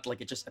too. Not like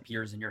it just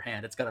appears in your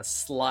hand. It's got to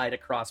slide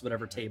across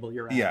whatever table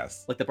you're at.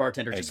 Yes. Like the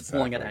bartender just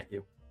pulling it Exactly.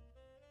 at you.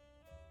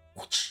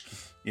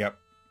 Yep.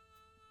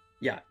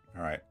 Yeah.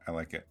 All right. I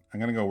like it. I'm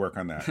going to go work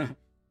on that.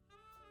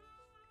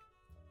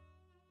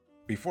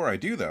 Before I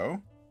do,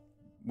 though,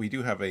 we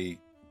do have a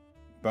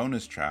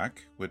bonus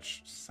track,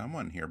 which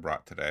someone here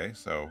brought today.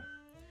 So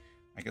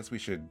I guess we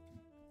should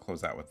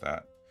close out with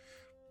that.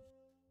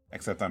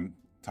 Except I'm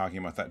talking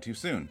about that too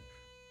soon.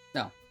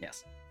 No.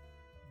 Yes.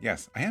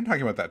 Yes, I am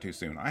talking about that too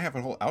soon. I have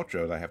a whole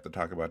outro that I have to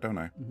talk about, don't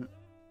I? Mm-hmm.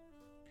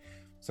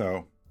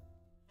 So,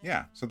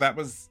 yeah. So that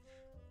was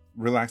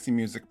Relaxing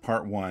Music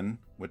Part 1,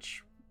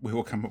 which we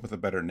will come up with a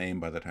better name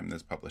by the time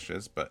this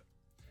publishes. But,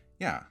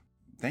 yeah.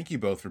 Thank you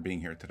both for being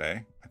here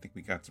today. I think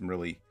we got some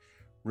really,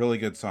 really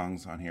good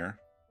songs on here.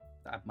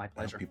 My I hope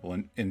pleasure. people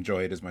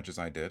enjoy it as much as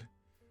I did.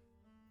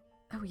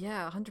 Oh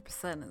yeah,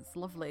 100%. It's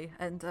lovely.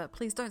 And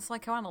please don't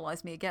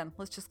psychoanalyze me again.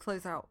 Let's just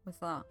close out with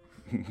that.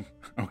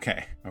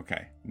 Okay.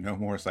 No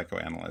more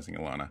psychoanalyzing,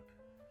 Alana.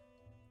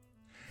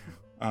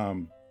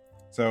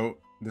 So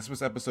this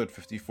was episode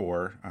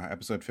 54.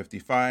 Episode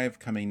 55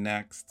 coming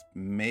next,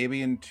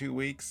 maybe in 2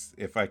 weeks.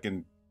 If I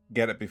can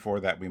get it before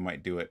that, we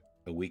might do it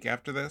a week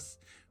after this.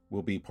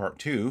 Will be part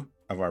 2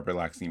 of our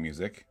relaxing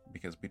music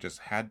because we just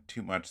had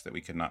too much that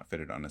we could not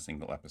fit it on a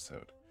single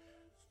episode.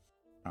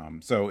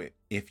 So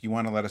if you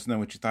want to let us know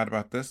what you thought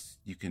about this,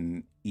 you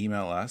can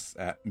email us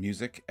at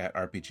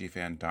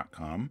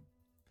music@rpgfan.com.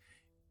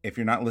 If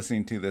you're not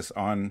listening to this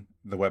on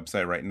the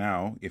website right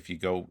now, if you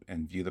go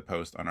and view the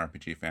post on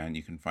RPG Fan,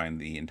 you can find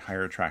the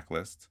entire track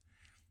list.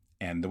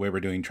 And the way we're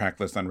doing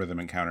track lists on Rhythm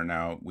Encounter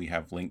now, we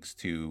have links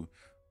to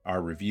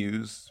our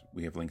reviews,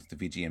 we have links to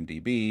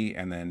VGMDB,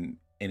 and then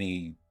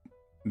any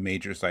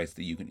major sites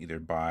that you can either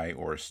buy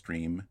or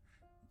stream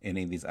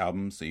any of these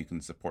albums so you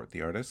can support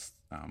the artists.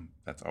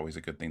 That's always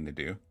a good thing to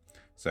do.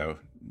 So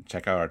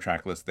check out our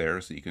track list there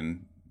so you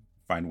can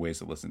find ways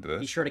to listen to Be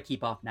this. sure to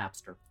keep off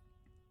Napster.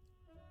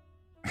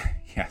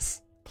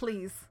 Yes.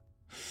 Please.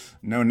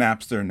 No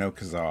Napster, no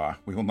Kazaa.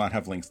 We will not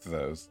have links to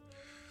those.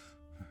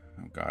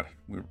 Oh, God.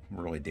 We're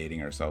really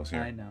dating ourselves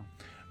here. I know.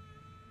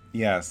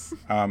 Yes.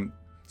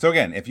 So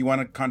again, if you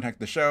want to contact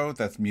the show,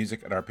 that's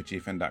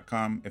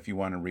music@rpgfan.com. If you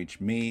want to reach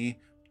me,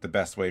 the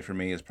best way for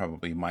me is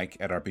probably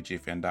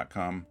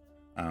mike@rpgfan.com.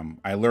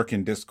 I lurk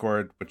in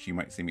Discord, which you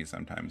might see me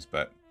sometimes,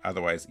 but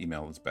otherwise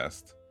email is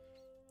best.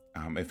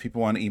 If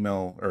people want to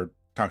email or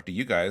talk to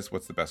you guys,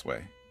 what's the best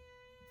way?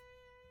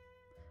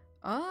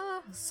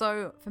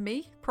 So for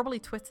me, probably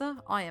Twitter.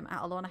 I am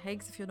at Alana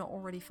Higgs if you're not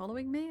already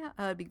following me.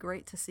 It'd be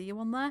great to see you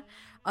on there.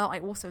 I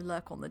also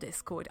lurk on the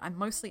Discord. I'm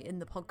mostly in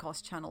the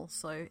podcast channel,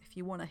 so if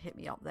you want to hit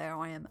me up there,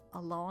 I am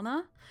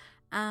Alana.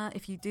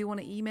 If you do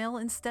want to email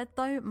instead,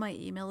 though, my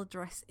email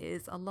address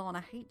is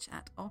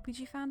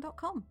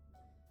alanah@rpgfan.com.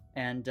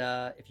 And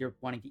if you're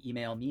wanting to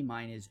email me,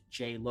 mine is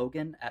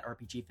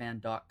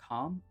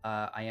jlogan@rpgfan.com.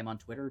 I am on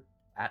Twitter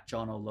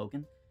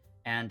 @JohnOLogan.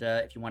 And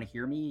if you want to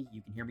hear me,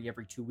 you can hear me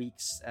every 2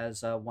 weeks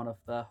as one of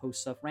the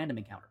hosts of Random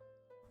Encounter.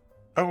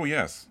 Oh,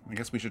 yes. I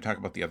guess we should talk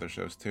about the other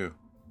shows, too.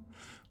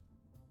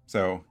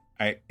 So,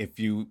 if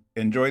you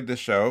enjoyed this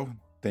show,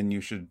 then you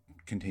should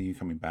continue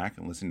coming back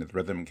and listening to the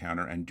Rhythm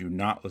Encounter and do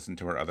not listen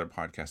to our other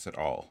podcasts at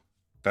all.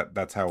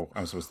 That's how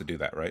I'm supposed to do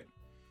that, right?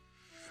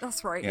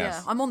 That's right,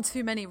 Yes. yeah. I'm on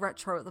too many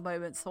retro at the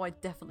moment, so I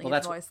definitely Well,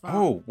 that's- advise that.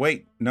 Oh,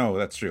 wait. No,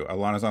 that's true.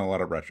 Alana's on a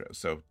lot of retros.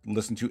 So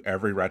listen to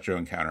every retro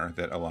encounter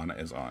that Alana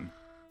is on.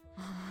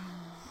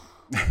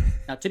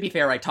 Now, to be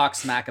fair, I talk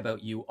smack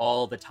about you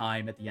all the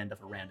time at the end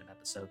of a random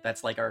episode.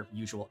 That's like our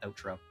usual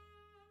outro.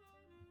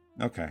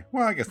 Okay.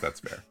 Well, I guess that's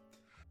fair.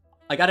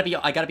 I gotta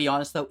be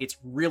honest though, it's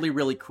really,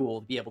 really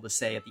cool to be able to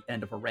say at the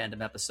end of a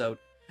random episode,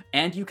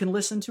 and you can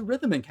listen to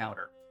Rhythm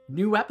Encounter,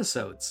 new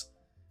episodes,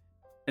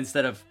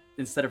 instead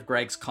of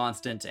Greg's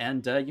constant,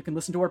 and you can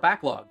listen to our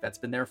backlog that's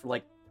been there for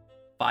like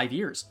 5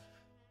 years.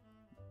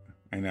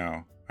 I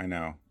know.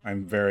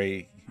 I'm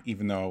very,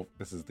 even though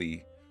this is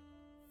the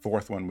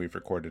 4th one we've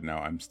recorded now,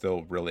 I'm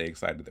still really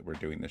excited that we're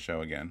doing the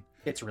show again.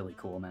 It's really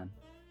cool, man.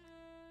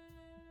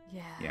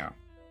 Yeah.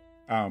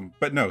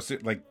 But no, so,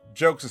 like,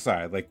 jokes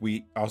aside, like,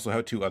 we also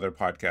have 2 other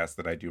podcasts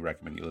that I do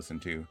recommend you listen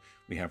to.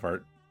 We have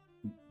our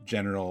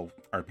general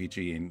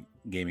RPG and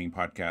gaming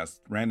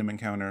podcast, Random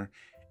Encounter,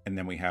 and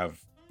then we have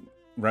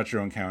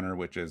Retro Encounter,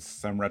 which is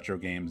some retro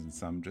games and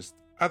some just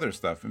other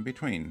stuff in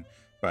between.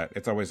 But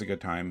it's always a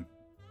good time.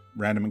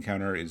 Random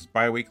Encounter is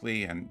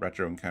bi-weekly, and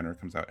Retro Encounter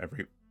comes out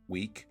every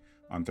week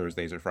on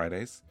Thursdays or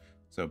Fridays.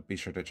 So be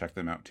sure to check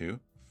them out too.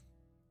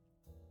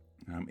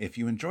 If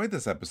you enjoyed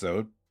this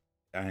episode,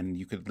 and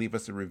you could leave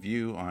us a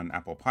review on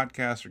Apple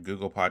Podcasts or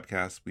Google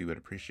Podcasts, we would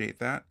appreciate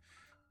that.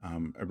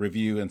 A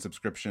review and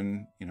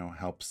subscription,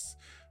 helps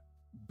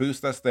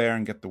boost us there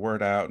and get the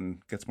word out and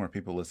gets more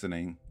people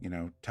listening.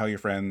 Tell your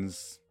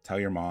friends, tell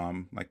your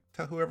mom,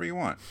 tell whoever you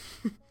want.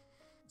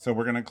 So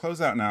we're going to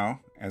close out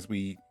now, as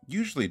we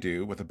usually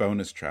do, with a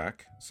bonus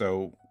track.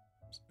 So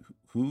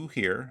who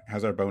here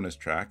has our bonus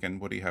track,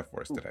 and what do you have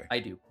for us today? I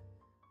do.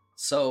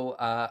 So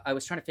I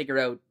was trying to figure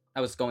out,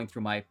 I was going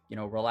through my,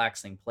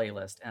 relaxing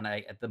playlist, and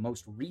the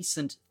most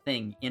recent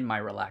thing in my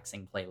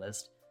relaxing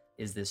playlist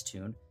is this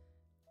tune.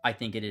 I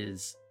think it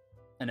is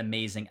an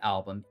amazing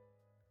album.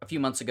 A few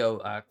months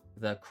ago,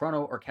 the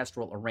Chrono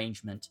Orchestral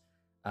Arrangement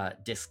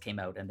disc came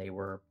out, and they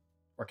were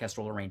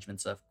orchestral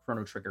arrangements of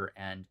Chrono Trigger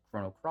and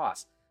Chrono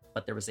Cross.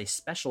 But there was a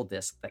special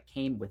disc that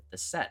came with the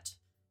set,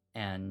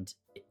 and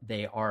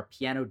they are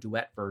piano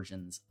duet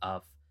versions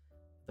of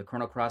the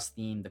Chrono Cross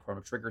theme, the Chrono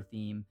Trigger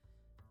theme,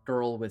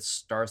 Girl with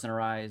Stars in Her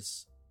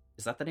Eyes.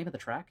 Is that the name of the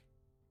track?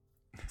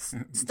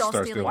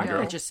 Star Stealing Why did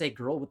I Girl. just say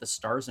Girl with the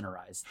Stars in Her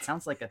Eyes? It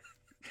sounds like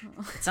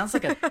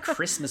a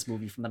Christmas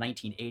movie from the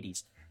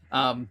 1980s.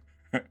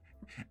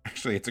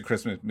 Actually, it's a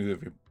Christmas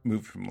movie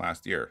from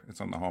last year.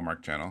 It's on the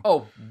Hallmark Channel.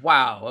 Oh,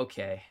 wow.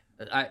 Okay.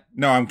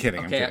 No, I'm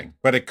kidding. Okay. I'm kidding.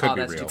 But it could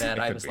be that's real. Too bad.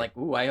 I was like,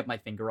 ooh, I have my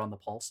finger on the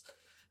pulse.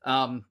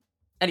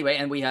 Anyway,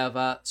 and we have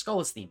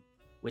Skulla's theme,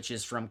 which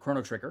is from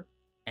Chrono Trigger,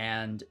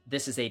 and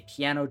this is a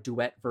piano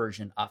duet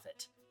version of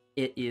it.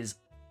 It is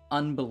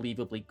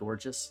unbelievably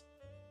gorgeous.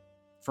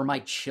 For my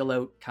chill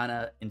out kind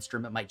of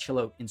instrument, my chill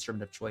out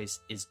instrument of choice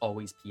is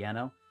always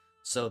piano.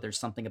 So there's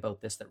something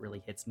about this that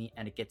really hits me,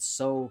 and it gets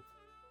so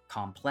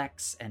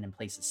complex and in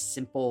places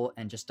simple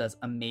and just does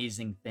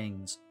amazing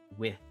things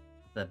with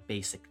the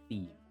basic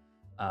theme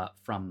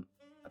from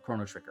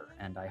Chrono Trigger,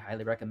 and I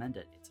highly recommend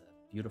it. It's a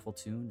beautiful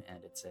tune, and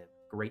it's a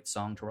great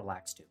song to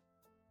relax to.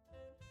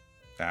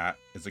 That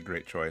is a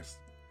great choice.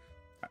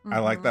 I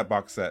like that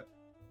box set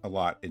a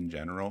lot in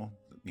general.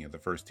 The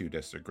first 2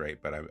 discs are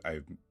great, but I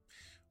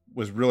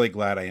was really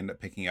glad I ended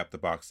up picking up the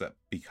box set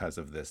because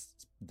of this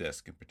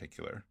disc in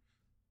particular.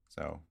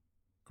 So,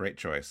 great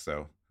choice.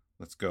 So,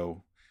 let's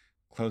go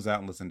close out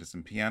and listen to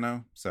some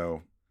piano.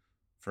 So,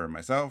 for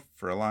myself,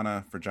 for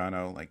Alana, for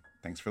Jono,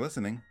 thanks for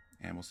listening,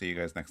 and we'll see you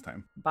guys next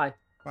time. Bye.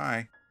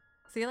 Bye.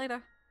 See you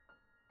later.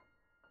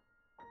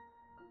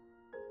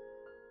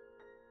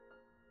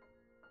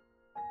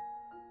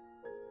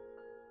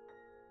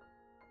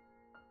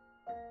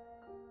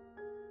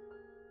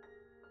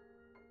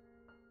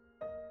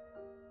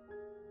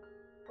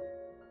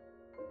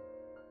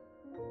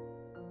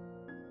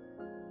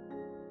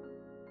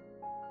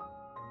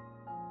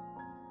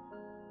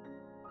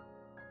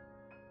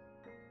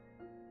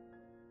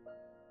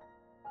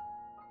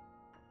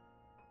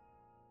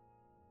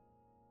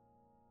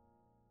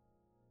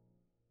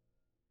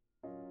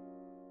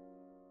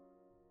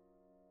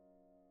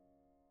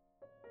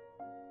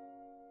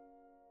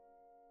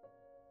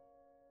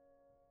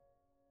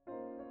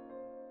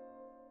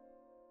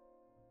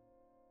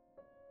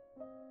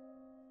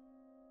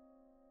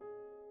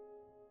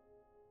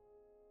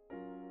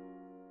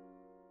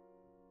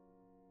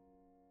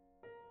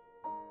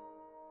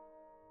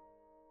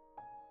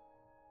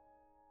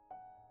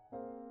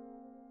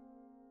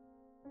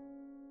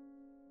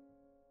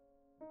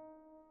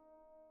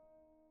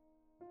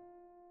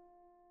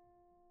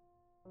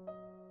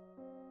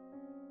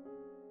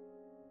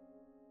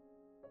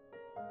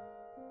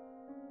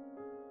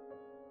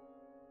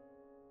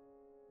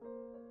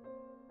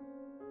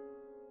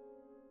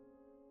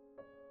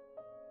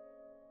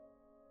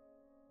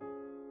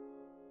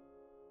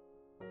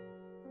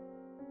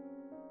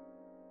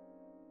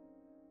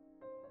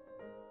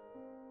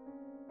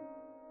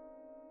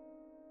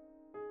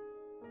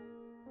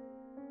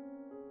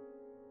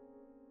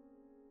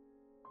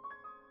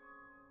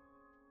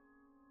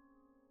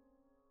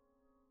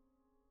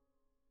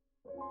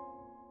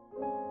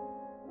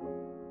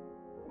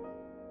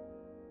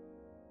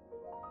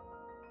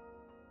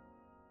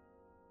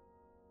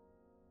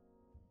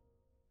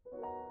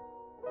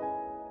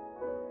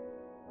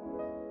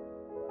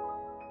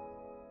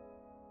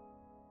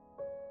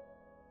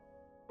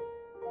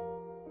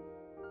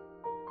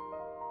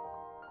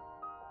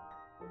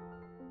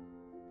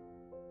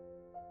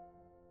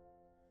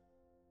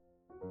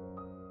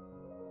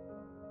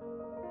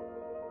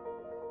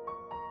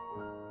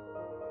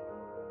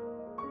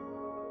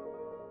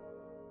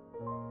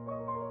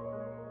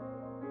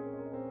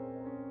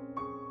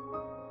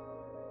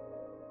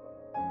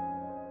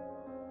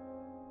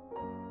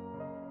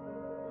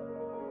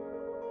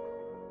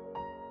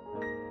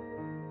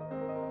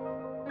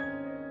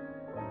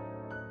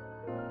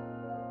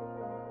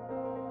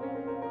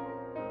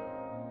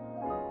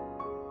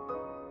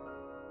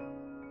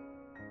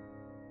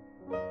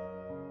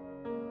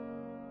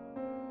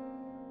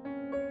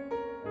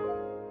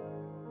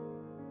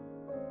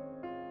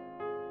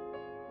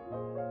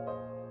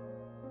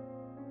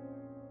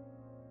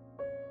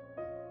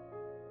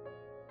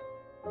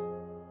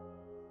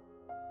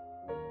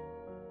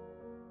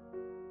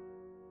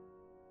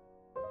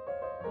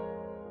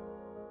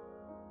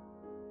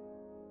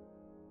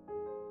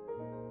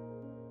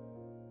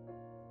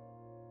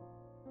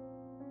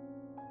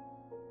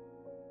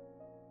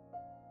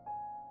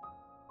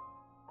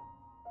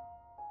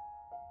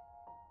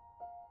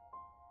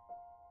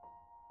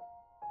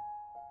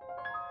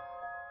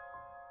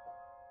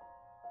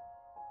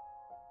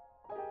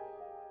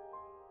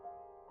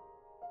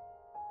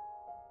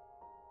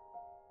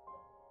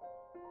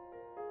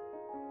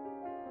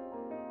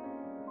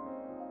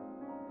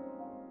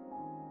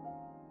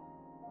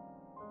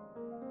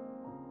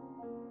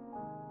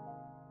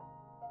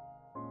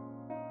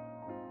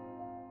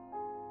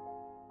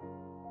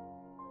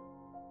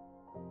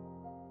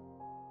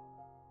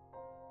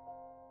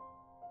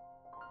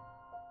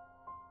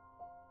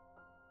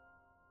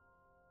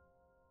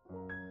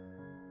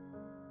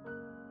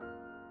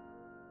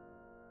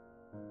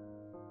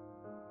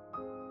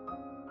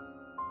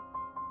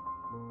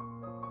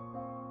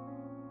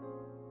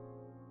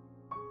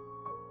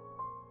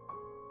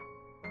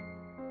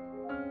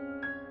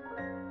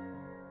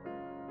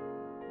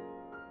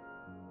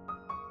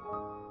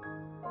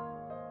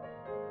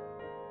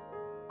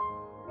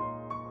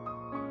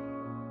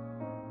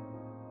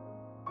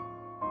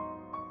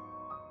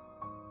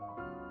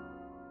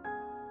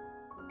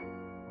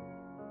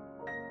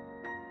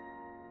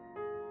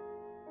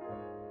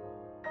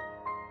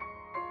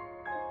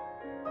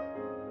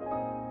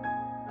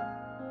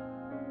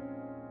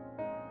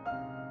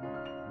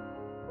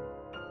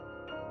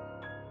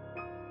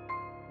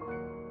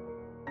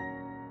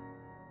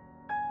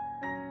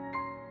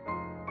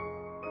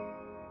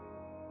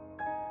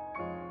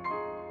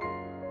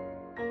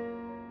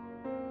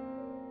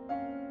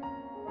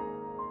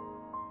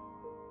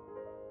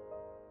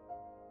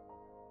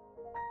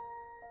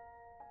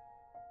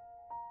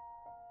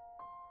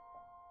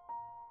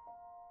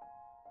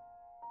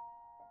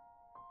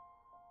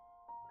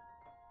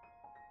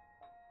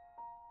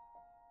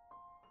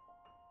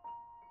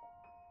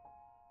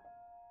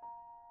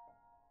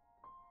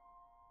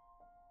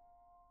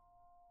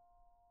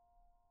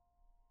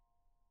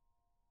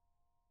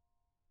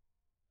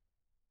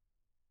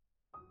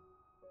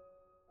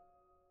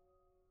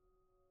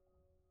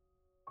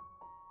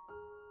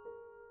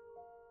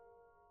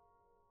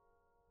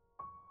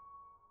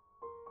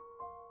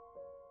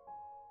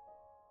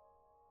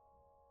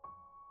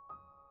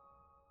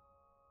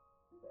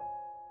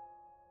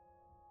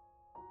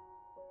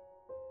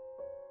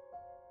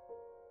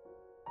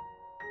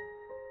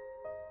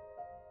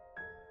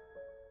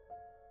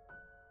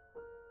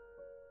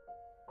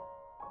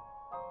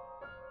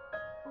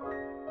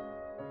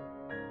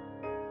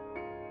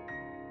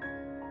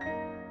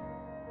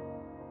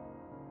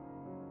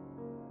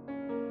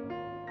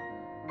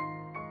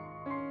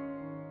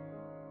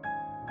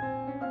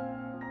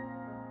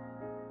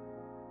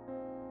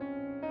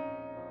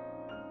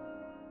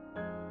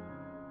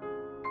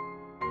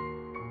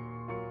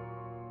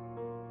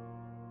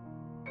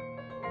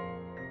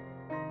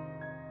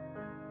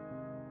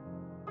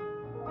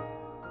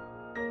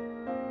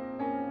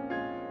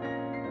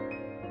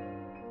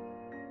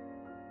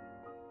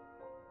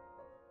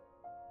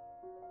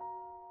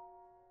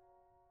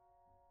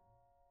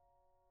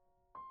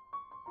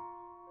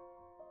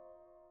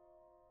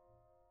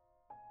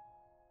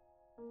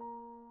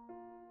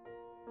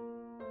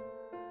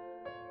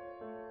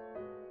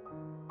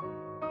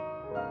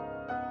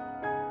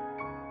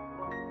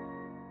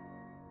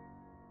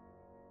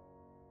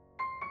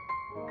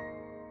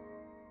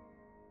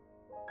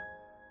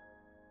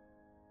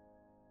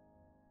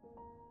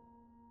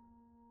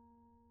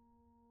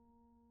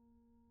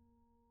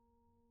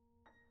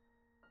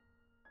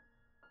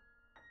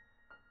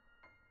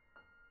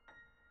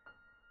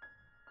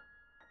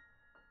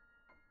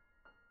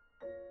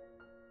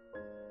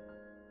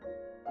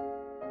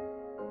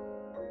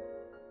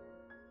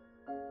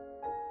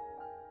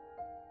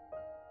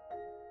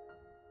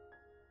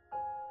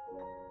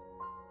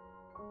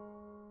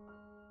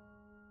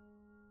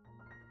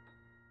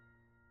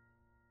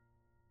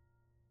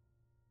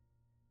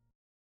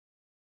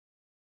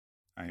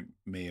 I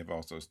may have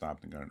also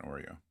stopped and got an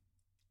Oreo.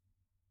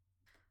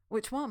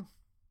 Which one?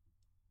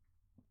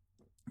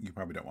 You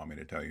probably don't want me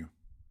to tell you.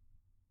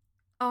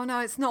 Oh, no,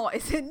 it's not.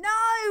 Is it?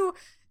 No!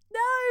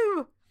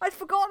 No! I'd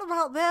forgotten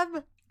about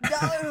them.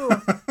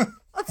 No!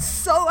 I'm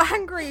so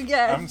angry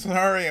again. I'm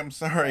sorry. I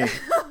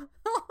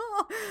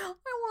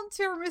want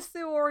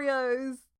tiramisu Oreos.